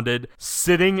dumbfounded,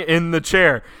 sitting in the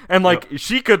chair. And, like,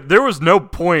 there was no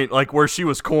point, like, where she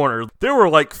was cornered. There were,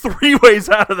 like, 3 ways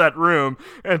out of that room,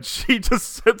 and she just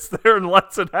sits there and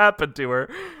lets it happen to her.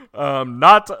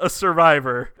 Not a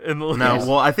survivor in the No,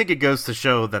 well, I think it goes to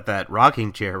show that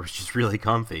rocking chair was just really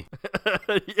comfy.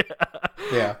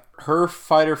 Yeah. Her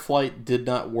fight or flight did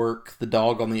not work. The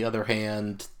dog, on the other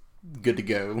hand, good to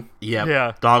go. Yep.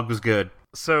 Yeah. Dog was good.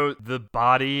 So the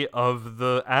body of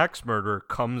the axe murderer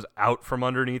comes out from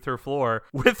underneath her floor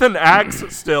with an axe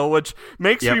still, which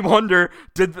makes me wonder,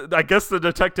 I guess the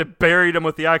detective buried him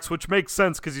with the axe, which makes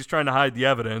sense because he's trying to hide the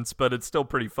evidence, but it's still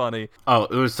pretty funny. Oh,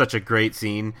 it was such a great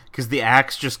scene because the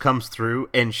axe just comes through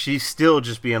and she's still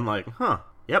just being like, huh.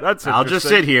 Yep, that's I'll just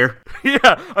sit here.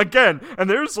 Yeah, again, and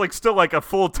there's, like, still, like, a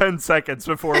full 10 seconds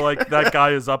before, like, that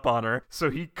guy is up on her. So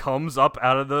he comes up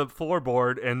out of the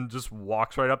floorboard and just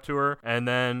walks right up to her, and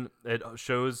then it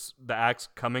shows the axe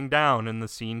coming down and the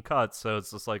scene cuts. So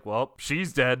it's just like, well,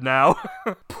 she's dead now.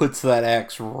 Puts that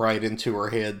axe right into her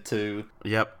head, too.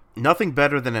 Yep. Nothing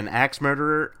better than an axe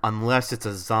murderer unless it's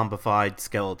a zombified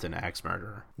skeleton axe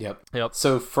murderer. Yep. Yep.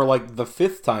 So for, like, the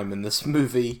 5th time in this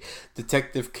movie,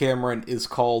 Detective Cameron is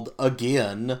called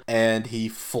again, and he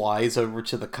flies over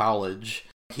to the college.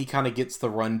 He kind of gets the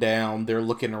rundown. They're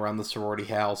looking around the sorority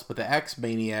house, but the axe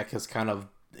maniac has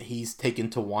he's taken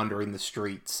to wandering the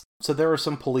streets. So there are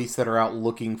some police that are out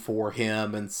looking for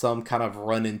him, and some kind of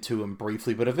run into him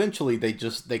briefly, but eventually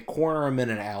they corner him in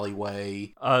an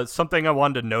alleyway. Something I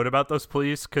wanted to note about those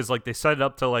police, because like they set it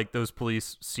up to like those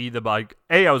police see the body.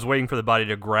 I was waiting for the body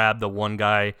to grab the one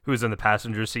guy who was in the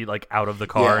passenger seat like out of the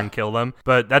car and kill them,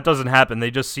 but that doesn't happen.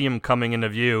 They just see him coming into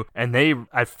view, and they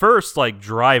at first like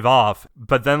drive off,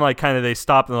 but then like kind of they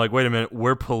stop and they're like, wait a minute,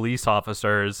 we're police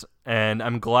officers. And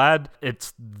I'm glad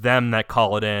it's them that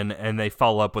call it in, and they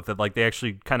follow up with it. Like, they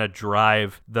actually kind of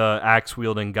drive the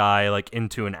axe-wielding guy, like,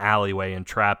 into an alleyway and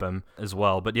trap him as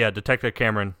well. But, yeah, Detective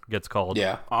Cameron gets called.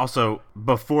 Yeah. Also,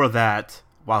 before that,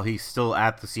 while he's still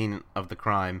at the scene of the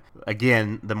crime,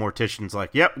 again, the mortician's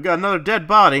like, yep, we got another dead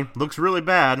body. Looks really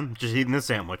bad. Just eating this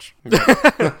sandwich.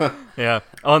 Yeah.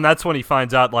 Oh, and that's when he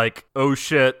finds out, like, oh,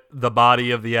 shit, the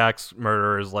body of the axe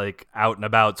murderer is, like, out and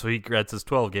about, so he gets his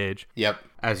 12 gauge. Yep.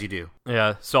 As you do.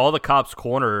 Yeah, so all the cops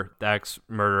corner the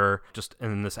ex-murderer just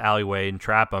in this alleyway and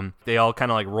trap him. They all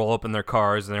kind of like roll up in their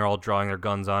cars and they're all drawing their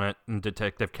guns on it. And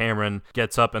Detective Cameron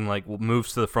gets up and like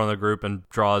moves to the front of the group and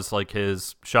draws like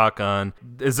his shotgun.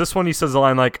 Is this when he says the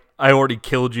line like, I already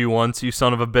killed you once, you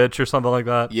son of a bitch, or something like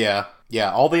that? Yeah.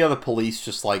 Yeah, all the other police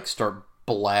just like start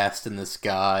blasting this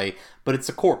guy, but it's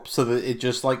a corpse, so that it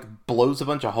just like blows a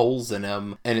bunch of holes in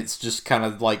him, and it's just kind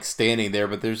of like standing there.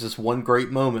 But there's this one great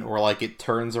moment where like it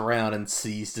turns around and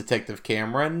sees Detective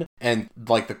Cameron, and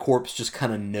like the corpse just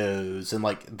kind of knows, and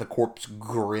like the corpse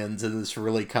grins in this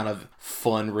really kind of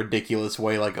fun, ridiculous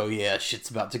way, like, oh yeah, shit's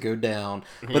about to go down.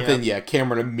 But then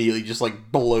Cameron immediately just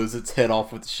like blows its head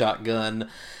off with the shotgun,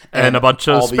 and a bunch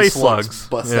of space slugs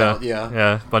bust out.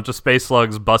 A bunch of space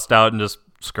slugs bust out and just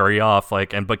scurry off,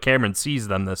 but Cameron sees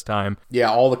them this time. Yeah,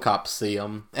 all the cops see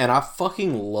them. And I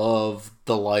fucking love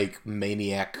the, like,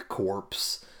 maniac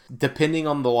corpse. Depending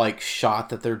on the, like, shot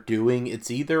that they're doing, it's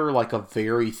either, like, a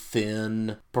very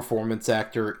thin performance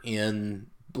actor in,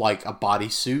 like, a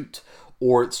bodysuit,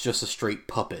 or it's just a straight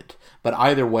puppet. But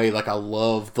either way, like, I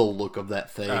love the look of that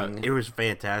thing. It was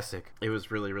fantastic. It was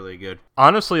really, really good.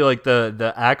 Honestly, like,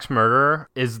 the axe murderer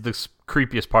is the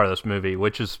creepiest part of this movie,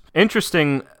 which is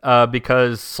interesting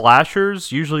because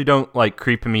slashers usually don't, like,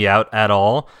 creep me out at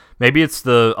all. Maybe it's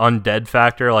the undead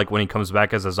factor, like when he comes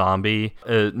back as a zombie,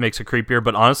 it makes it creepier.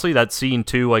 But honestly, that scene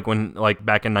too, like when, like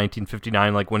back in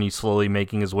 1959, like when he's slowly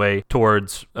making his way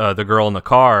towards the girl in the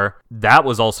car, that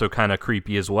was also kind of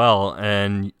creepy as well.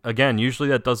 And again, usually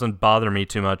that doesn't bother me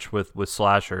too much with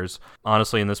slashers.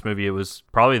 Honestly, in this movie, it was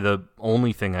probably the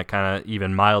only thing that kind of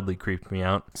even mildly creeped me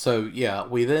out. So yeah,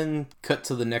 we then cut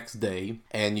to the next day,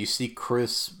 and you see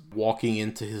Chris walking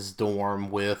into his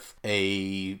dorm with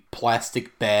a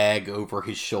plastic bag over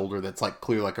his shoulder that's like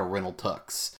clear like a rental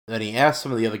tux. Then he asks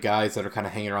some of the other guys that are kind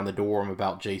of hanging around the dorm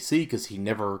about JC, because he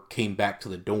never came back to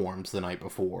the dorms the night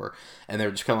before, and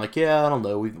they're just kind of like, yeah, I don't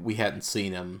know, we hadn't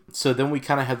seen him. So then we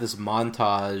kind of have this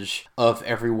montage of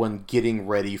everyone getting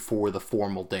ready for the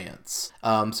formal dance.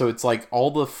 So it's like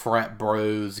all the frat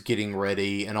bros getting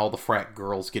ready and all the frat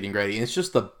girls getting ready, and it's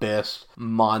just the best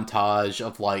montage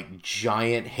of like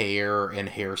giant hair and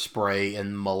hairspray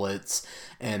and mullets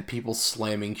and people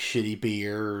slamming shitty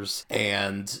beers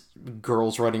and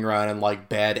girls running around in like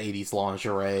bad 80s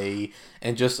lingerie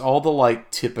and just all the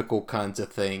like typical kinds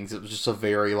of things. It was just a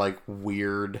very like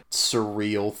weird,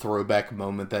 surreal throwback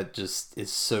moment that just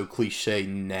is so cliche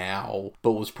now,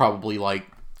 but was probably like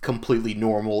completely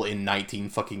normal in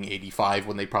 1985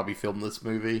 when they probably filmed this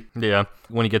movie. Yeah.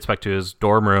 When he gets back to his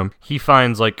dorm room, he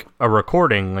finds like a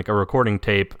recording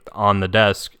tape on the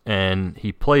desk, and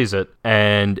he plays it,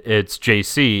 and it's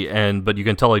JC, but you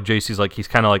can tell like JC's like, he's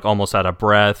kind of like almost out of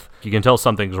breath. You can tell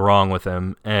something's wrong with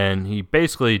him, and he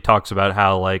basically talks about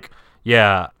how like,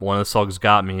 yeah, one of the slugs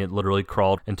got me. It literally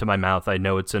crawled into my mouth. I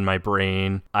know it's in my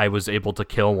brain. I was able to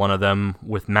kill one of them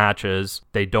with matches.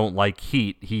 They don't like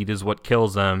heat. Heat is what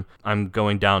kills them. I'm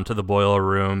going down to the boiler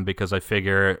room because I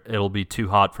figure it'll be too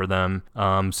hot for them.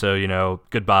 So,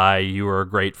 goodbye. You were a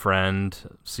great friend.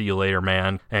 See you later,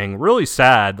 man. And really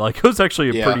sad. Like, it was actually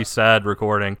a pretty sad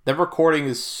recording. That recording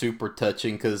is super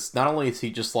touching because not only is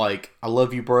he just like, I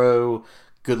love you, bro,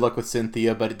 good luck with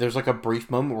Cynthia, but there's like a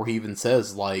brief moment where he even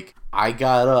says like, I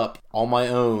got up on my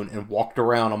own and walked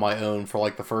around on my own for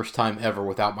like the first time ever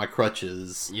without my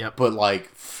crutches. Yep. But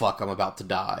like, fuck, I'm about to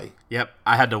die. Yep.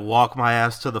 I had to walk my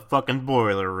ass to the fucking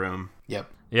boiler room. Yep.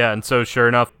 Yeah, and so sure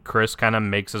enough, Chris kind of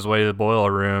makes his way to the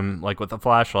boiler room, like with a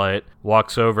flashlight,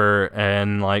 walks over,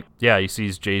 and like, yeah, he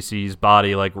sees JC's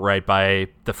body like right by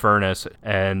the furnace,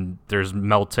 and there's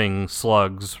melting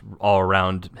slugs all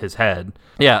around his head.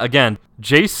 Yeah, again,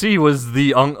 JC was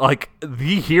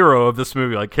the hero of this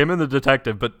movie, like him and the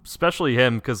detective, but especially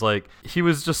him because like he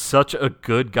was just such a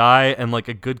good guy and like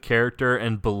a good character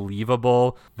and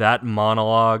believable. That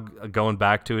monologue, going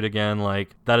back to it again,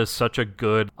 like that is such a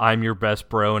good "I'm your best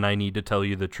bro and I need to tell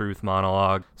you the truth"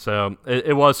 monologue. So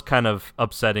it was kind of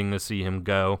upsetting to see him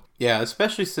go. Yeah,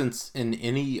 especially since in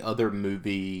any other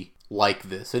movie like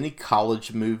this, any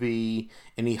college movie,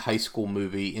 any high school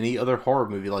movie, any other horror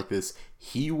movie like this,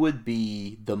 he would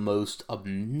be the most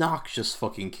obnoxious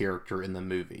fucking character in the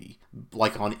movie.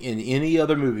 Like in any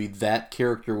other movie, that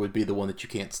character would be the one that you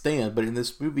can't stand, but in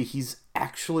this movie, he's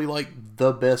actually like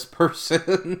the best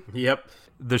person. Yep.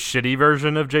 The shitty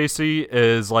version of JC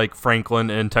is like Franklin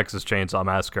in Texas Chainsaw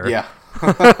Massacre. Yeah.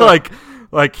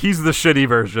 like he's the shitty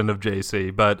version of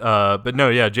JC, but no,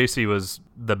 yeah, JC was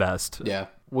the best. Yeah.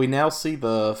 We now see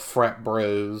the frat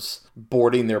bros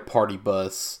boarding their party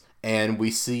bus, and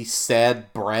we see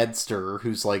sad Bradster,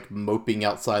 who's like moping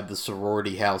outside the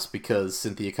sorority house because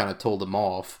Cynthia kind of told him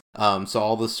off. So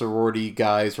all the sorority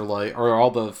guys are like, or all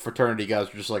the fraternity guys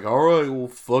are just like, all right, well,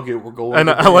 fuck it, we're going. And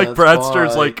I like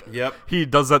Bradster's like, Yep. He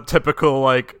does that typical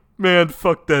like, man,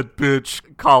 fuck that bitch,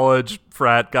 college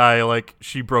frat guy, like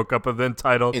she broke up with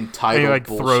entitled and he like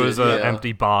bullshit, throws an yeah.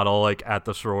 empty bottle like at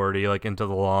the sorority, like into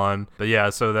the lawn. But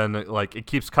yeah, so then like it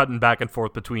keeps cutting back and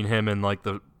forth between him and like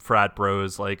the frat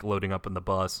bros like loading up in the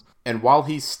bus. And while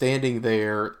he's standing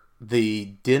there,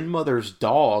 the den mother's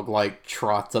dog like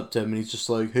trots up to him and he's just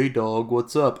like, hey dog,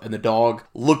 what's up? And the dog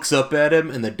looks up at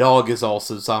him, and the dog is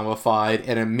also zombified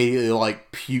and immediately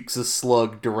like pukes a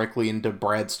slug directly into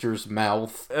Bradster's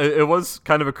mouth. It was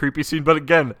kind of a creepy scene, but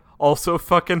again, also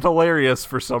fucking hilarious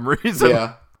for some reason.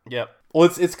 Yeah. Yep. Well,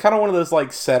 it's kind of one of those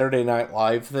like Saturday Night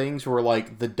Live things where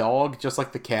like the dog, just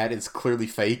like the cat, is clearly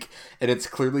fake and it's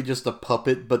clearly just a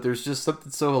puppet, but there's just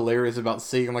something so hilarious about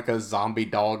seeing like a zombie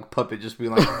dog puppet just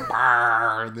being like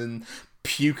 "Barr," and then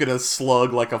puking a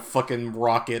slug like a fucking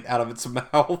rocket out of its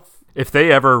mouth. If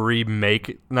they ever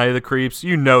remake Night of the Creeps,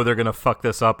 you know they're gonna fuck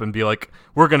this up and be like,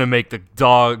 we're gonna make the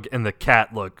dog and the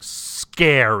cat look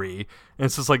scary. And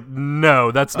it's just like,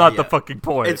 no, that's not the fucking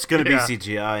point. It's gonna be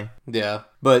CGI. Yeah.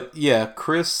 But yeah,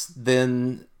 Chris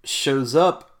then shows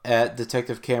up at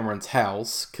Detective Cameron's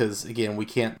house, because again, we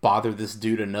can't bother this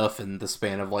dude enough in the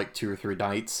span of like 2 or 3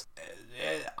 nights.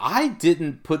 I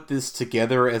didn't put this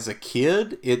together as a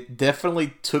kid. It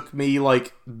definitely took me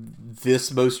like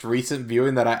this most recent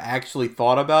viewing that I actually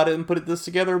thought about it and put this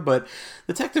togetger, but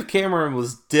Detective Cameron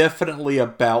was definitely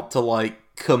about to like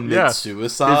commit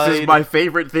suicide. This is my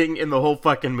favorite thing in the whole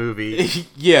fucking movie.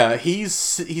 Yeah,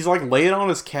 he's like laying on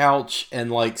his couch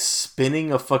and like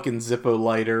spinning a fucking Zippo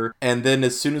lighter, and then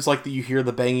as soon as like you hear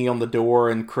the banging on the door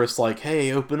and Chris like,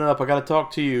 hey, open up, I gotta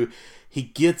talk to you, he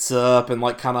gets up and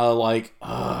like kind of like,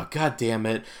 oh, god damn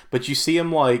it, but you see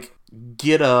him like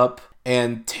get up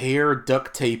and tear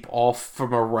duct tape off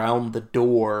from around the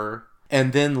door,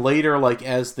 and then later like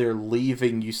as they're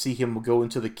leaving you see him go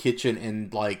into the kitchen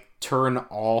and like turn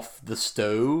off the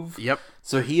stove. Yep.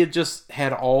 So he had just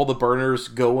had all the burners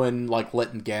going, like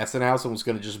letting gas in the house, and was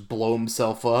going to just blow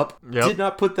himself up. Yep. Did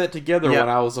not put that together when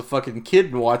I was a fucking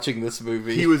kid watching this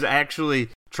movie. He was actually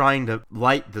trying to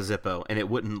light the Zippo, and it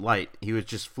wouldn't light. He was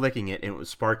just flicking it, and it was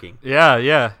sparking. Yeah.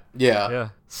 Yeah.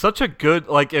 Such a good,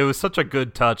 like, it was such a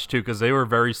good touch, too, because they were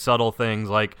very subtle things.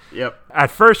 Like, Yep.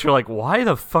 at first, you're like, why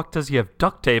the fuck does he have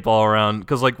duct tape all around?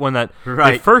 Because, like, when they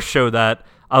Right. first showed that,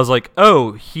 I was like,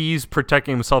 oh, he's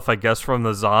protecting himself, I guess, from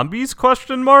the zombies,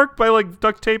 by, like,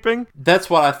 duct taping? That's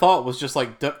what I thought, was just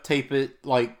like duct tape it,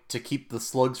 like, to keep the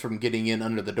slugs from getting in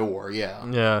under the door, yeah.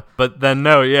 Yeah, but then,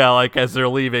 no, yeah, like, as they're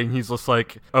leaving, he's just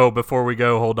like, oh, before we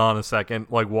go, hold on a second,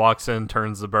 like, walks in,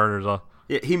 turns the burners off.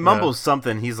 Yeah, he mumbles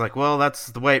something. He's like, well, that's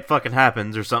the way it fucking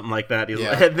happens, or something like that. He's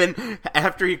Yeah. like, and then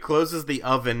after he closes the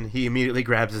oven, he immediately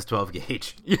grabs his 12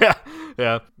 gauge.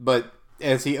 Yeah. But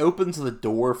as he opens the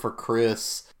door for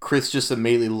Chris just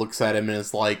immediately looks at him and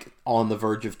is like on the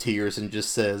verge of tears and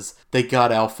just says, they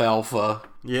got alfalfa.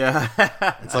 Yeah.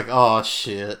 It's like, oh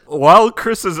shit. While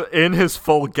Chris is in his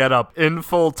full getup, in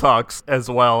full tux as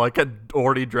well, like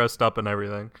already dressed up and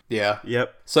everything. Yeah.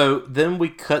 Yep. So then we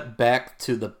cut back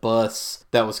to the bus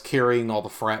that was carrying all the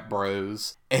frat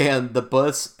bros, and the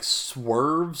bus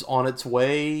swerves on its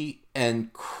way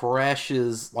and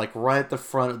crashes like right at the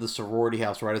front of the sorority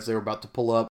house right as they were about to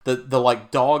pull up. The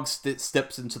like dog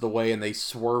steps into the way and they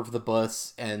swerve the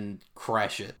bus and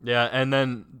crash it. Yeah, and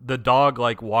then the dog,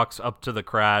 like, walks up to the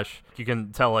crash. You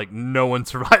can tell, like, no one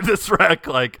survived this wreck.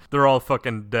 Like, they're all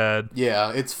fucking dead.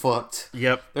 Yeah, it's fucked.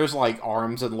 Yep. There's, like,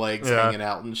 arms and legs hanging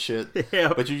out and shit.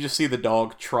 Yep. But you just see the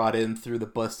dog trot in through the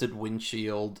busted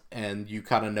windshield, and you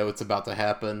kind of know it's about to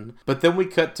happen. But then we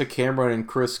cut to Cameron and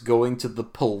Chris going to the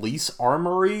police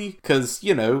armory, because,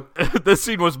 you know... This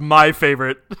scene was my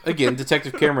favorite. Again,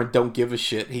 Detective Cameron don't give a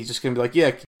shit. He's just gonna be like,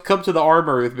 yeah, come to the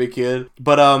armory with me, kid.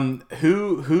 But,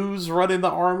 who's running the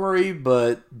armory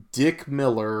but Dick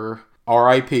Miller...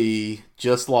 R.I.P.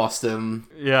 Just lost him.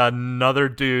 Yeah, another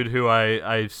dude who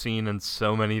I've seen in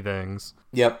so many things.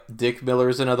 Yep, Dick Miller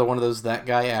is another one of those that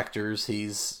guy actors.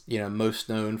 He's, you know, most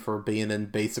known for being in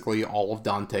basically all of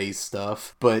Dante's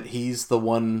stuff. But he's the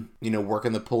one, you know,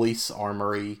 working the police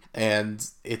armory. And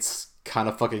it's kind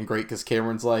of fucking great because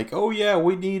Cameron's like, oh yeah,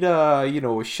 we need, you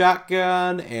know, a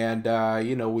shotgun. And,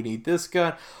 you know, we need this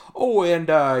gun. Oh, and,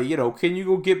 you know, can you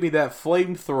go get me that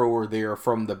flamethrower there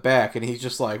from the back? And he's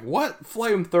just like, what?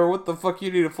 Flamethrower? What the fuck you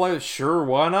need a flamethrower? Sure,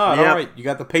 why not? Yep. All right, you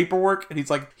got the paperwork? And he's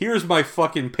like, here's my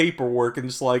fucking paperwork. And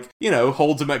just like, you know,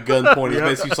 holds him at gunpoint. He's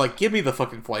basically just like, give me the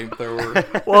fucking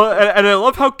flamethrower. Well, and I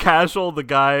love how casual the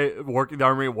guy working the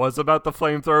armory was about the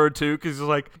flamethrower, too, because he's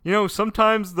like, you know,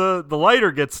 sometimes the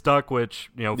lighter gets stuck,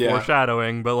 which, you know,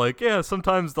 foreshadowing, but like, yeah,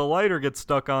 sometimes the lighter gets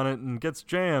stuck on it and gets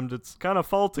jammed. It's kind of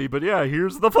faulty, but yeah,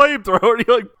 here's the flamethrower.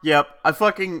 You're like, Yep, I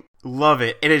fucking love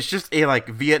it. And it's just a, like,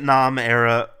 Vietnam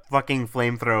era fucking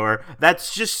flamethrower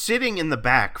that's just sitting in the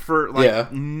back for,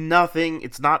 like, nothing.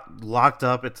 It's not locked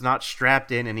up. It's not strapped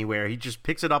in anywhere. He just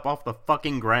picks it up off the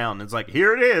fucking ground. It's like,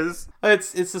 here it is.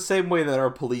 It's the same way that our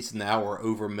police now are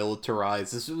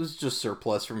over-militarized. This was just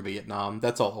surplus from Vietnam.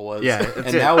 That's all it was. Yeah,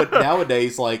 and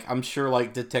nowadays, like, I'm sure,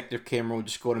 like, Detective Cameron would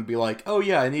just go in and be like, oh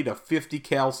yeah, I need a 50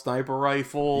 cal sniper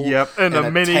rifle. Yep. And a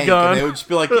tank. minigun. And they would just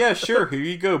be like, yeah, sure, here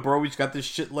you go, bro. We just got this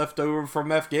shit left over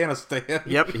from Afghanistan.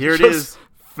 Yep, here it Just is.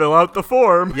 fill out the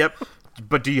form. Yep.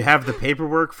 But do you have the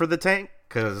paperwork for the tank?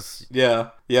 Because... Yeah,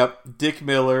 yep. Dick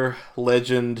Miller,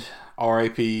 legend,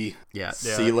 R.I.P. Yeah.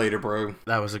 See you later, bro.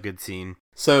 That was a good scene.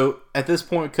 So, at this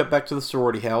point, we cut back to the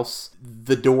sorority house.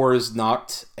 The door is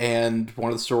knocked, and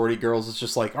one of the sorority girls is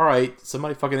just like, alright,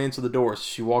 somebody fucking answer the door. So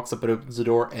she walks up and opens the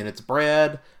door, and it's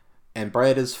Brad, and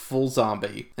Brad is full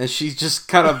zombie. And she just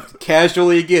kind of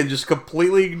casually, again, just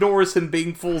completely ignores him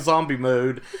being full zombie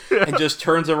mode, and just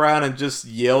turns around and just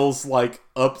yells, like,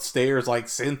 upstairs, like,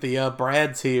 Cynthia,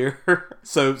 Brad's here.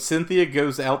 So Cynthia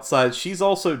goes outside. She's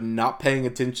also not paying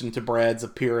attention to Brad's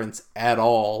appearance at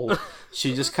all.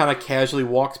 She just kind of casually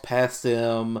walks past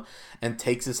him and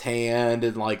takes his hand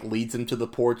and, like, leads him to the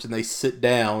porch, and they sit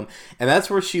down. And that's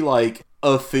where she, like,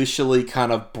 officially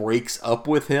kind of breaks up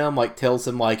with him, like, tells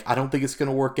him, like, I don't think it's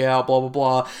gonna work out, blah, blah,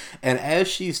 blah. And as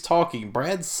she's talking,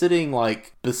 Brad's sitting,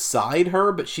 like, beside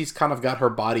her, but she's kind of got her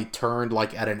body turned,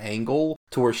 like, at an angle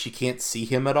to where she can't see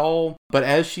him at all. But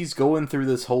as she's going through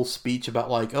this whole speech about,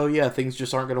 like, oh yeah, things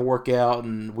just aren't gonna work out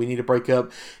and we need to break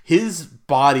up, his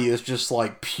body is just,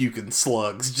 like, puking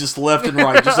slugs, just left and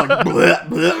right, just like, bleh,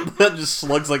 bleh, bleh, just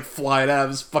slugs, like, flying out of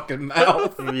his fucking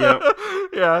mouth. Yep.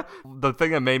 Yeah. The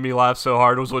thing that made me laugh so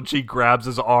hard was when she grabs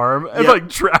his arm and, like,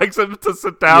 drags him to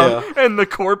sit down, and the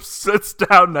corpse sits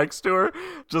down next to her.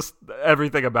 Just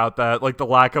everything about that, like, the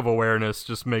lack of awareness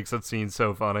just makes that scene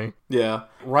so funny. Yeah.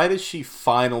 Right as she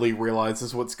finally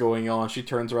realizes what's going on, she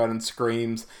turns around and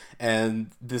screams,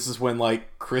 and this is when,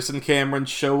 like, Chris and Cameron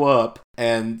show up,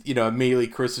 and, you know, immediately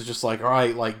Chris is just like,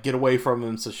 alright, like, get away from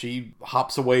him, so she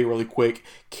hops away really quick.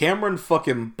 Cameron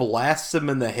fucking blasts him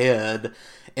in the head,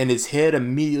 and his head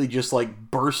immediately just,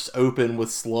 like, bursts open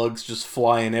with slugs just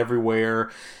flying everywhere,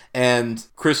 and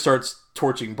Chris starts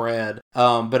torching Brad,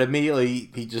 but immediately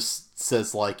he just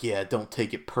says, like, yeah, don't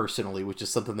take it personally, which is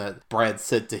something that Brad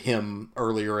said to him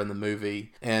earlier in the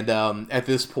movie. And at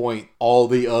this point, all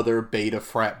the other beta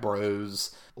frat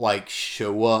bros, like,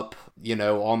 show up, you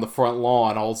know, on the front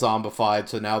lawn, all zombified,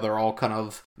 so now they're all kind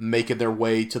of making their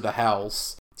way to the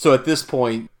house. So at this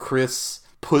point, Chris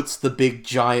puts the big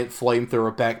giant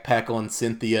flamethrower backpack on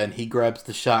Cynthia, and he grabs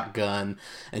the shotgun,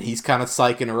 and he's kind of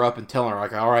psyching her up and telling her,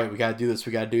 like, alright, we gotta do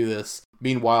this.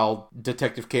 Meanwhile,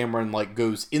 Detective Cameron, like,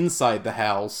 goes inside the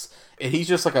house, and he's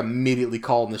just, like, immediately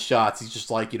calling the shots. He's just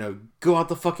like, you know, go out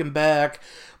the fucking back,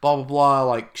 blah, blah, blah,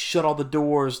 like, shut all the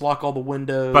doors, lock all the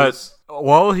windows. But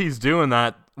while he's doing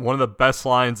that, one of the best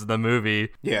lines in the movie,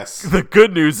 yes, the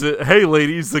good news is, hey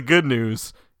ladies, the good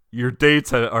news, your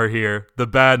dates are here. The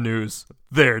bad news,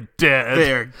 they're dead.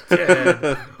 They're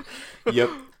dead. Yep.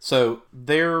 So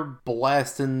they're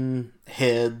blasting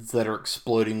heads that are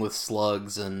exploding with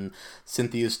slugs, and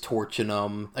Cynthia's torching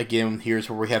them. Again, here's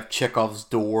where we have Chekhov's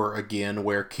door again,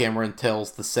 where Cameron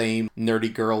tells the same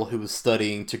nerdy girl who was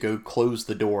studying to go close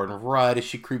the door, and right as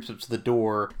she creeps up to the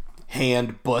door,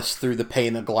 hand busts through the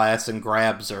pane of glass and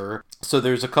grabs her. So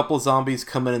there's a couple of zombies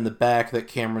coming in the back that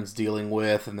Cameron's dealing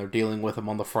with, and they're dealing with them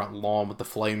on the front lawn with the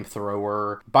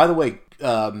flamethrower. By the way,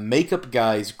 makeup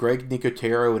guys Greg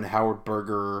Nicotero and Howard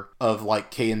Berger of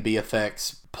like K&B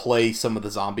Effects play some of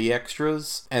the zombie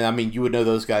extras. And I mean, you would know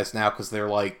those guys now because they're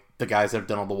like the guys that have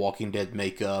done all the Walking Dead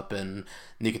makeup, and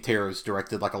Nicotero's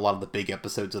directed like a lot of the big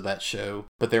episodes of that show.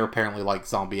 But they're apparently like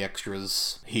zombie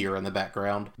extras here in the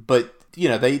background. But you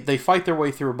know, they fight their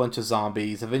way through a bunch of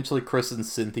zombies. Eventually, Chris and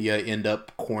Cynthia end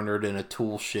up cornered in a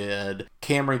tool shed.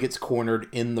 Cameron gets cornered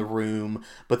in the room,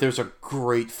 but there's a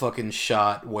great fucking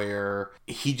shot where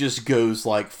he just goes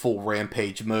like full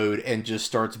rampage mode and just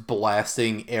starts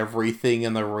blasting everything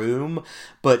in the room.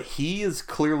 But he is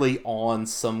clearly on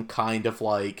some kind of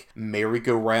like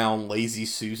merry-go-round Lazy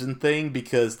Susan thing,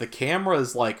 because the camera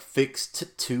is like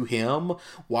fixed to him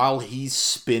while he's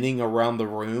spinning around the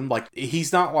room. Like,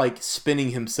 he's not like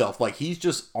spinning himself, like he's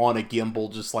just on a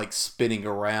gimbal just like spinning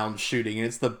around shooting, and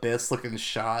it's the best looking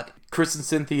shot. Chris and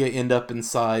Cynthia end up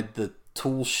inside the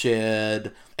tool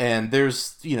shed, and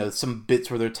there's, you know, some bits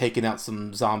where they're taking out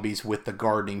some zombies with the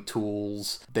gardening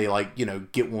tools. They like, you know,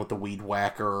 get one with the weed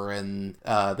whacker, and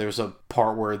there's a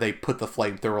part where they put the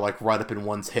flamethrower like right up in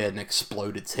one's head and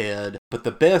explode its head. But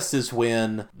the best is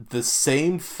when the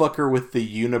same fucker with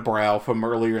the unibrow from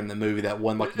earlier in the movie, that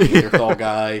one like Neanderthal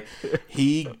guy,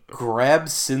 he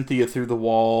grabs Cynthia through the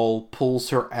wall,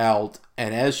 pulls her out,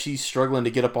 and as she's struggling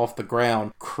to get up off the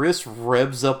ground, Chris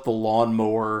revs up the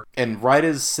lawnmower, and right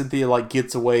as Cynthia like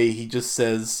gets away, he just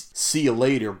says, "See you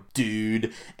later,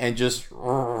 dude," and just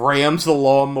rams the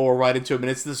lawnmower right into him. And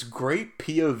it's this great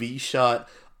POV shot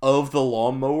of the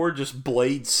lawnmower, just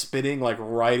blade spinning like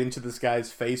right into this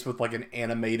guy's face with like an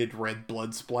animated red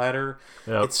blood splatter.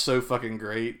 Yep. It's so fucking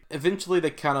great. Eventually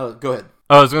they kind of... Go ahead.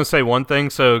 I was going to say one thing,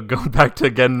 so going back to,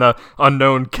 again, the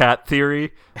unknown cat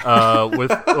theory, with,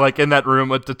 like, in that room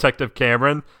with Detective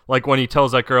Cameron, like, when he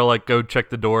tells that girl, like, go check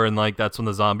the door, and, like, that's when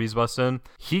the zombies bust in,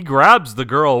 he grabs the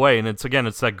girl away, and it's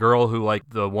that girl who, like,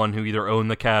 the one who either owned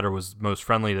the cat or was most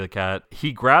friendly to the cat.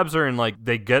 He grabs her, and, like,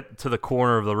 they get to the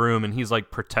corner of the room, and he's,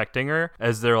 like, protecting her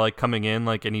as they're, like, coming in,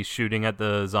 like, and he's shooting at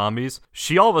the zombies.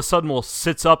 She all of a sudden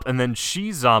sits up, and then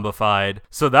she's zombified,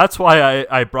 so that's why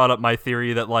I brought up my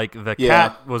theory that, like, the cat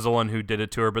was the one who did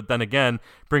it to her, but then again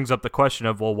brings up the question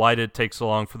of, well, why did it take so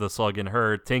long for the slug in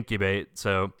her to incubate?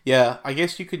 So yeah, I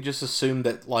guess you could just assume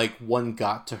that like one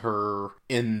got to her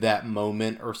in that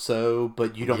moment or so,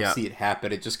 but you don't see it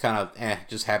happen. It just kind of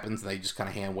just happens, and they just kind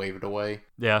of hand wave it away.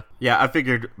 Yeah, I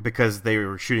figured because they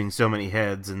were shooting so many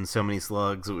heads and so many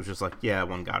slugs, it was just like, yeah,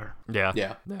 one got her.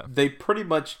 Yeah. They pretty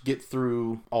much get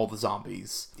through all the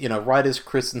zombies. You know, right as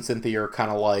Chris and Cynthia are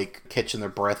kind of like catching their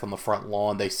breath on the front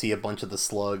lawn, they see a bunch of the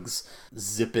slugs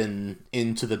zipping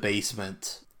into the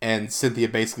basement. And Cynthia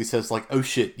basically says, like, oh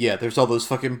shit, yeah, there's all those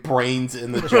fucking brains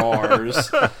in the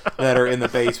jars that are in the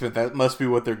basement. That must be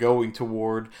what they're going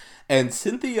toward. And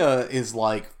Cynthia is,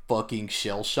 like, fucking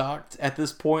shell-shocked at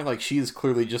this point. Like, she is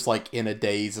clearly just, like, in a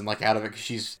daze and, like, out of it. 'Cause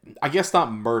she's, I guess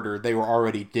not murdered. They were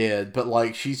already dead. But,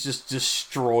 like, she's just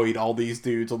destroyed all these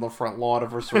dudes on the front lawn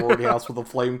of her sorority house with a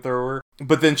flamethrower.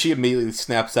 But then she immediately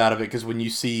snaps out of it, because when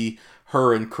you see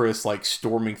her and Chris, like,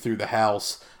 storming through the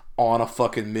house on a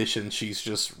fucking mission, she's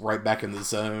just right back in the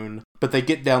zone. But they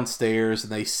get downstairs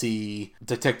and they see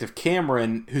Detective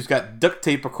Cameron, who's got duct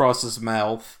tape across his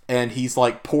mouth, and he's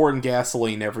like pouring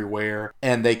gasoline everywhere.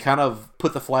 And they kind of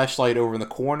put the flashlight over in the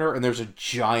corner, and there's a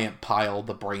giant pile of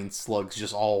the brain slugs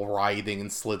just all writhing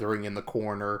and slithering in the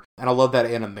corner. And I love that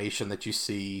animation that you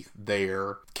see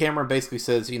there. Cameron basically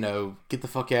says, you know, get the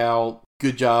fuck out.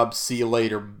 Good job. See you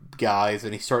later, guys.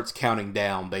 And he starts counting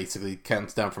down, basically.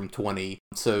 Counts down from 20.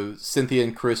 So Cynthia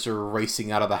and Chris are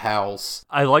racing out of the house.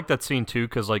 I like that scene too,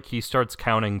 because like he starts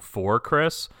counting for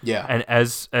Chris. Yeah. And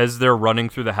as they're running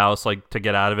through the house, like to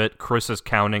get out of it, Chris is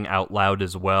counting out loud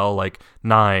as well, like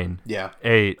 9. Yeah.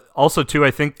 8. Also too,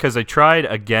 I think because they tried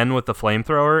again with the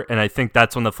flamethrower, and I think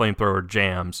that's when the flamethrower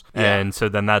jams. Yeah. And so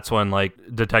then that's when like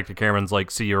Detective Cameron's like,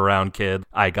 see you around, kid.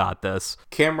 I got this.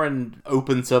 Cameron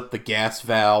opens up the gas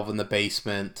valve in the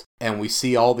basement, and we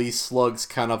see all these slugs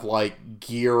kind of like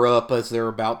gear up as they're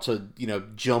about to, you know,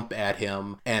 jump at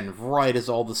him. And right as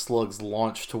all the slugs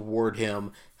launch toward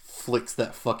him, flicks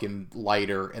that fucking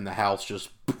lighter, and the house just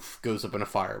poof, goes up in a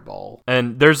fireball.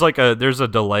 And there's a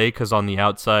delay because on the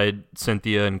outside,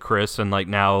 Cynthia and Chris and like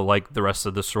now like the rest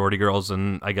of the sorority girls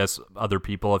and I guess other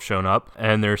people have shown up,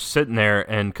 and they're sitting there,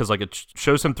 and because like it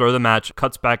shows him throw the match,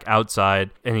 cuts back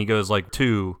outside, and he goes like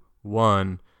 2,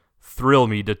 1, thrill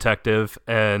me, detective,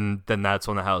 and then that's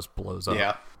when the house blows up.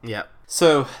 Yeah.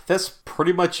 So that's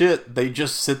pretty much it. They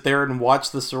just sit there and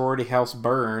watch the sorority house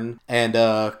burn, and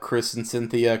Chris and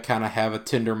Cynthia kind of have a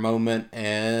tender moment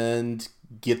and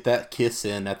get that kiss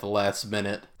in at the last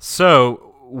minute.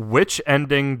 So, which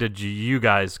ending did you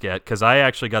guys get? Because I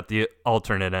actually got the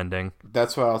alternate ending.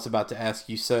 That's what I was about to ask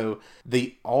you. So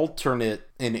the alternate,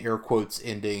 in air quotes,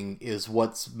 ending is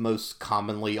what's most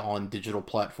commonly on digital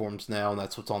platforms now, and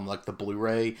that's what's on like the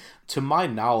Blu-ray. To my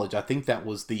knowledge, I think that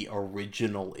was the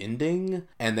original ending,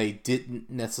 and they didn't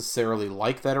necessarily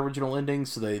like that original ending,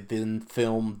 so they then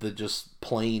filmed the just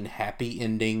plain happy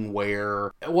ending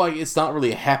where, well, it's not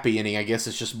really a happy ending, I guess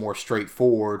it's just more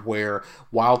straightforward, where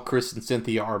while Chris and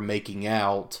Cynthia are making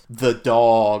out, the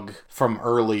dog from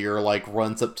earlier like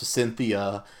runs up to Cynthia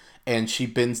and she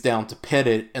bends down to pet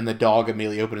it, and the dog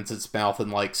immediately opens its mouth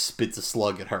and like spits a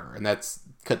slug at her, and that's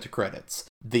cut to credits.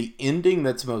 The ending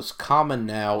that's most common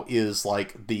now is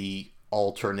like the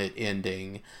alternate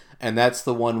ending, and that's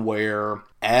the one where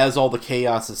as all the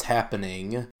chaos is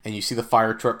happening and you see the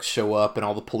fire trucks show up and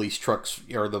all the police trucks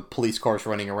or the police cars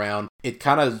running around, it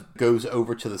kind of goes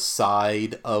over to the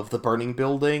side of the burning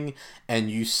building and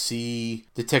you see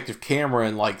Detective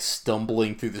Cameron like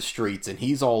stumbling through the streets, and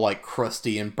he's all like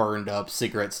crusty and burned up,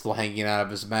 cigarettes still hanging out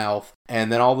of his mouth,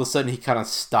 and then all of a sudden he kind of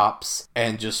stops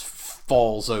and just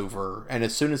falls over, and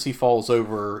as soon as he falls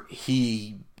over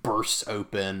he bursts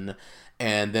open,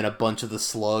 and then a bunch of the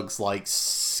slugs like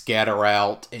scatter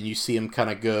out, and you see him kind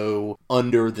of go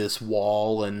under this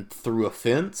wall and through a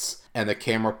fence, and the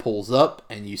camera pulls up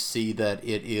and you see that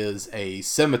it is a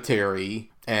cemetery,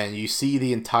 and you see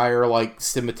the entire like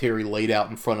cemetery laid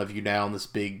out in front of you now in this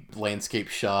big landscape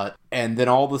shot, and then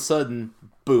all of a sudden,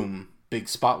 boom, big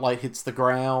spotlight hits the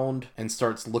ground and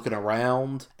starts looking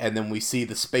around, and then we see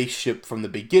the spaceship from the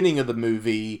beginning of the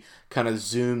movie kind of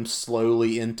zoom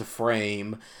slowly into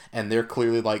frame, and they're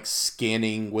clearly like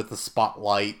scanning with the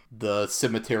spotlight the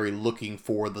cemetery looking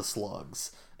for the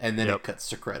slugs, and then it cuts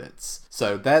to credits.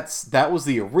 So that was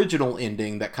the original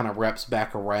ending that kind of wraps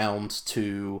back around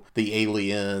to the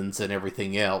aliens and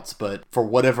everything else, but for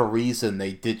whatever reason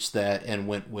they ditched that and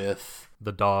went with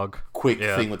the dog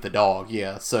thing with the dog.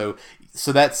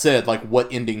 So that said, like,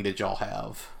 what ending did y'all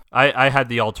have? I had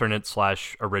the alternate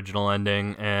 / original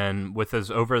ending, and with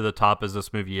as over the top as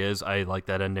this movie is, I like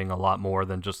that ending a lot more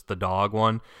than just the dog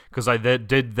one, because I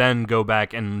did then go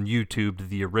back and YouTubed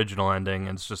the original ending,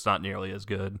 and it's just not nearly as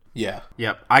good. Yep.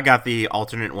 I got the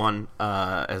alternate one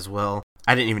as well.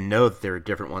 I didn't even know that there were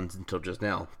different ones until just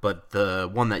now, but the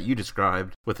one that you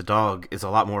described with the dog is a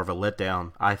lot more of a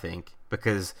letdown, I think,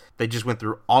 because they just went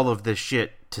through all of this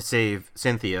shit to save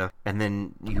Cynthia, and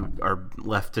then you are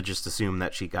left to just assume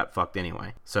that she got fucked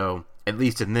anyway. So, at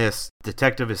least in this,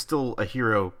 Detective is still a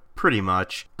hero pretty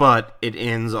much, but it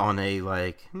ends on a,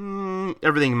 like,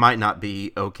 everything might not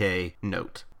be okay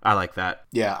note. I like that.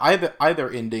 Yeah, either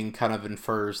ending kind of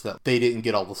infers that they didn't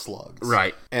get all the slugs.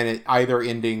 Right. And either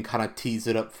ending kind of tees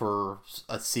it up for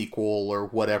a sequel or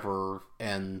whatever,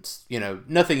 and, you know,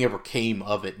 nothing ever came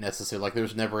of it necessarily. Like,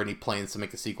 there's never any plans to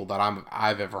make a sequel that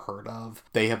I've ever heard of.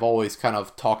 They have always kind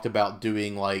of talked about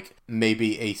doing, like,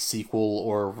 maybe a sequel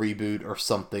or a reboot or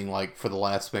something, like, for the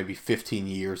last maybe 15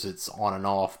 years. It's on and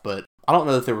off, but I don't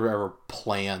know that there were ever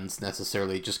plans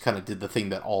necessarily. It just kind of did the thing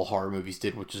that all horror movies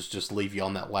did, which is just leave you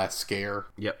on that last scare.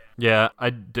 Yep. Yeah, I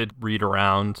did read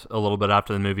around a little bit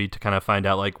after the movie to kind of find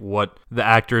out like what the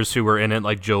actors who were in it,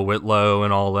 like Joe Whitlow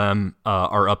and all them,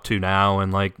 are up to now.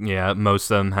 And like, yeah,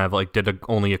 most of them have like did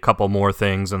only a couple more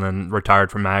things and then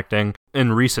retired from acting.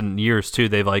 In recent years too,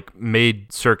 they've like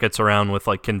made circuits around with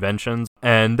like conventions,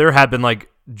 and there have been like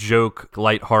joke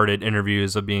lighthearted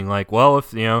interviews of being like, well,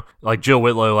 if you know, like Jill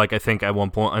Whitlow, like I think at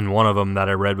one point in one of them that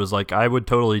I read was like, I would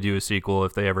totally do a sequel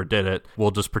if they ever did it.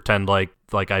 We'll just pretend like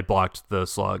I blocked the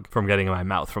slug from getting in my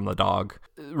mouth from the dog.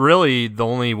 Really, the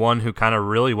only one who kind of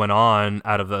really went on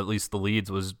out of at least the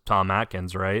leads was Tom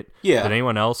Atkins, right? Yeah. Did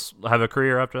anyone else have a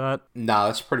career after that? Nah,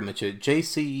 that's pretty much it.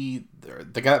 JC,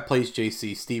 the guy that plays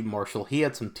JC, Steve Marshall, he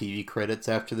had some TV credits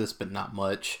after this, but not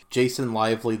much. Jason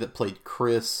Lively, that played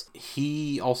Chris,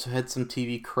 he also had some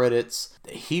TV credits.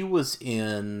 He was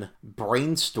in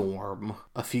Brainstorm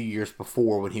a few years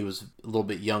before when he was a little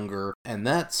bit younger, and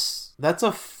that's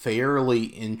a fairly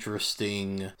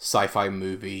interesting sci-fi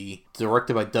movie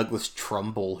directed by Douglas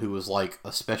Trumbull, who was like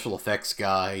a special effects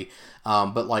guy.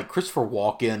 But like Christopher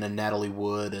Walken and Natalie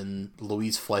Wood and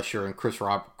Louise Fleischer and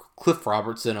Cliff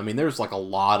Robertson. I mean, there's like a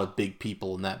lot of big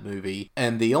people in that movie.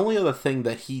 And the only other thing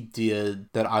that he did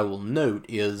that I will note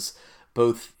is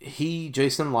both he,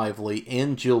 Jason Lively,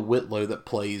 and Jill Whitlow that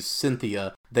plays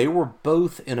Cynthia, they were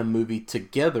both in a movie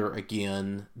together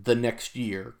again the next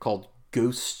year called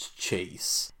Ghost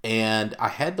Chase. And I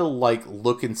had to like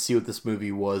look and see what this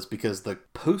movie was because the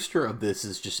poster of this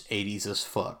is just 80s as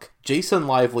fuck. Jason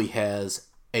Lively has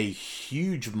a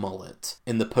huge mullet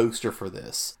in the poster for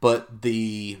this, but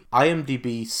the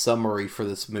IMDb summary for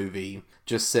this movie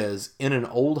just says, in an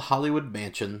old Hollywood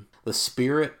mansion, the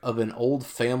spirit of an old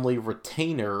family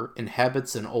retainer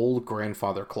inhabits an old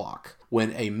grandfather clock.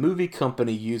 When a movie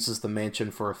company uses the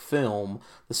mansion for a film,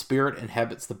 the spirit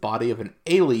inhabits the body of an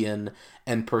alien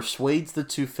and persuades the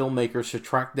two filmmakers to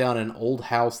track down an old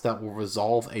house that will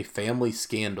resolve a family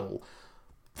scandal.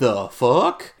 The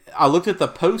fuck? I looked at the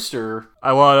poster.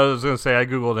 I was going to say, I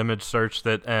Googled image search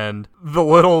that, and the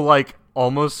little, like,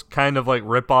 almost kind of like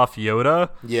rip-off Yoda.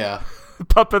 Yeah.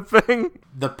 Puppet thing.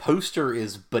 The poster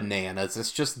is bananas.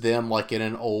 It's just them like in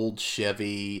an old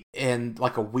Chevy and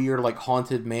like a weird like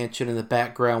haunted mansion in the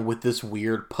background with this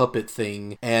weird puppet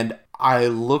thing. And I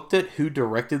looked at who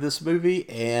directed this movie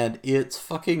and it's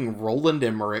fucking Roland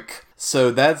Emmerich. So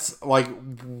that's like,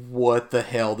 what the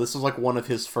hell? This was like one of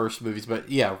his first movies. But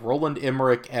yeah, Roland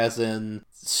Emmerich as in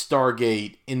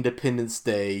Stargate, Independence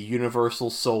Day,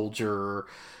 Universal Soldier,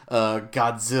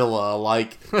 Godzilla,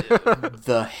 like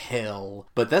the hell.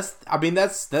 But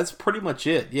that's pretty much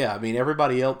it. Yeah, I mean,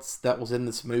 everybody else that was in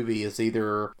this movie is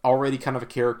either already kind of a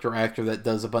character actor that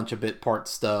does a bunch of bit part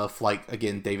stuff, like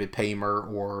again David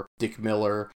Paymer or Dick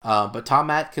Miller. But Tom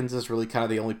Atkins is really kind of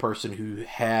the only person who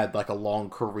had like a long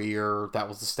career that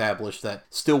was established that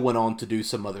still went on to do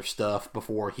some other stuff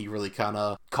before he really kind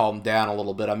of calmed down a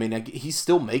little bit. I mean, he's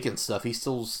still making stuff. He's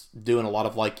still doing a lot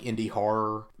of like indie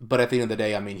horror. But at the end of the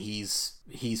day, I mean,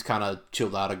 he's kind of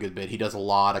chilled out a good bit. He does a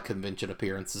lot of convention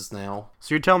appearances now.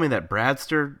 So you're telling me that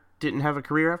Bradster didn't have a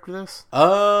career after this?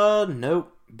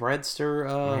 Nope. Bradster,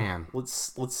 Man.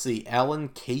 let's see, Alan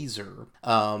Kaiser.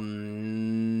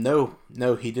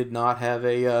 No, he did not have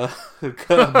a much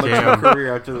of a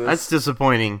career after this. That's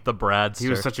disappointing. The Bradster. He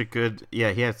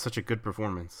was he had such a good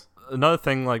performance. Another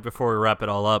thing, like, before we wrap it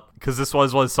all up, because this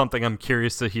was something I'm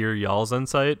curious to hear y'all's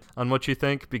insight on what you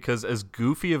think, because as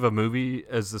goofy of a movie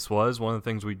as this was, one of the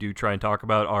things we do try and talk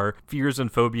about are fears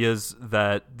and phobias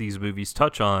that these movies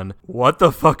touch on. What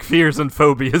the fuck fears and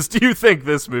phobias do you think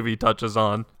this movie touches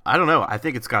on? I don't know. I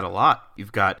think it's got a lot.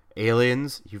 You've got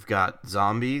aliens, you've got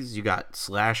zombies, you got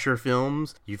slasher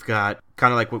films, you've got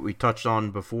kind of like what we touched on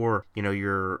before, you know,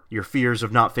 your fears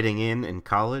of not fitting in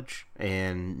college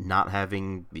and not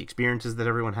having the experiences that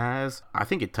everyone has. I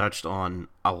think it touched on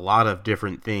a lot of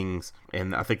different things,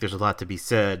 and I think there's a lot to be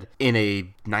said in a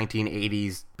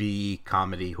 1980s B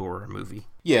comedy horror movie.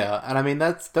 Yeah, and I mean,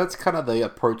 that's kind of the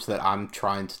approach that I'm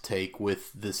trying to take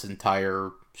with this entire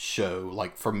show.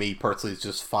 Like, for me personally, is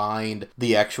just find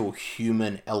the actual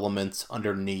human elements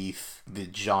underneath the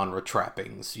genre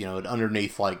trappings, you know,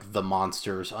 underneath like the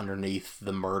monsters, underneath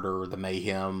the murder, the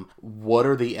mayhem. What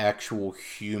are the actual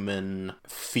human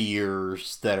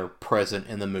fears that are present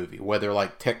in the movie, whether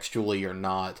like textually or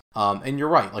not? And you're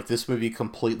right, like this movie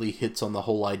completely hits on the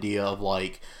whole idea of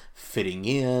like fitting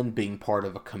in, being part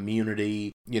of a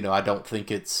community. You know, I don't think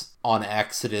it's on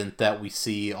accident that we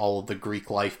see all of the Greek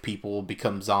life people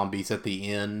become zombies at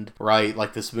the end, right?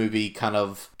 Like this movie kind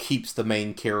of keeps the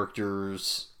main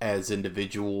characters as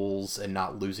individuals and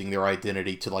not losing their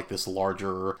identity to like this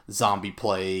larger zombie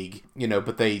plague, you know,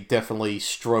 but they definitely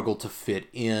struggle to fit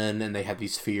in and they have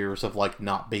these fears of like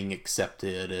not being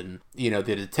accepted. And, you know,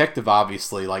 the detective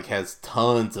obviously like has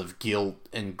tons of guilt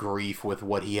and grief with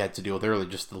what he had to deal with earlier,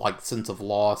 just the like sense of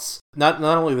loss. Not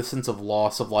only the sense of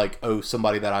loss of like, oh,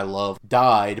 somebody that I love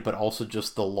died, but also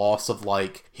just the loss of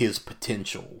like his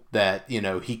potential, that, you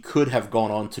know, he could have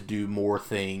gone on to do more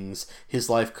things. His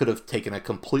life could have taken a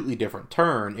completely different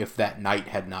turn if that night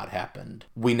had not happened.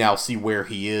 We now see where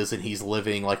he is, and he's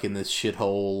living like in this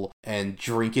shithole and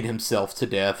drinking himself to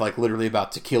death, like literally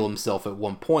about to kill himself at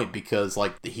one point because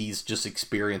like he's just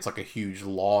experienced like a huge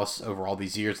loss over all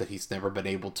these years that he's never been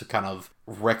able to kind of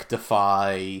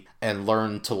rectify and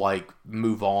learn to like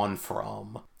move on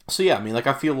from. So yeah, I mean, like,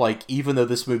 I feel like even though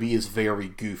this movie is very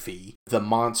goofy, the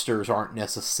monsters aren't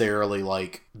necessarily,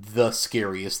 like, the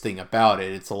scariest thing about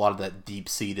it. It's a lot of that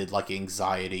deep-seated, like,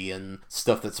 anxiety and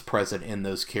stuff that's present in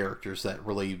those characters that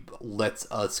really lets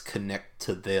us connect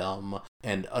to them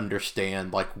and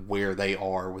understand, like, where they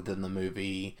are within the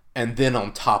movie. And then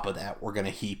on top of that, we're going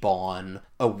to heap on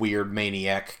a weird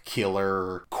maniac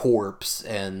killer corpse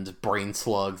and brain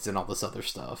slugs and all this other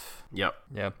stuff. Yep.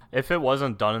 Yeah. If it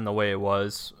wasn't done in the way it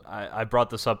was, I brought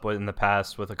this up in the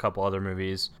past with a couple other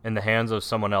movies. In the hands of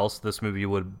someone else, this movie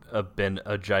would have been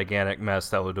a gigantic mess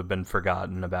that would have been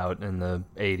forgotten about in the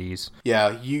 80s.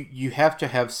 Yeah, you have to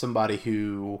have somebody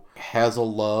who has a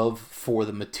love for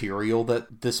the material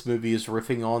that this movie is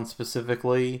riffing on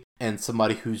specifically, and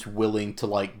somebody who's willing to,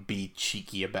 like, be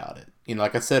cheeky about it. You know,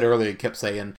 like I said earlier, I kept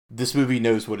saying, this movie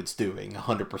knows what it's doing,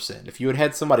 100%. If you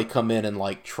had somebody come in and,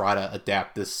 like, try to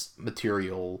adapt this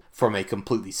material from a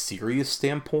completely serious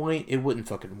standpoint, it wouldn't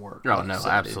fucking work. Oh, no,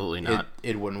 absolutely not.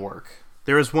 It wouldn't work.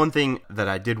 There is one thing that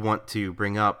I did want to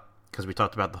bring up, because we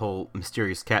talked about the whole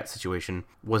mysterious cat situation.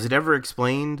 Was it ever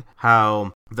explained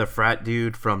how the frat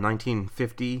dude from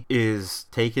 1950 is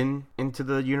taken into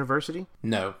the university?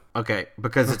 No. Okay,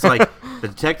 because it's like the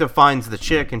detective finds the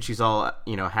chick and she's all,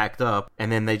 hacked up,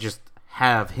 and then they just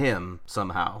have him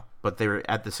somehow. But they were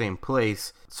at the same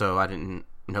place, so I didn't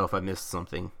know if I missed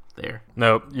something there.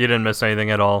 No, you didn't miss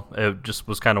anything at all. It just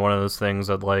was kind of one of those things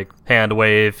that, like, hand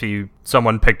wave,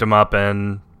 someone picked him up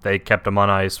and they kept him on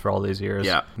ice for all these years.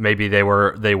 Yeah. Maybe they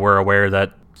were aware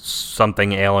that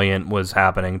something alien was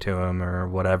happening to him or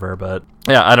whatever, but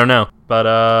yeah, I don't know.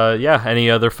 But yeah, any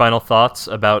other final thoughts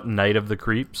about Night of the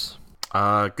Creeps?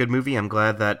 Good movie. I'm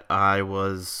glad that I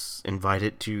was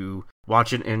invited to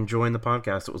watch it and join the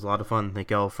podcast. It was a lot of fun.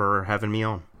 Thank y'all for having me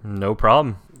on. No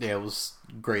problem. Yeah, it was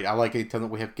great. I like anytime that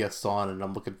we have guests on, and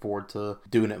I'm looking forward to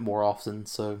doing it more often,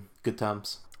 so good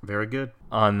times. Very good.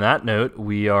 On that note,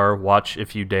 we are Watch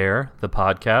If You Dare, the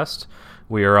podcast.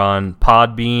 We are on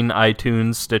Podbean,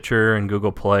 iTunes, Stitcher, and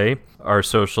Google Play. Our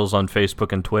socials on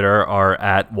Facebook and Twitter are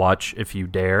at Watch If You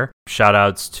Dare.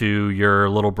 Shoutouts to your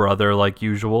little brother, like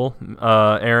usual,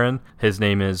 Aaron. His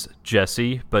name is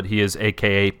Jesse, but he is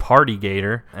AKA Party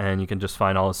Gator, and you can just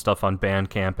find all his stuff on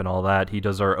Bandcamp and all that. He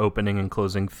does our opening and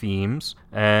closing themes.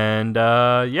 And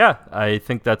yeah, I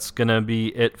think that's going to be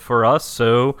it for us.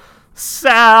 So,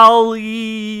 Sally!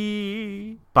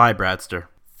 Bye, Bradster.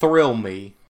 Thrill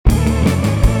me.